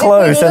very because if we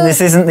close, and lose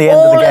this isn't the end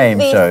of all the game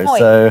these show.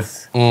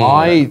 points- So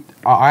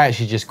I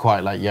actually just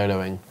quite like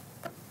YOLOing.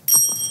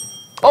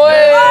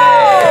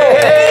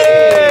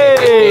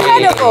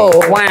 Incredible.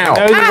 Wow.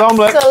 There's his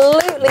omelette.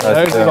 Absolutely.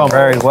 There's his doing omelette.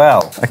 very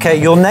well.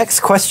 Okay, your next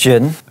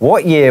question.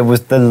 What year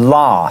was the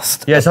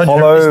last Yeah, it's, 100,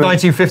 Apollo, it's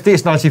 1950.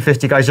 It's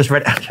 1950, guys. Just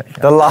read.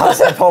 the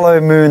last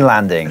Apollo moon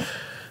landing?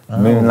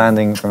 Moon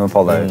landing from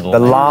Apollo. The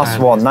last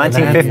one,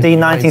 1950,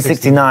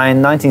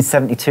 1969,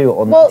 1972,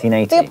 or Well,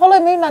 1980? the Apollo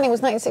moon landing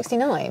was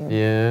 1969.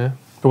 Yeah.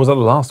 But was that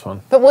the last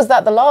one? But was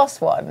that the last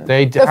one?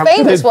 They the have-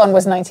 famous did- one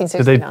was Did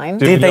 1969.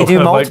 Did they do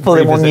multiple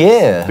in one revisits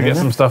year? to get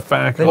some stuff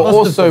back? But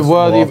also,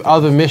 were the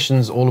other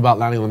missions all about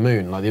landing on the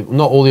moon? Like,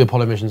 not all the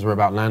Apollo missions were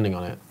about landing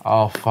on it.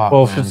 Oh, fuck.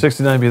 Well, man. should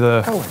 69 be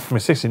the? I mean,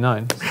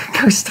 69.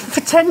 Go stop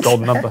pretending.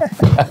 Golden number.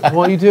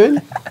 What are you doing?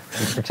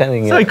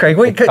 Pretending. Sorry, Craig.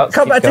 Wait, the cuts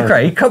come keep back to going.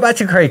 Craig. Come back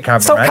to Craig,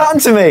 Cameron. Stop right? cutting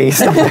to me.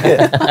 Stop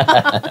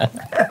it.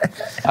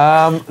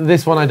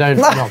 This one I'm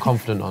not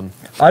confident on.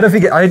 I don't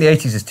think. I think the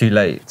 80s is too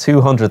late.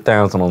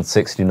 200,000 on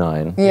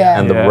 69. Yeah.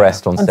 And the Yeah.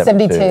 rest on On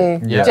 72.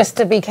 72. Yeah. Just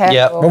to be careful.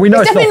 Yeah. Well, we know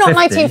it's it's definitely not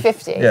not 50.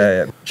 1950.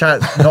 Yeah, yeah.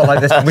 Chat's not like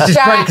this one, which is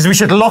Chat. great because we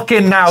should lock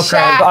in now, Craig.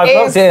 Chat. I've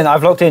locked in.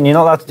 I've locked in. You're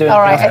not allowed to do it. All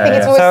right, I think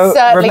it's always So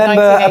certainly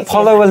remember 1980.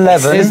 Apollo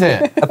 11. Is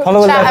it?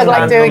 Apollo Chat, 11 I like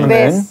landed doing on the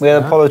moon. this. We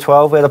had Apollo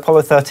 12. We had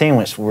Apollo 13,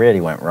 which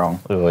really went wrong.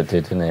 Oh, it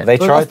did, didn't it? They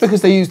But tried. that's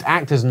because they used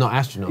actors, not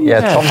astronauts.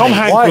 yeah, Tom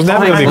Hanks Why was is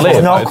never Tom going to be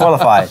Hanks not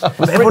qualified.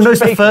 qualified? Everyone knows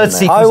the Bacon third in there.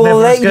 sequence I will never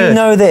let as good. you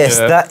know this,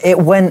 Yeah. that it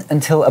went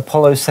until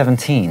Apollo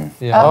 17.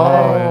 Yeah.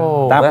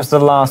 Oh, That was the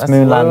last that's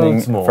moon loads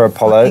landing more. for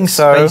Apollo. Fucking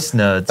So space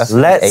nerds. That's-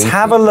 let's 80.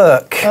 have a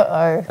look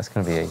Uh-oh. That's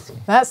going to be 80.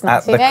 That's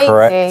at the 1980.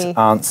 correct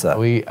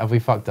answer. Have we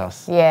fucked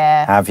us?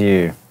 Yeah. Have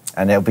you?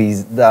 And it'll be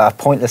a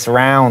pointless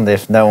round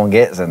if no one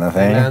gets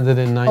anything. Landed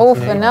in All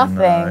for 1980. nothing.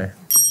 No.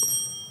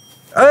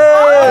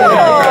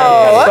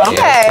 Oh,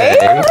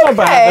 okay. Not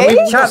bad.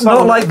 Okay. Chat,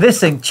 not like this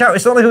thing. Chat,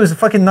 it's not like it was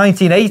fucking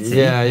 1980.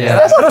 Yeah, yeah.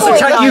 That's not Also,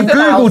 chat, you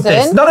Googled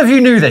this. 40,000. None of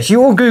you knew this.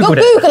 You all You're Googled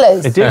it.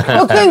 Googlers. It did.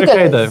 You're Okay,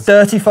 Googlers. though.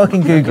 Dirty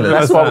fucking Googlers.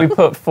 That's why we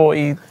put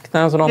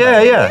 40,000 on Yeah,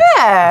 there. yeah.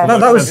 Yeah. No,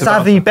 that was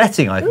savvy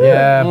betting, I think.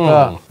 Yeah,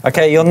 but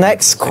Okay, your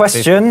next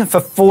question for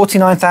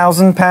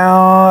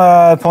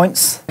 £49,000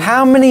 points.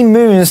 How many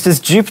moons does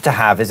Jupiter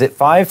have? Is it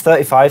 5,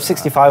 35,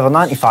 65, or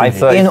 95?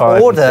 35 In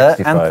and order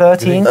 65. and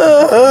 13?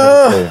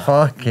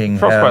 Fucking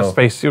Cross quite hell.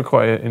 space. You're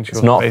quite into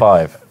It's not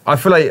 5. I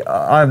feel like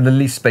I'm the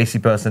least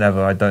spacey person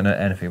ever. I don't know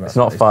anything about It's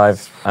not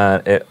space.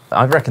 5.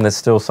 I reckon there's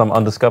still some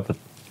undiscovered.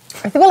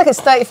 I feel like it's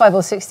 35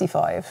 or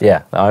 65.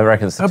 Yeah, I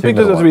reckon it's the How two big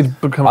does it middle have to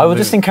ones. become? I would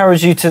just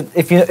encourage you to,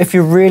 if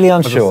you're really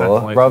unsure,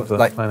 satellite Rob, of the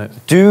like, planet.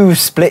 do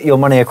split your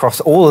money across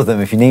all of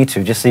them if you need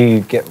to, just so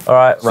you get. All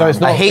right, so it's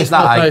not, I hate it's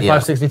that not idea.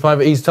 35, 65,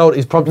 but he's told,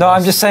 he's probably... No,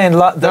 I'm just saying. The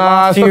Nah, last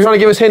stop few, trying to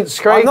give us hints,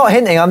 Craig. I'm not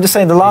hinting. I'm just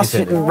saying the last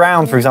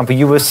round, for example,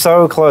 you were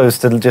so close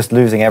to just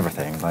losing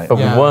everything. Like, But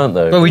Yeah. we weren't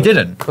though. But we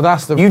didn't. But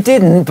that's the... you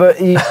didn't,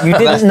 but you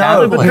didn't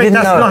know. gambling. You didn't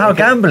That's know. not how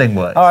gambling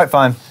works. All right,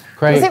 fine.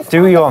 Craig, Is it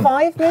Do what you want.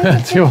 5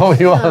 moons? do what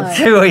you want.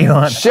 Do what you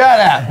want. Shut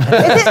up!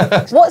 Is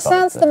it, what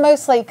sounds the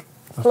most like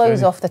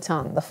flows off the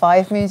tongue? The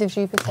 5 moons of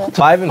Jupiter?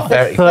 5 and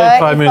 30.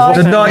 35 moons.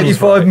 The The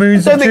 95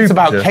 moons I of don't think it's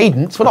about Jupiter.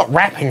 cadence. We're not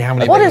rapping how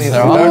many What moons is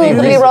there are.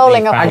 smoothly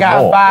rolling up? I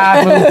got More.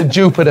 5 moons of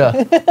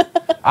Jupiter.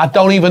 I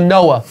don't even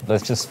know her.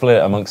 Let's just split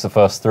it amongst the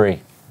first 3.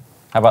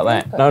 How about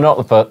that? No, not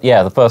the first.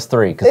 Yeah, the first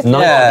 3, because It's not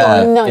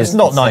 95 nice. is It's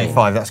not insane.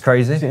 95, that's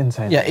crazy.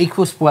 Insane. Yeah,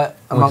 equal split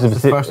amongst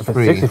the first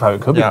 3. 65,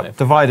 it could be. Yeah,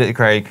 divide it,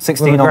 Craig.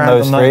 16 With a on grand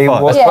those 3.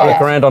 95. What's Yeah. Put a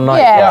grand on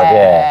 95,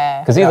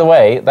 yeah. Because either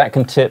way, that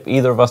can tip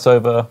either of us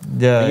over.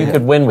 Yeah, You yeah.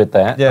 could win with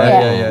that.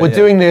 Yeah. We're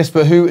doing this,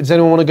 but who does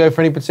anyone want to go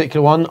for any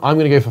particular one? I'm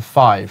going to go for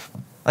 5.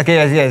 Okay,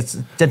 yeah, it's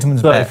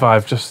gentleman's bet.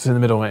 35, just in the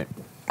middle, mate.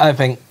 I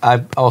think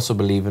I also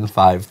believe in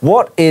 5.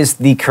 What is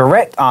the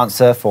correct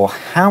answer for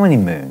how many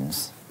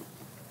moons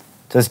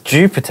does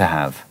Jupiter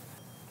have?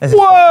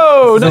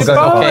 Whoa, This is that's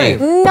all fine.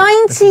 going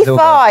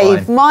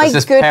 95. My This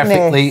is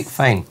perfectly goodness.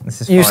 fine.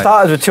 This is You fine.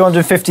 started with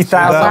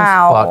 250,000.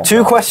 Wow.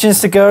 2 questions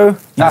to go.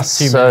 That's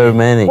so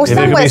many. Well, If it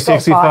could be somewhere's got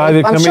 65, 5. it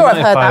I'm can be sure I've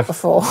heard 95. that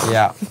before.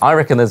 Yeah. I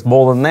reckon there's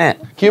more than that.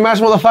 Can you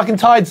imagine what the fucking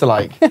tides are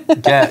like?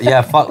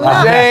 Yeah, fuck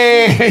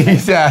that.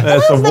 Jesus.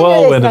 That's a How do they know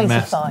whirlwind there's of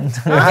mess.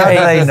 95? How do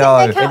they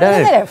know? They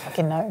don't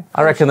fucking know.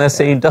 I reckon they're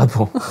seeing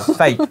double.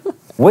 Fake.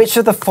 Which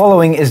of the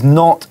following is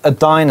not a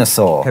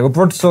dinosaur? Okay, well,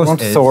 Brontosaurus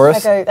is.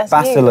 Brontosaurus, Pego, that's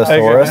you.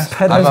 Basilosaurus,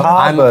 I'm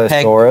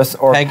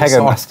Tarbosaurus, or Pegosaurus.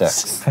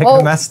 Pegomastax?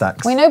 Well,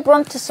 Pegomastax. we know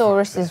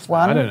Brontosaurus is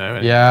one. I don't know.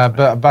 Yeah,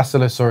 but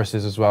Basilosaurus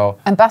as well.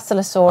 And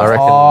Basilosaurus. I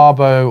reckon-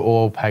 Arbo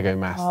or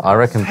Pegomast. I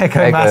reckon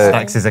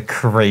Pegomastax is a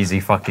crazy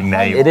fucking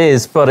name. It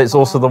is, but it's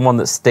also the one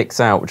that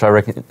sticks out, which I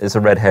reckon is a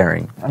red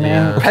herring.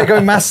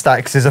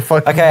 Pegomastax is a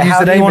fucking Okay,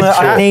 how do username you want in to?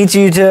 I chat. need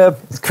you to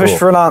push Cool.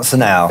 for an answer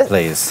now,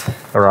 please. All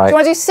Do you right.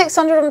 want to do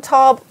 600 on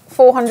Tarb,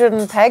 400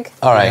 on Peg?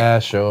 All right. Yeah,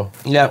 sure.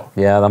 Yeah.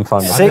 Yeah, I'm fine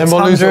with Six- that. And then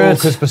we'll lose it all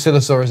 600.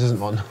 because Basilosaurus isn't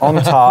one. On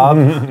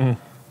Tarb.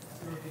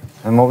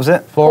 And what was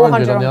it? 400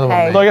 on the 400 other on one.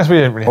 Peg. Well, I guess we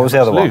didn't really. What was the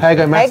have other much one?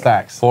 to lose.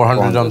 Pegomastax.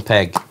 400 on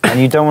Peg. And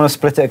you don't want to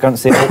split it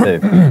against the other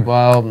two.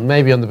 Well,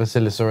 maybe on the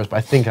Basilosaurus, but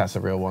I think that's a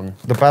real one.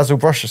 The Basil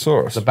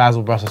Brachiosaurus. The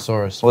Basil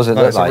Brachiosaurus. What does it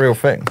No, look it's like? a real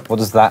thing. What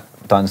does that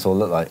dinosaur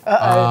look like?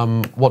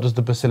 What does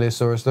the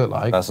Basilosaurus look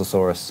like?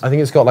 Basilosaurus. I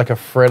think it's got like a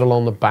frill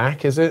on the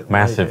back, is it?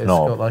 Massive Like,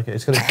 knob.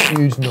 It's got a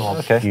huge knob.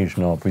 Okay. Huge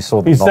knob. We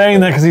saw the He's knob saying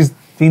bit. that because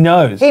he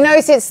knows. He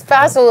knows it's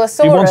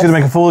Basilosaurus. He wants you to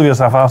make a fool of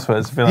yourself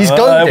afterwards. Be like, He's "Oh,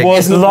 got it it. was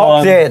It's the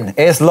locked one." in.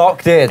 It's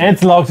locked in.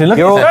 It's locked in. Look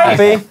You're all at his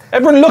face. happy?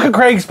 Everyone look at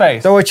Craig's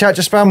face. Don't worry, chat,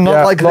 just spam not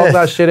Yeah, like lock this.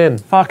 that shit in.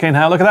 Fucking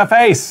hell, look at that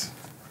face.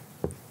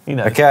 He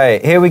knows. Okay,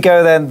 here we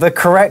go then. The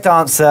correct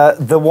answer,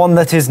 the one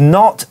that is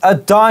not a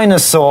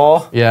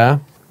dinosaur. Yeah.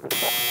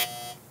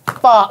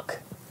 Fuck.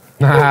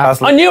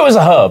 I knew it was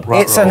a herb.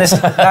 It's an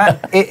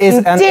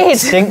Did.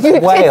 extinct You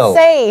whale. did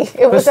say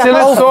it was a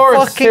whole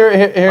Basilosaurus. fucking...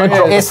 Here it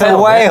is. It's a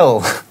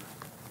whale.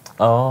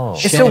 Oh.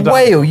 It's a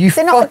whale, you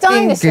They're not a fucking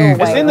dinosaur goof.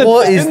 whale.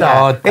 What is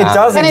that? It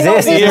does Can it not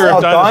exist. be It's Year not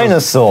of a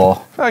dinosaur.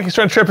 I feel like he's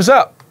trying to trip us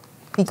up.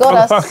 He got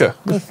us. Motherfucker.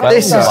 He fucking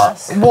This got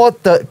is us.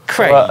 what the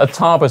Craig. But a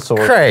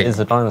Tarbosaurus Craig. is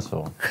a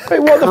dinosaur.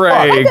 Craig.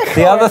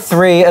 The other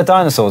 3 are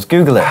dinosaurs.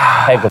 Google it.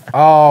 Peg-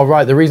 Oh,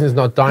 right. The reason it's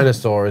not a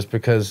dinosaur is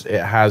because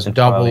it has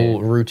Entirely.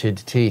 double-rooted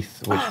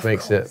teeth, which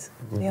makes it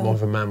more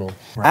of a mammal.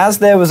 As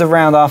there was a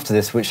round after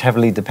this, which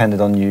heavily depended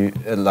on you,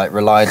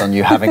 relied on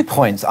you having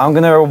points, I'm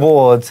going to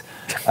award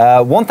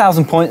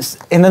 1,000 points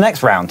in the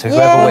next round to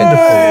whoever wins.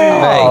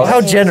 Oh, how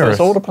generous. It's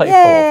all to play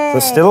Yay.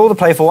 There's still all to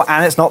play for,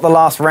 and it's not the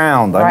last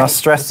round. I Right. must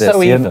stress for. this.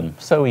 So You- even.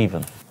 So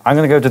even. I'm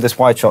going to go to this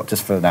wide shot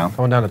just for now,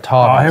 Going down a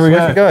tar. Oh, here we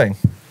Where's go. it going?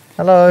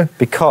 Hello.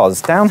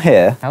 because down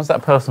here. How's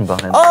that person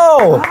behind?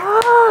 Oh,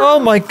 Oh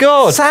my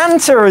god.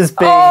 Santa has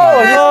been.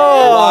 Oh,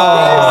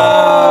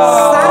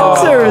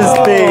 Santa has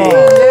been.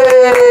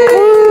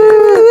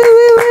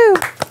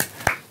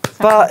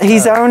 But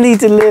he's only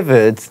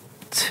delivered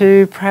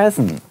 2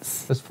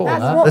 presents. There's 4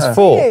 That's of that. not There's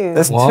 4. you.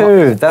 There's What?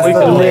 2. That's the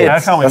can we- lids. how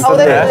can we- That's Oh, the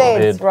they're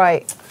lid. the lids,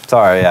 right.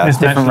 Sorry, yeah, It's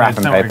different naturally- wrapping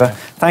it's not paper. very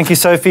Thank you,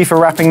 Sophie, for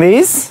wrapping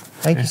these.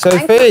 Thank you,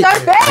 Thank Sophie. you,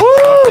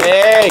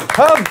 Sophie.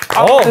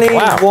 Only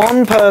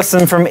one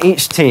person from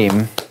each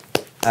team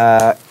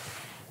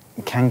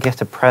can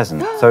get a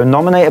present. So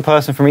nominate a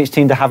person from each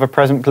team to have a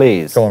present,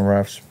 please. Go on,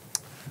 Ravs.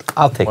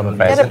 I'll take a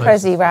Get a present.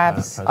 prezi,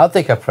 Rabs. I'll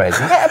take a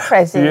present. Get a He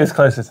prezi. is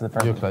closest to the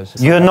present. You're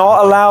closest. You're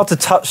not allowed to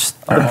touch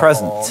the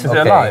present. Is it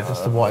alive?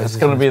 It's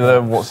going to be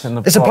the what's in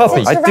the It's a box.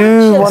 puppy. I It's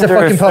do a wonder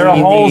fucking if puppy. we There are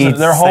holes- need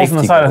there are holes in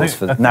the safety side, I goggles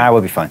think. for- Nah,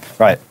 we'll be fine.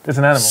 Right, It's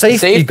an animal.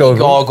 Safety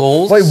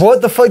goggles. Wait,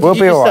 what the fuck did we'll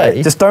you be just all right.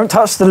 say? Just don't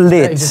touch the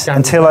lid just go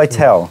until I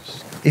tell.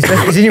 He's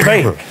in your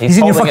brain. He's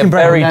in your holding fucking it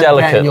brain. very Get in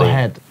delicately. your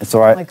head. It's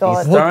all Oh right. my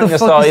God. What Throwing the us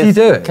fuck out is he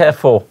doing?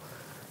 Careful.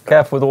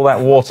 Careful with all that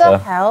What the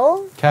water.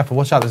 hell? Careful,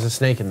 watch out, there's a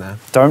snake in there.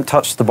 Don't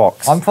touch the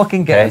box. I'm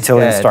fucking getting Until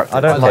scared. instructed. I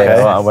don't Okay. like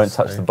Okay, it. I won't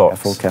touch the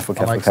box. Careful,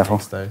 I like careful.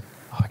 snakes though.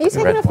 Are you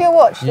taking off your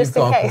watch just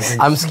in case?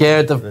 I'm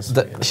scared of.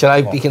 Should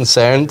I be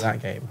concerned?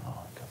 That game.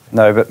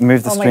 No, but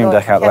move the Oh my stream God,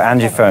 deck out the way. careful,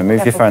 And your careful, phone. Move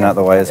your careful, phone out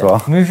the way as careful.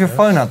 well. Move your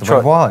phone out the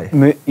way. Why?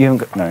 You haven't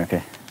got, no,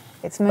 okay.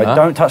 It's But moving.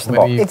 don't touch the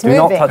box. Maybe- It's Do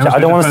not moving. touch it. I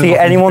don't want to see Depends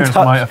what anyone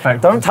interference might touch.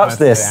 affect Don't what touch it's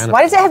this.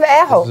 Why does it have an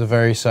air hole? There's a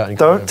very certain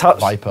Don't kind touch- of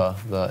viper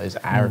that is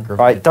aggravated.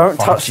 Right, don't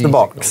by touch the 5G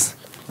box.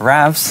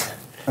 Ravs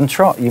and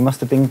Trot, you must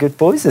have been good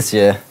boys this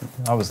year.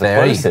 I was the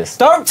Very. closest.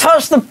 Don't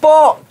touch the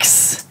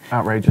box!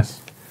 Outrageous.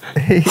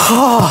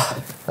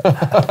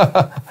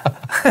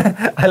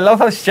 I love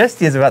how stressed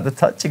he is about the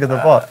touching of the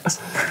box.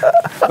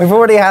 We've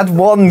already had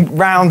one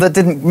round that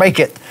didn't make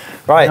it.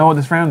 Right. You know what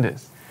this round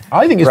is?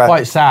 I think it's Right.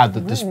 quite sad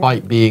that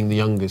despite being the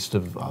youngest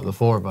of the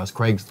four of us,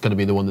 Craig's going to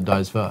be the one that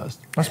dies first.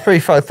 That's pretty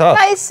fucked up.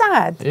 That is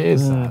sad. It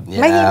is sad.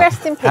 May you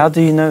rest in peace. How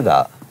do you know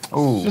that?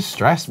 It's just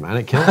stress, man.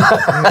 It kills you.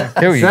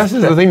 Kill you. Stress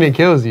is the thing that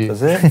kills you.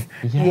 Is it?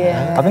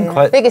 Yeah. I've been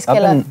quite. Biggest I've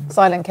killer, been-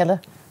 silent killer.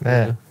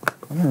 Yeah.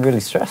 I've been really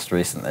stressed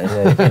recently.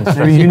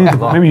 Maybe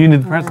you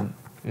need the present.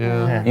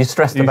 Yeah. You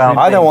stressed You about. should-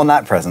 I don't want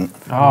that present.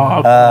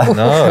 Oh,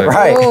 No.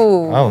 Right.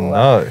 Ooh. Oh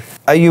no.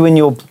 Are you in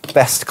your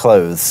best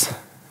clothes?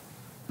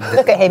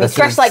 Look at him. He's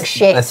dressed like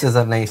shit. This is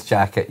a nice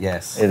jacket,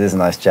 yes. It is a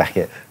nice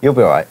jacket. You'll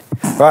be all right.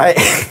 Right.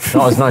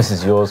 Not as nice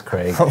as yours,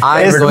 Craig.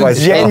 I'm It's going my to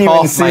take genuine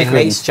off my sequence.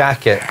 nice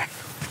jacket.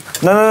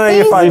 No, He's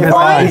you're fine. You're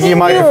fine. winding Your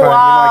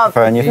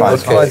microphone. you up. You're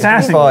fine. Okay.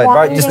 Sassy. Fine.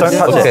 Right, just don't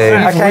touch Okay.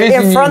 it. Okay,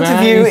 in front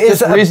of you He's is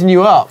just a, raising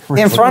you up.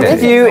 in front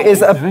of you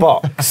is a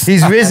box.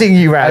 He's rizzing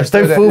you, Ravs.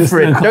 Don't fall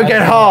for it. Don't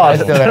get hard.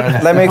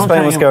 Let me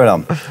explain what's going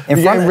on. In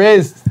You're front, getting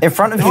rizzed. in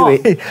front of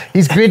you,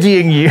 He's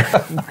griddying you.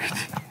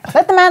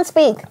 Let the man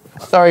speak.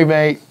 Sorry,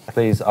 mate.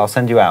 please, I'll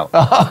send you out.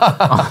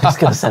 He's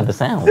going to send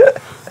us out.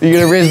 You're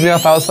going to rizz me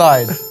up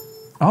outside.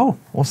 oh.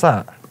 What's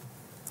that?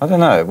 I don't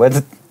know.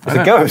 Where's the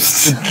don't-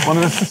 ghost? One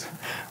of us.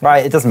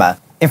 Right, it doesn't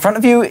matter. In front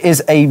of you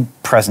is a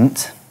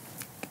present.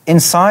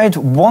 Inside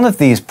one of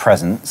these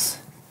presents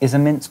is a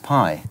mince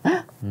pie.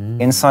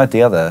 Inside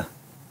the other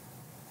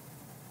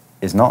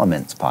is not a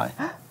mince pie.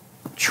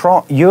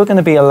 Trot, you're going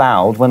to be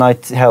allowed, when I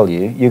tell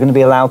you, you're going to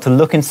be allowed to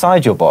look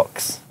inside your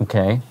box.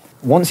 Okay.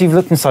 Once you've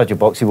looked inside your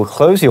box, you will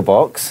close your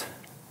box,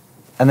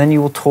 and then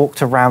you will talk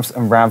to Ravs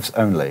and Ravs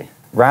only.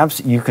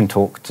 Ravs, you can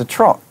talk to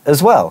Trot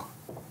as well.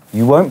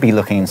 You won't be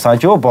looking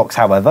inside your box,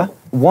 however.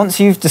 Once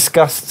you've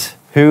discussed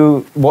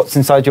what's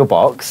inside your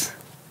box,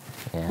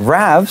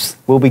 Ravs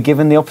will be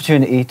given the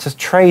opportunity to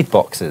trade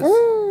boxes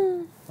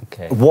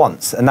Okay.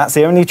 once, and that's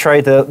the only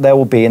trade that there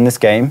will be in this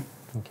game.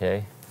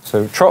 Okay.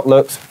 So Trot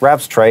looks,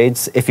 Ravs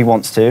trades if he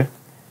wants to.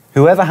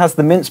 Whoever has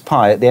the mince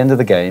pie at the end of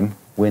the game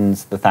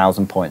wins the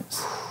 1,000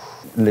 points.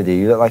 Lydia,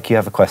 you look like you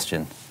have a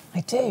question.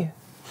 I do.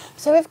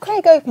 So if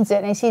Craig opens it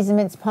and he sees a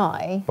mince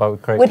pie, Why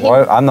would Craig? would he?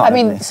 Well, I'm not I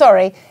mean, opening it.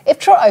 sorry. If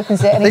Trot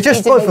opens it and They he just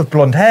sees a both mince- have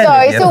blonde hair.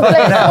 Sorry, don't it's all,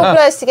 they? it all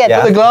blurs together.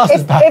 Yeah. Put the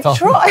glasses back if on.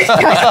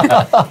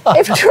 Trot,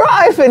 if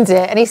Trot opens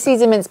it and he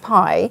sees a mince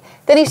pie,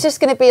 then he's just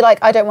going to be like,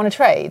 I don't want to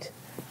trade.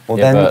 Well,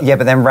 Yeah, then, but-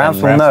 but then Ravs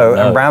and will Ravs know, will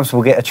and know. Ravs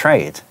will get a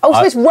trade. Oh,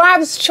 so it's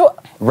Rav's choice.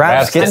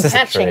 Ravs gets gets a a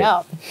Catching trade.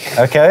 up.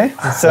 Okay,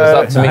 It's so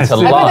up to me to I put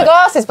the lie.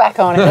 glasses back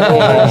on and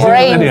the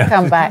brains Lydia,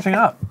 come back. catching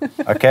up.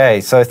 okay,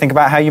 so think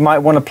about how you might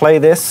want to play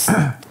this.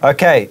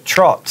 Okay,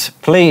 Trot,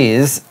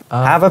 please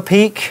have a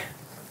peek,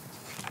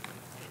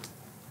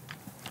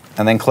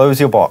 and then close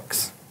your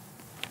box.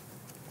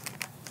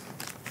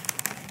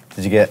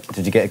 Did you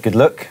get a good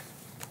look?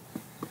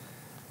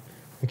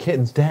 The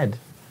kitten's dead.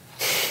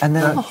 And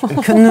then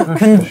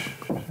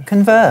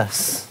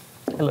converse.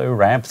 Hello,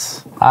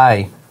 Rabs.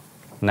 Hi.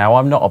 Now,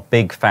 I'm not a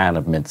big fan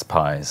of mince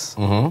pies.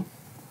 Mm-hmm.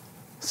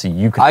 So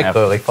you can I have.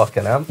 clearly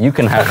fucking am. You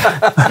can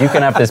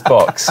have this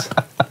box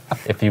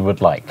if you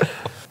would like.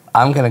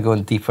 I'm going to go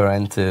deeper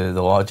into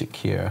the logic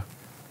here.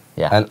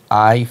 Yeah. And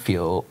I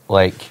feel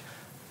like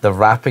the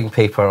wrapping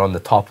paper on the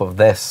top of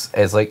this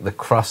is like the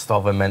crust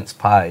of a mince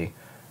pie.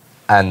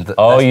 And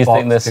Oh, this you box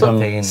think there's some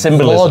contains-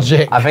 symbolism?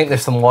 Logic. I think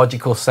there's some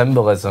logical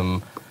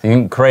symbolism. You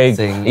think Craig,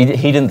 Thing.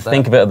 he didn't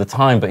think of it at the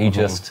time, but he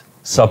just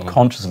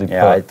subconsciously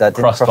Yeah, put that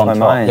didn't crust cross on my top.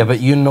 mind. Yeah, but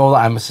you know that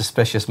I'm a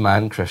suspicious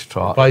man, Chris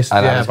Trot. By- and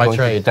yeah, I was by going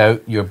trade. to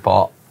doubt your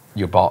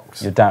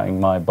box. You're doubting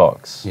my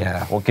box.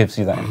 Yeah. What gives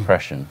you that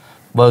impression?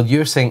 Well,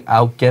 you're saying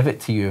I'll give it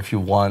to you if you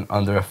want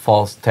under a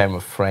false term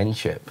of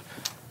friendship,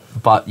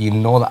 but you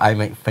know that I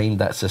might find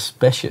that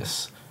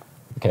suspicious.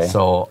 Okay.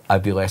 So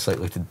I'd be less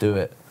likely to do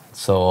it.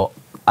 So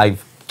I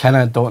kind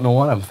of don't know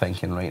what I'm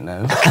thinking right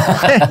now.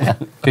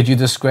 Could you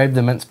describe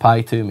the mince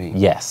pie to me?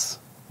 Yes.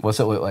 What's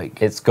it look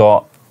like? It's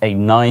got a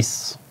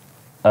nice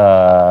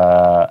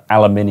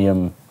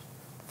aluminium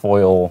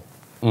foil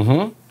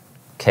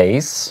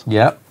case.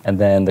 Yep. And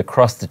then the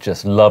crust is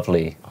just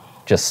lovely,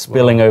 just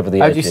spilling over the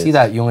How edges. do you see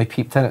that? You only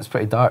peeped in. It's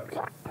pretty dark.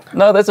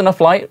 No, there's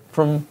enough light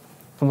from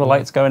the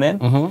lights going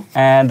in.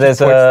 And there's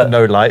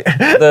No light.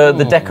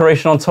 the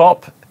decoration on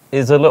top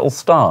is a little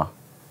star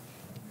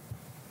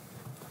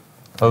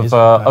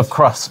of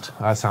crust.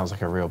 That sounds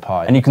like a real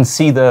pie. And you can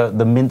see the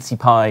mincy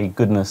pie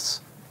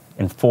goodness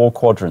in 4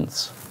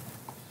 quadrants.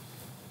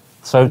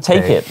 So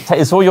take it.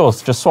 It's all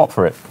yours. Just swap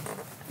for it.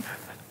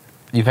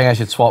 You think I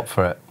should swap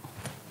for it?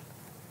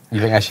 You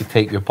think I should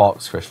take your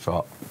box, Chris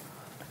Trott?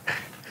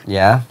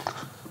 Yeah?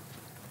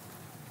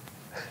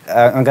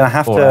 I'm going to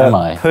have Or am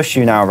I? to push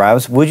you now,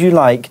 Ravs. Would you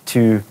like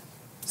to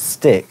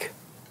stick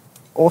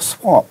or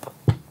swap?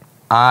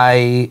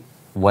 I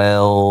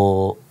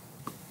will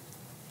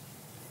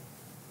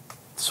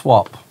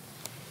swap.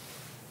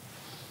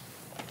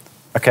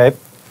 Okay.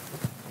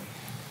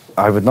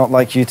 I would not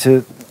like you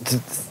to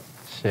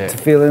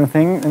feel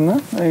anything in there.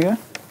 There you go.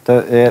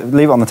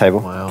 Leave it on the table.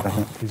 Wow.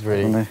 He's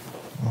really...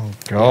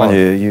 God.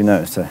 You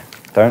know, so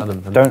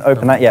don't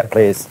open that yet,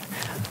 please.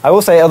 I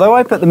will say, although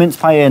I put the mince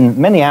pie in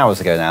many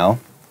hours ago now,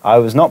 I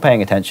was not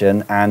paying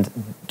attention and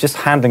just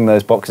handling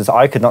those boxes,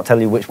 I could not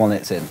tell you which one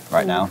it's in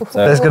right now.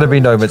 So There's going to be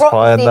no mince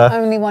pie in the there.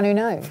 only one who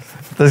knows.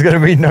 There's going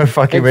to be no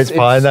fucking mince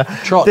pie in there.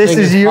 This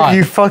is you,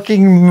 you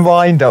fucking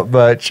wind-up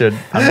merchant.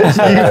 You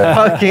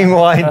fucking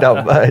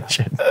wind-up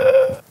merchant.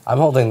 I'm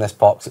holding this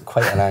box at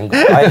quite an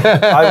angle.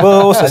 I will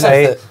also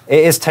say it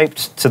is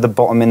taped to the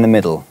bottom in the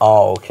middle.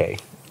 Oh, okay.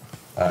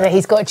 But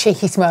he's got a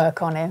cheeky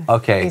smirk on him.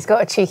 Okay. He's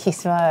got a cheeky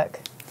smirk.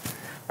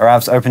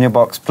 Ravs, open your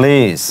box,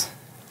 please.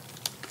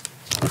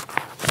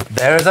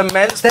 There's a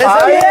mince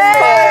pie.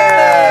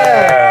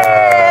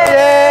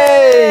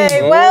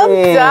 Yay! Well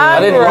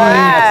done,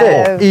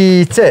 Ravs.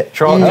 Eat it.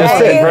 Trot, just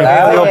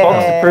reveal your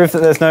box to prove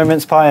that there's no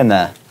mince pie in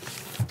there.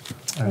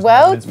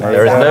 Well done.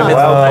 There is no mince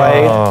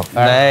pie.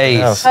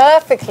 Nice.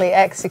 Perfectly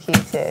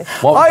executed.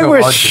 I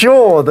was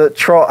sure that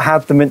Trot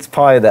had the mince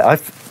pie there. I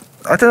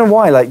don't know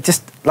why. Like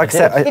I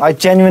said, I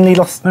genuinely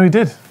lost. No, he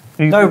did.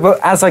 No, but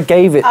as I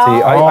gave it to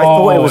you, I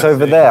thought it was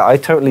over there. I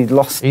totally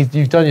lost.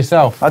 You've done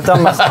yourself. I've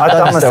done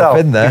myself.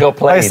 In there. You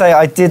got Like I played. say,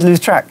 I did lose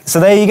track. So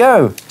there you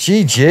go.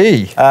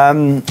 GG.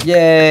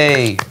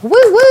 Yay. Woo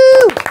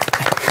woo!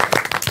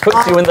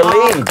 Puts you in the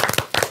lead.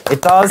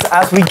 It does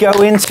as we go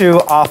into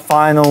our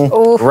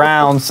final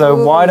round.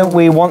 So why don't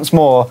we once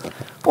more?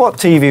 What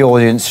TV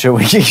audience should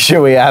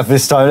we have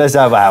this time? Let's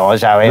have that one,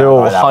 shall we? Real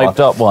All right, that hyped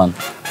up one.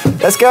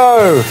 Let's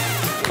go.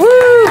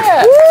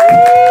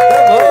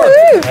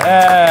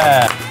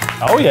 Yeah.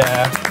 Oh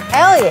yeah.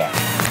 Hell yeah!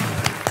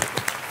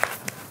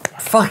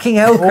 Fucking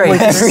hell, Craig.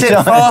 Every Sit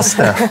time.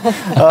 faster.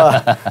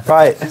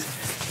 Right.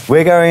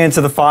 We're going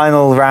into the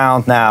final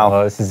round now.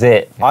 Oh, this is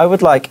it. I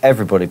would like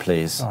everybody,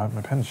 please, Oh, I have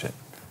my pen shit.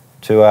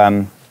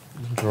 to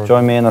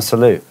join me in a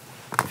salute,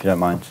 if you don't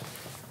mind.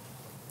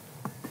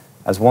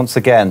 As once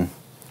again,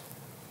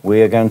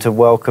 we are going to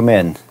welcome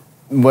in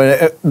the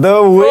Wheel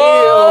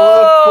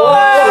of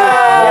Fortune.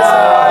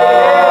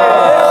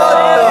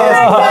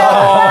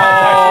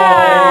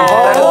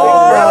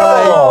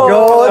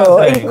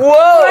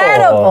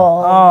 Incredible!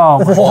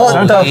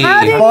 What the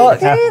How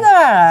did you do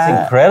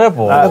that?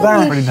 Incredible.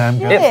 That's pretty damn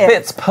good. It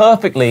fits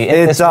perfectly in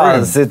It this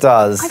does, room. it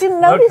does. I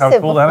didn't notice how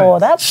it cool that before.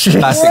 is. That's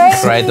That's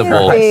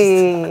incredible.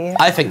 crazy.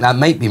 I think that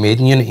might be made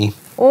in Unity.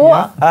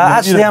 What?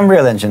 Actually,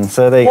 Unreal Engine,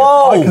 so there you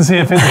go. I can see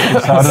it physically. So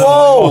I don't know.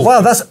 Oh,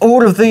 wow, that's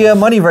all of the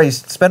money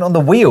raised spent on the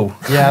wheel.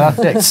 Yeah, that's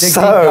it. Dig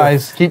So, deep,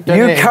 guys. Keep You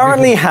donating.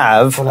 currently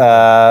have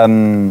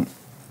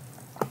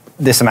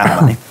this amount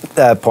of money,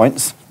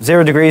 points.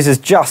 0 Degrees is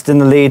just in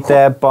the lead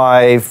there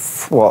by,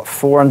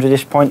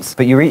 400-ish points.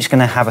 But you're each going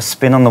to have a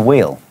spin on the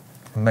wheel.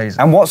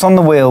 Amazing. And what's on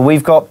the wheel?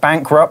 We've got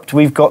bankrupt,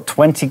 we've got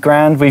 20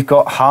 grand, we've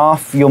got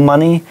half your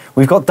money,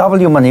 we've got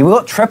double your money, we've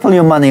got triple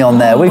your money on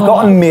there. We've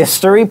got a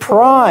mystery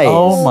prize.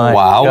 Oh my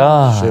Wow.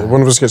 god.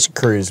 One of us gets a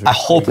cruise. I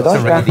hope it's a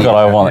God,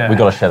 radiator. we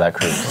got to share that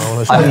cruise.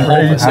 I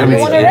hope it's a You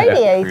want a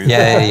radiator.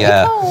 radiator?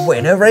 Yeah.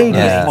 Winner radio.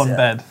 Yeah. One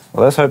bed.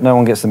 Well, let's hope no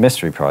one gets the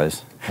mystery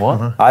prize.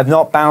 What? I've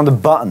not bound a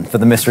button for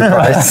the mystery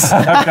prize.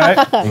 Okay.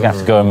 You have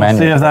to go and See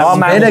manually. if that I'll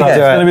manage it's to do it.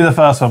 going to be the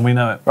first one. We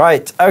know it.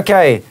 Right,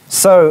 okay,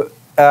 so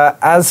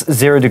as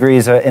 0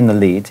 Degrees are in the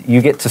lead,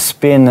 you get to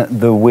spin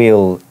the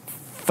wheel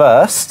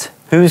first.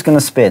 Who's going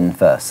to spin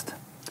first?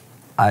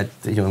 You want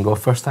to go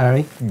first,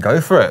 Harry? Go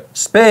for it.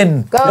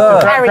 Spin. Go,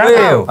 the Harry,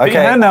 wheel. Put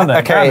your hand down there.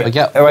 Okay, Grab it.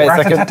 Yeah. wait a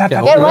second. Get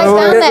right down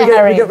there,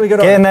 Harry. We got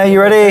Get in there,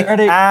 you ready?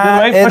 Ready.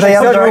 And Wait, in push the it,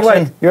 other push it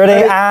direction. away. You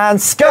ready? And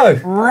go!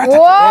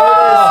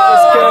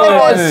 Whoa!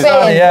 Good. Good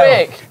spin.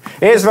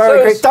 Yeah. It's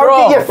very quick.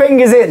 Don't get your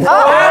fingers in.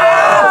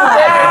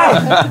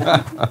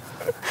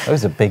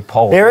 Those are big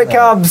poles. Here it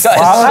comes. Christ,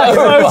 That's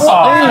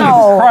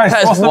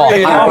what's the wild.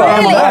 big Really? arm? A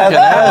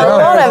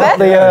lot of it.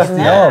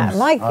 The,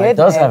 My It goodness.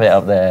 does have it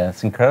up there.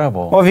 It's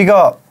incredible. what have you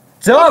got?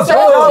 Double.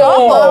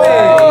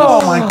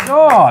 Oh my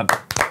God.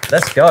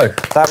 Let's go.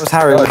 That was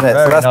Harry, wasn't it? So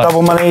very that's nice.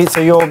 double money. So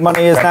your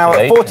money is now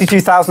at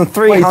Congratulations.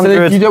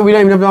 42,300. we don't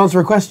even have to answer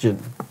a question.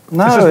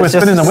 No, It's just we're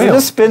spinning the we're wheel.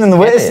 just spinning the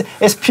wheel.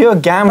 It's pure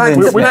gambling.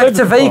 We're back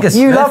to Vegas.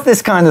 You Smith. love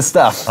this kind of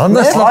stuff. On the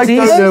I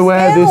slotties. don't know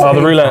where this Oh, the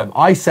came roulette. from.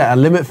 I set a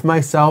limit for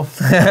myself.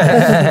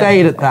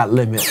 Stayed at that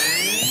limit.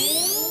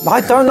 I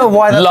don't know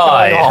why that's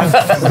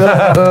going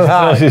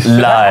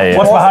on. Lie.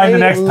 What's behind the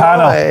next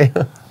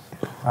panel?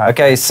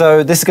 Okay,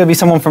 so this is going to be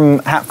someone from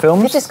Hat You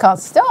Films. just can't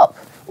stop.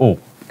 Oh,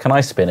 can I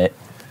spin it?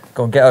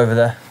 Go on, get over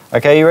there.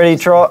 Okay, you ready,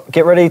 Trot?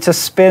 Get ready to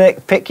spin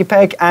it, pick your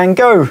peg, and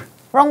go.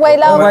 Wrong way,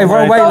 love. Wrong way,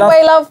 Wrong love.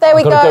 way, love. There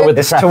we Gotta go go. with the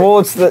It's traffic.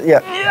 towards the, yeah.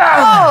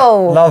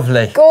 Oh,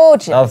 Lovely.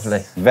 gorgeous.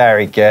 Lovely.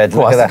 Very good.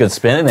 Well, Look that's a at good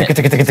spin, isn't it?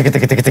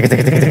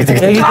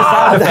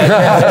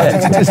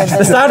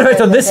 The sound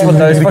effect on this one,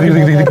 though, is fucking...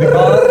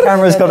 that.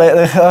 Camera's got it.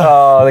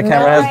 Oh, the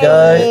camera has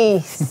go.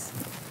 Nice.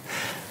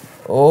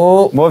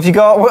 Oh. What have you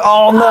got?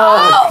 Oh,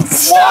 no.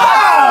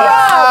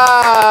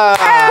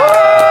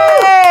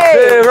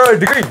 Hey! 0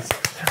 degrees.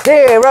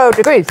 0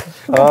 degrees.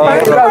 We've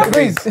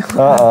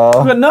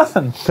got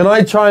nothing. Can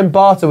I try and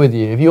barter with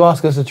you? If you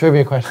ask us a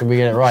trivia question, we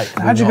get it right.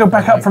 How'd you go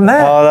back up from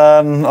there?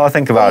 I'll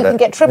think about You it. can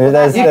get triple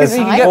that. There's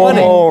You can get four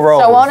money. more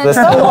rolls. So on and There's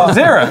so four- on.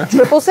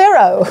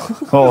 0.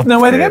 000. No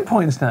way to get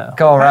points now.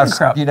 Go on, Ravs.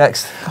 Bankrupt. You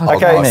next.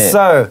 Okay,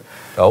 so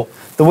Oh.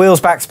 the wheel's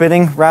back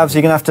spinning. Ravs,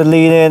 you're going to have to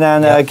lean in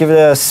and give it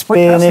a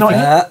spin. That's if not you-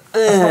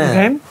 the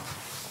game.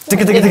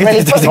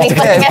 Really putting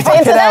effort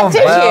into that,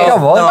 did you?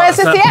 Come on. Where's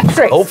the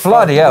theatrics? Oh,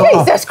 bloody hell.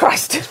 Jesus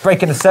Christ.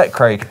 Breaking the set,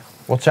 Craig.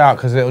 Watch out,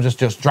 because it'll just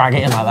drag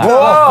it in like that.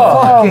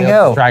 Fucking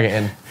hell. Drag it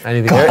in.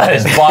 Anything. That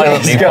is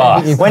violently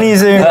fast. When you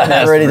zoom in,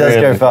 it really does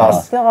go really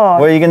fast. God.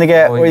 What are you going to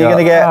get? What are you going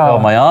to get? Oh,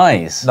 my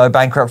eyes. No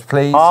bankrupt,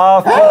 please.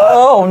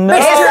 Oh, no.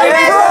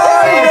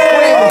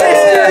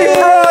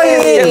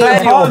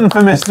 There's a button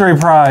for mystery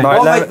prize.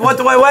 Right, What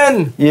do I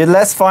win?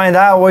 let's find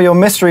out what your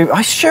mystery.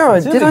 I sure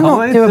did. I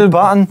not do a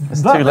button?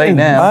 It's too late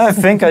now. I don't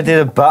think I did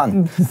a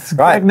button.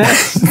 Right. Magnet.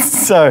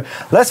 So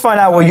let's find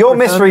out what your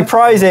mystery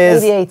prize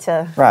is.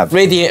 Radiator. Ravs.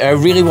 Radiator, I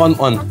really want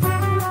one.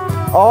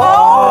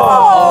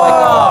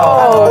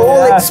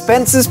 All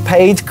expenses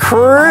paid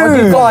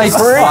cruise.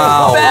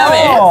 Wow. Damn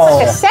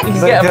it. It's a sex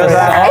cruise. Get a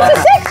massage. It's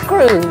a sex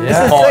cruise.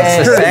 Oh,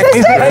 it's a sex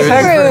It's a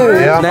sex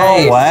cruise.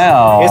 Nice.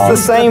 Wow. It's the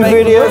same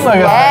video.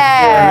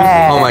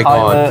 Yeah. Oh my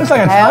god. It's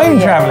like a Hell time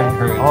yeah. traveling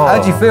cruise.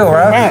 How'd you feel,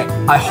 Rav?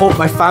 I hope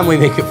my family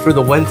make it through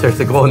the winter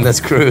to go on this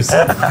cruise.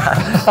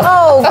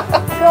 Oh,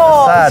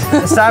 God.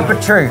 Sad. Sad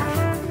but true.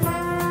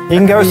 You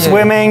can go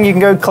swimming. You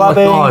can go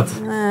clubbing. God.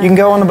 You can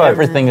go on the boat.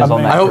 Everything is on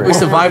I that hope we cruise.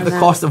 survive the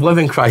cost of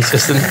living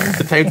crisis and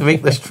the time to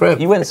make this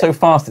trip. You went so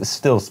fast, it's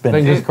still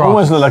spinning. Fingers crossed.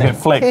 Almost look like it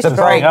flicks.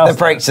 The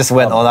brakes just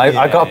went on.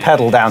 I got a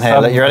pedal down here.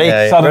 You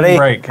ready? Sudden Ready?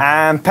 brake.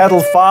 And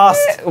pedal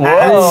fast. Whoa.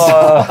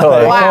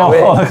 Wow.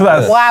 Oh, look at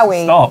that.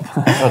 Wowie. Stop.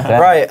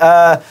 Right.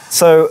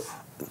 So,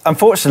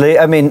 unfortunately,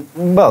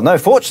 no,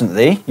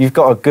 fortunately, you've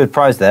got a good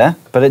prize there,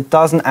 but it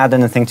doesn't add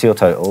anything to your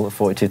total of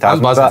 42,000.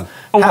 I'm buzzing.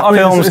 But Hat I mean,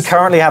 Films it's-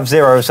 currently have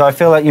 0, so I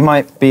feel like you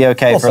might be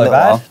okay Not for a so little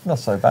bad. while. Not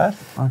so bad.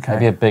 Okay.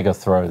 Maybe a bigger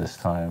throw this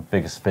time,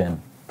 bigger spin.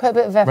 Put a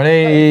bit of effort.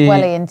 Ready?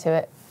 Welly into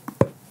it.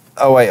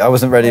 Oh wait, I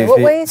wasn't ready. What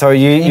for way? Sorry,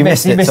 you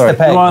missed it. missed Sorry. the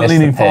peg. You aren't Missed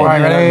leaning the peg. forward.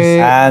 Right, ready?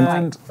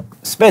 And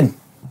spin.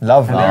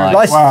 Lovely. Nice.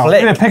 Nice Wow.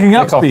 flick. Yeah, picking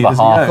up Pick off speed. the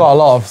Isn't half. I've it? got a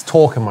lot of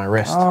torque in my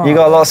wrist. You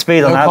got a lot of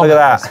speed on that. Look at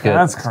that. Good.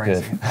 That's It's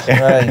crazy. good.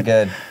 Very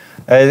good.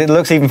 It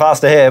looks even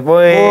faster here.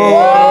 Boy.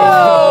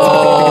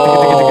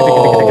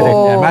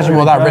 Yeah, imagine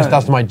what that wrist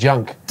does to my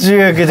junk.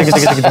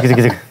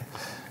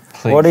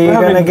 What are you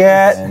gonna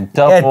get? And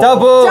double. Yeah,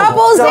 double.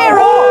 Double 0.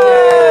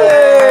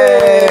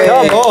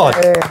 Come on.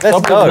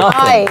 Let's go.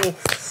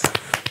 Nice.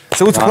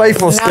 It's all to play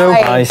for still.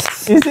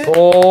 Nice. Is it?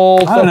 Oh,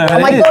 I don't know. Oh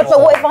my God,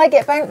 but what if I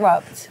get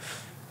bankrupt?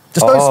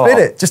 Just don't spin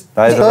it. Just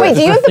That is a- Wait,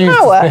 do you have the refuse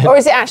to power, spin. or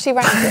is it actually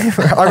random?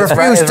 I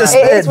refuse to It is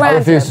spin. I random.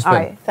 refuse to spin. All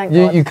right, thank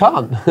God. You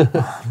can't.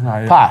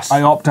 No, Pass.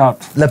 I opt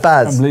out. Le I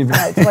Baz. believe it.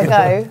 Right, do I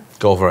go?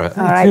 Go for it.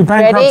 All right, Two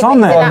bankrupts on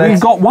there. That We've way.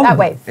 got one. That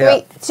way. Yeah.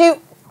 3, 2,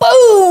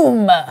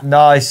 boom!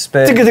 Nice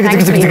spin. Still got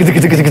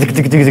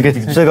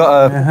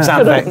a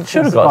sound effect.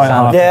 Should have got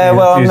sound. Yeah,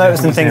 well, I'm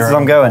noticing things as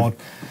I'm going.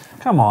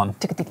 Come on.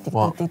 Car,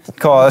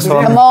 this Come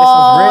one's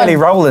on. really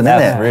rolling, isn't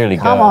That's it? really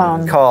good. Come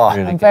on. Car.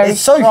 Really I'm good. very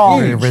It's so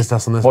strong. huge. Wrist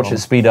us on this Watch one. it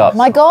speed up.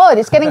 My God,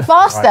 it's getting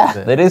faster.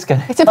 It is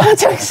going. It's about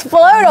to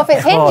explode off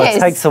its Oh, hinges. it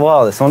takes a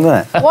while, this one,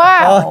 doesn't it?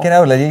 Wow. Fucking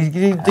hell, Lily.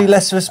 You do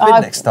less of a spin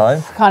I've- next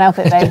time. Can't help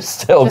it, babe.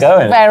 Still Just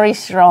going. Very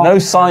strong. No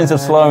signs of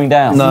slowing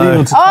down. No.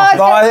 Legal to Oh,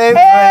 it's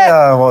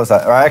here. What was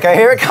that? Right, okay,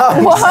 here it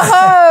comes.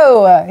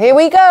 Whoa! Here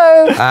we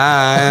go.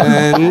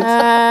 And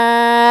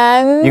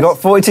And You got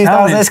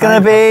 42,000, it's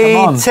going to be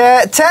Come on.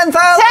 10,000. 10,000.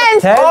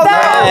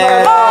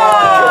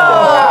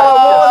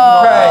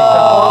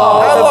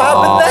 What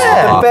happened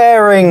there? The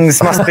bearing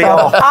bearings must be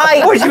off.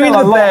 What do you mean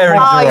the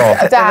bearings are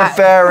off? The Dad,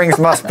 bearings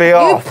must be you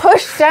off.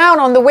 pushed down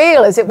on the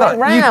wheel as it went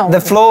round.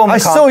 The floor. I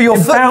saw your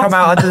foot come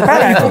out under the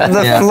table.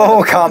 The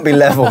floor can't be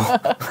level.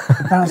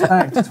 Bounce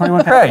back to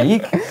 21.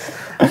 Craig,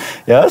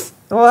 Yes.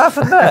 what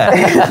happened there?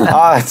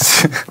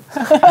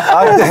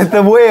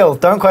 The wheel.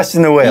 Don't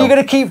question the Are wheel. you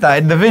going to keep that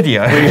in the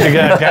video? We should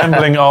get a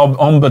gambling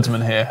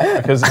ombudsman here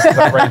because it's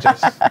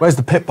outrageous. Where's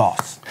the pit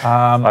boss?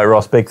 All right,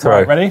 Ross, big throw.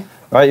 Right, ready?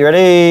 Right, you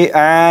ready?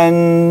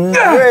 And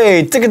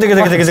three. Spank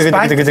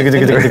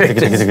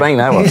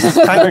that one.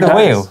 Spank the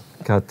wheel.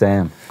 God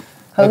damn.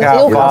 It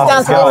all comes down to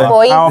Let's this, go.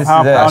 boys.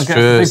 That's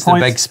true. It's the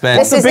big spin.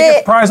 This The is biggest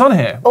it. prize on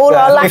here. All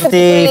our lack of 50,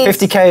 degrees.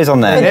 50k is on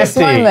For there. this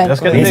moment. Let's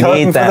get He's the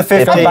hoping for the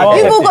 50. You've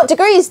all got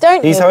degrees,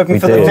 don't you? He's hoping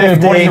for the do.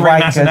 50. What are you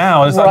rating us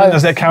now?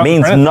 Does that count?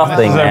 Means for anything? nothing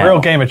This is a now. real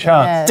game of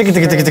chance.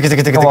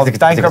 Yeah. Come on,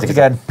 bankrupt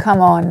again. Come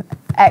on.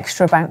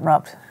 Extra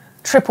bankrupt.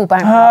 Triple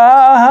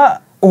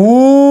bankrupt.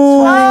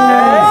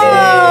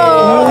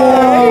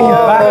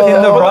 Back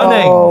in the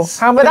running.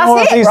 How But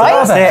that's it, right?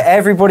 That's it.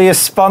 Everybody has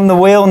spun the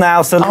wheel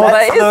now, so let's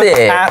that is look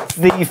it. at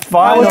the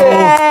final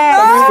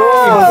Yeah.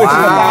 score.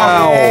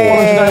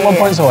 Wow. 1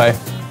 points away.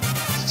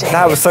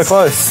 That was so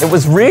close. It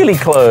was really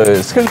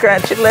close.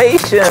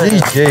 Congratulations.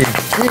 GG.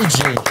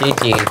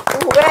 Cheeky.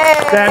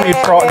 Damn you,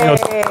 trot in your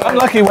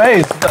unlucky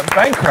ways.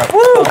 Bankrupt.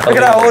 Look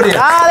at our audience.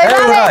 Ah, they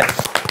love Everyone. it.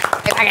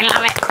 They fucking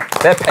love it.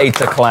 They're paid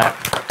to clap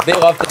They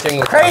love the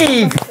jingle.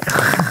 Craig!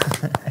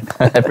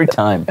 every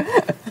time.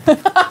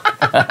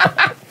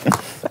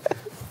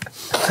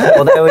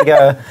 Well, there we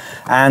go.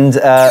 And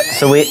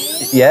so we,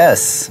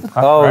 yes.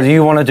 Oh,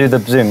 you want to do the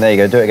zoom? There you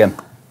go. Do it again.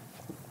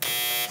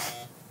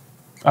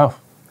 Oh.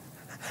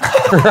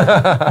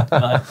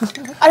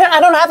 I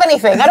don't have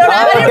anything. I don't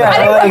have anything. I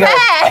There didn't you go.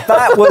 prepare.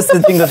 That was the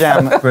Jingle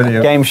Jam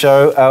Brilliant. game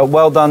show.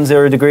 Well done,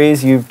 0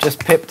 Degrees. You've just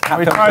pipped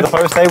Happy tried. to the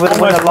post. They were the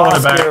Almost winner brought it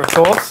last back. year, of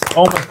course.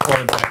 Almost brought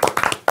it back.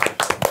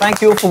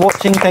 Thank you all for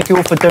watching. Thank you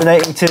all for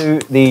donating to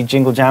the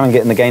Jingle Jam and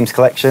getting the games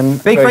collection.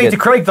 Big Very thank you to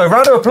good. Craig, though.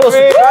 Round of applause. For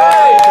Craig.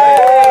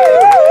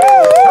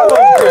 Come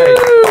on, Craig.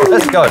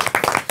 Let's go.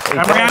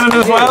 And Rhiannon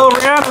as well.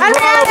 Rhiannon.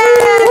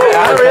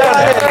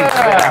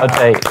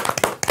 Okay.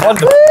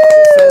 Wonderful.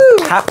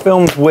 Hat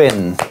Films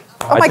win.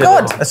 Oh my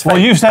God. Well,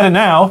 you've said it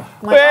now.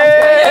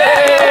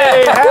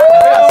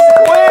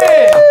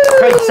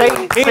 Craig, say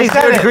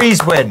 0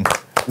 Degrees win.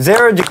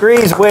 0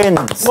 Degrees wins.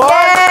 Let's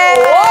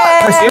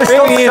stop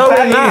showing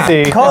that.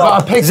 Easy.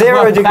 I picked 0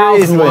 up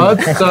degrees 1,000 win.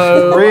 words,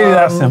 so Really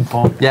that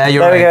simple. Yeah,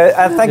 you're There we right.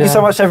 go. And thank you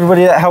so much to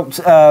everybody that helped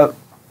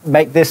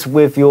make this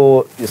with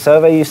your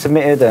survey you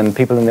submitted and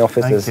people in the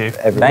office. Thank as you.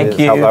 everybody Thank that's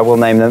you. helped. I will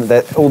name them.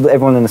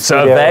 Everyone in the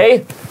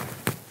Survey.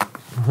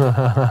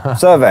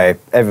 Survey,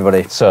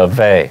 everybody.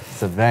 Survey.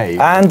 survey.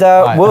 And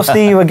we'll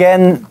see you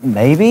again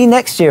maybe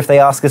next year if they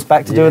ask us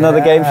back to do another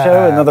game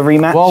show, another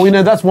rematch. Well, we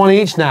know that's one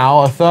each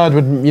now. A third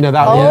would, that would be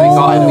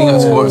We got a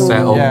score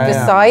settled. Yeah.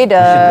 Decider.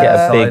 Get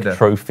a big Cider.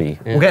 trophy.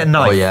 We'll get a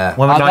knife. Oh, yeah.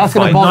 When we That's knife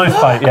gonna fight. bother-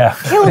 Knife fight, yeah.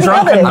 Kill the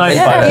Drunken others. knife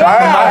Yeah. fight.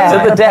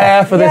 Yeah. To the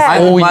death. for this Yeah.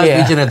 all Last year.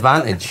 Legion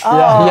advantage.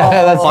 Yeah,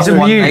 that's Plus He's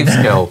one immune. knife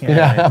skill.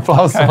 yeah,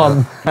 plus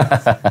one.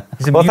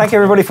 Well, thank you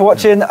everybody for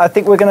watching. I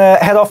think we're going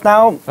to head off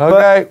now. but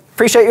Okay.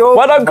 appreciate you all.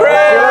 Well done, Craig.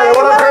 Well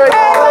done,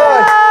 Craig.